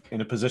in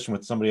a position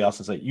with somebody else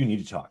and say, you need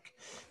to talk.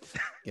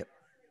 Yep.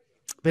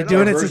 Been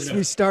doing it since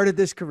we started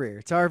this career.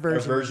 It's our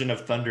version. Our version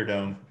of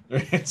Thunderdome.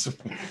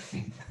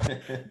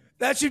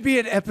 That should be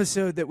an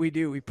episode that we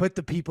do. We put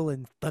the people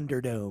in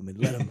Thunderdome and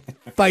let them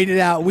fight it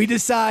out. We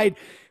decide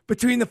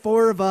between the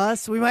four of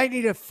us, we might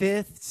need a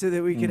fifth so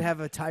that we could have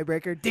a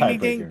tiebreaker. Ding, ding,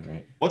 ding.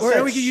 Right. What's or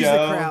that we could show use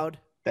the crowd.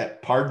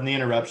 That, pardon the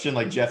interruption,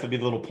 like Jeff would be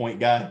the little point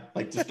guy,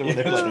 like just over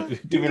there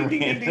like, doing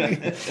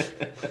random.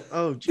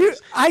 Oh, dude,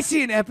 I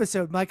see an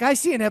episode, Mike. I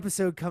see an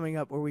episode coming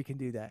up where we can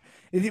do that.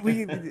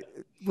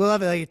 We'll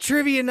have like a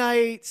trivia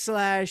night /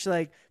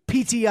 like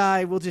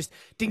PTI. We'll just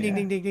ding, ding,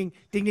 ding, ding, ding,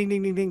 ding, ding,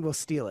 ding, ding, ding. We'll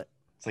steal it.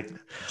 It's like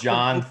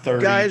John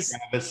 30, guys,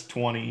 Travis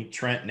 20,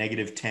 Trent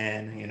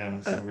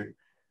 -10. So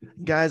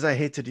guys, I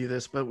hate to do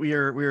this, but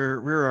we're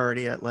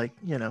already at like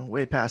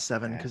way past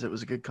 7 because it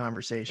was a good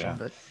conversation.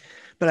 Yeah.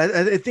 But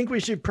I think we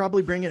should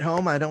probably bring it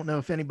home. I don't know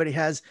if anybody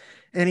has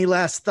any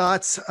last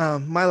thoughts.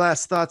 My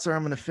last thoughts are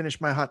I'm going to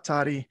finish my hot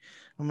totty.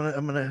 I'm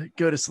gonna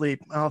go to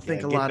sleep. I'll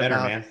think a lot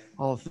about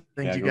all the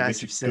things you guys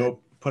have said. Go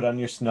put on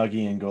your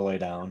Snuggie and go lay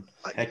down.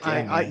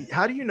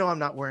 How do you know I'm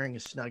not wearing a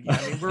Snuggie?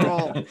 I mean,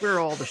 we're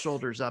all the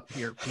shoulders up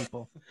here,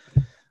 people.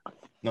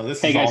 No,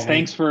 this. Hey guys,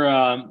 thanks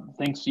Stephan.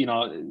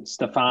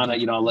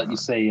 I'll let you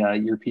say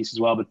your piece as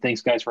well. But thanks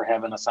guys for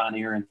having us on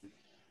here. And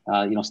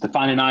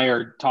Stephan and I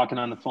are talking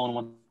on the phone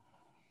once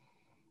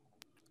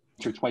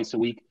or twice a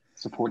week,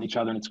 supporting each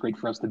other, and it's great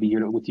for us to be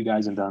here with you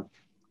guys. And I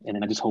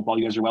just hope all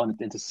you guys are well,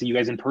 and to see you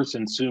guys in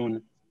person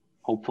soon,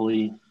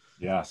 hopefully.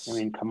 Yes. I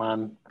mean, come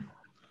on.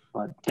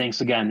 But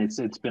thanks again.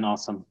 It's been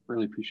awesome.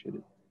 Really appreciate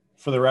it.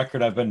 For the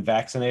record, I've been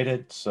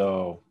vaccinated,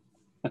 so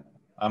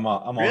I'm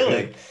all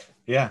really good.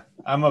 Yeah,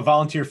 I'm a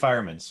volunteer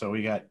fireman, so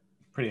we got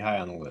pretty high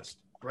on the list.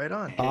 Right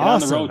on. Get on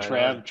the road,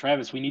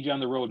 Travis. We need you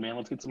on the road, man.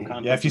 Let's get some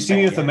content. Yeah, if you see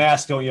me with a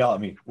mask, don't yell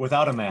at me.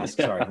 Without a mask,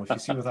 sorry. If you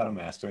see me without a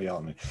mask, don't yell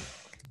at me.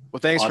 Well,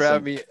 thanks for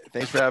having me.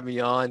 Thanks for having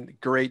me on.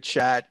 Great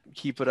chat.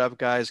 Keep it up,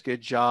 guys.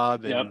 Good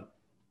job. And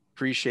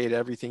appreciate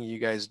everything you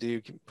guys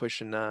do. Keep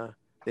pushing the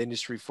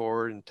industry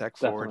forward and tech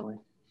forward.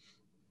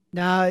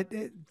 No,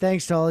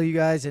 thanks to all you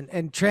guys.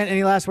 And Trent,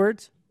 any last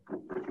words?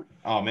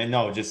 Oh man,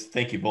 no, just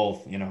thank you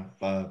both.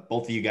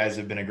 Both of you guys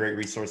have been a great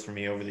resource for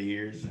me over the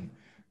years, and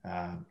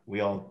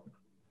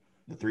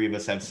the three of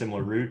us have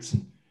similar roots.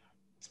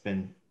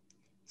 And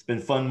it's been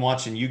fun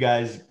watching you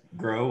guys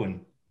grow,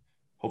 and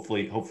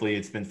hopefully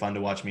it's been fun to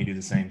watch me do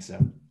the same. So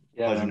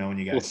pleasure knowing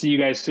you guys. We'll see you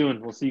guys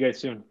soon.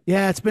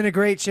 Yeah, it's been a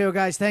great show,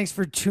 guys. Thanks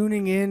for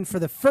tuning in for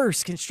the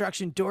first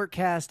Construction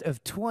Dorkcast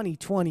of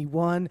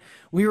 2021.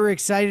 We were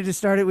excited to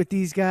start it with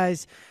these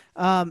guys,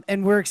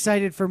 and we're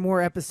excited for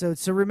more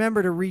episodes. So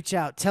remember to reach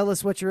out. Tell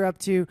us what you're up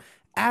to.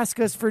 Ask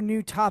us for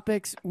new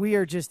topics. We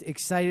are just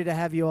excited to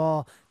have you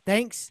all.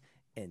 Thanks,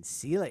 and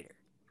see you later.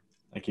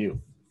 Thank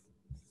you.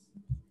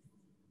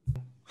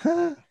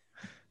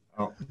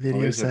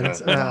 Video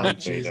sentence. Oh,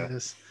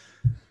 Jesus.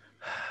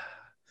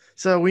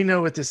 So we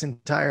know what this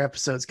entire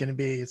episode's going to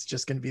be. It's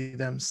just going to be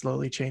them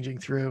slowly changing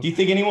through. Do you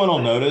think anyone will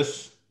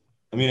notice?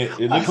 I mean, it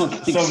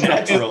looks so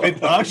natural. I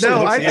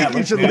think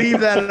you should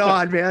leave that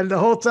on, man, the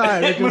whole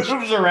time. It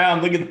moves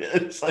around. Look at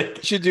this. You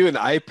should do an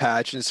eye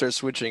patch and start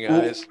switching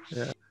eyes.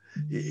 Yeah.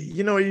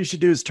 You know what you should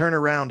do is turn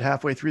around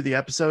halfway through the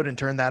episode and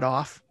turn that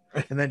off,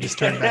 and then just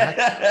turn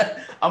back.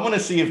 I'm going to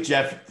see if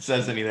Jeff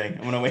says anything.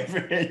 I'm going to wait for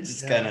it.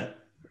 Just kind of.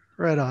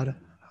 Right on.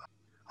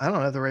 I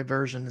don't have the right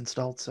version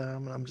installed, so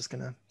I'm just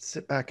gonna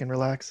sit back and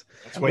relax.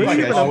 That's why you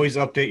guys always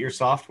update your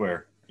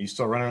software. You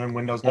still running on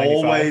Windows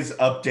 95? Always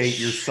update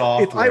your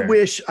software. I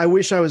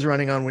wish I was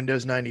running on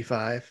Windows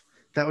 95.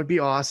 That would be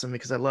awesome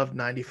because I loved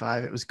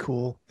 95. It was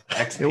cool.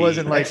 XP. It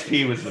wasn't like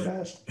XP was the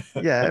best.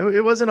 Yeah,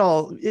 it wasn't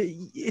all.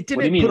 It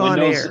didn't put on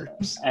air.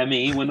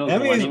 ME was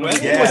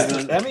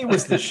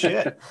the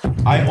shit.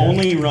 I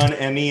only run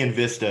ME and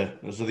Vista.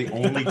 Those are the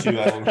only two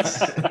I run.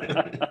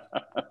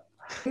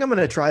 I think I'm going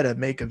to try to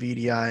make a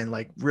VDI and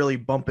like really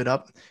bump it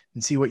up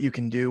and see what you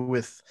can do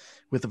with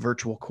a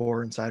virtual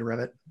core inside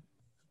Revit.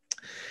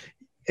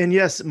 And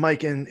yes,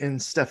 Mike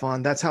and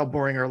Stephan, that's how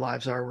boring our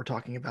lives are. We're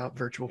talking about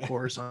virtual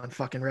cores on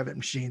fucking Revit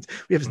machines.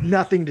 We have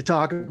nothing to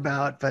talk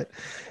about, but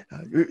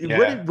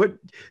what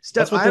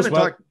Steph, I haven't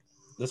talked.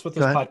 That's what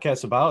this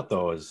podcast's about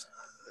though, is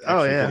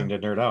getting to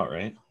nerd out,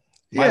 right?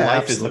 My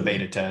life is the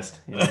beta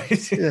test.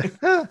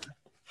 Yeah.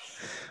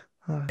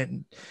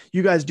 And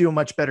you guys do a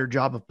much better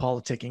job of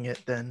politicking it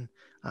than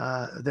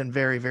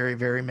very, very,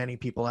 very many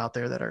people out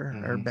there that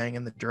are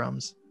banging the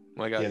drums.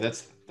 My God. Yeah,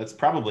 that's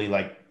probably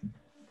like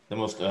the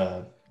most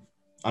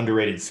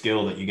underrated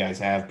skill that you guys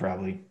have,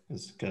 probably,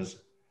 is because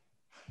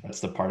That's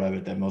the part of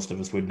it that most of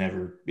us would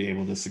never be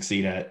able to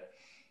succeed at.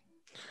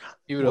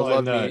 You would have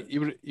loved me.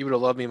 You would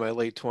have loved me in my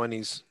late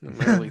 20s, in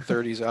my early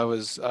 30s.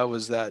 I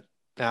was that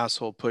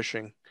asshole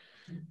pushing,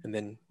 and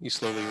then you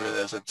slowly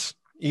realize it's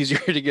easier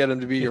to get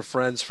them to be your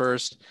friends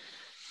first.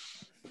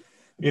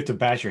 You have to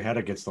bash your head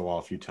against the wall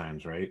a few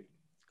times, right?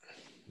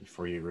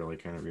 Before you really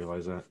kind of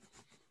realize that.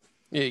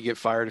 Yeah, you get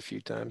fired a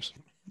few times.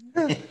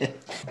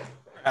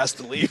 Has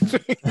to leave.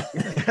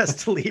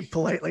 Has to leave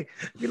politely.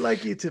 We'd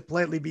like you to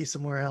politely be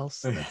somewhere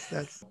else.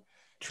 That's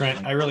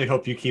Trent, I really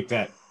hope you keep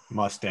that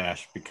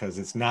mustache because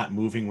it's not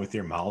moving with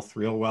your mouth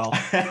real well.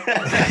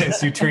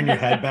 As you turn your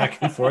head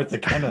back and forth,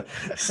 it kind of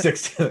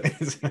sticks to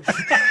it.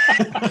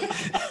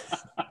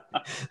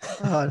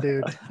 Oh,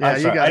 dude. Yeah,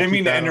 you got. I didn't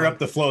mean to interrupt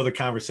the flow of the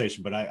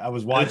conversation, but I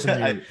was watching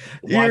you.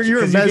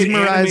 You're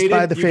mesmerized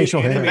by the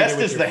facial hair. The best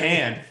is the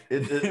hand.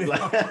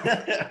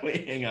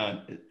 Wait, hang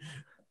on.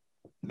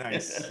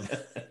 Nice.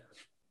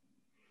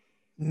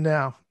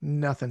 No,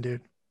 nothing,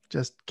 dude.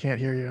 Just can't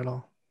hear you at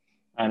all.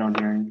 I don't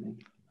hear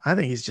anything. I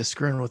think he's just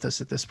screwing with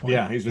us at this point.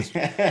 Yeah, he's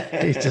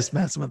just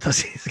messing with us.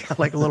 He's got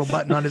like a little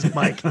button on his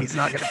mic. He's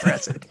not going to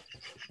press it.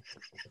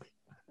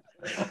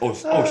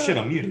 Oh shit!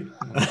 I'm muted.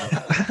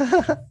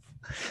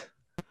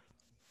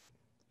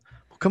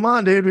 Come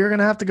on, dude. We're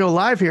gonna have to go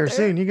live here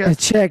soon. You guys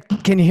check.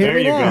 Can you hear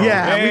me now? Go.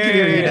 Yeah, we can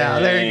hear you now.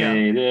 There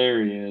you go.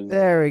 There he is.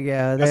 There we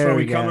go. That's why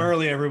we come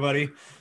early, everybody.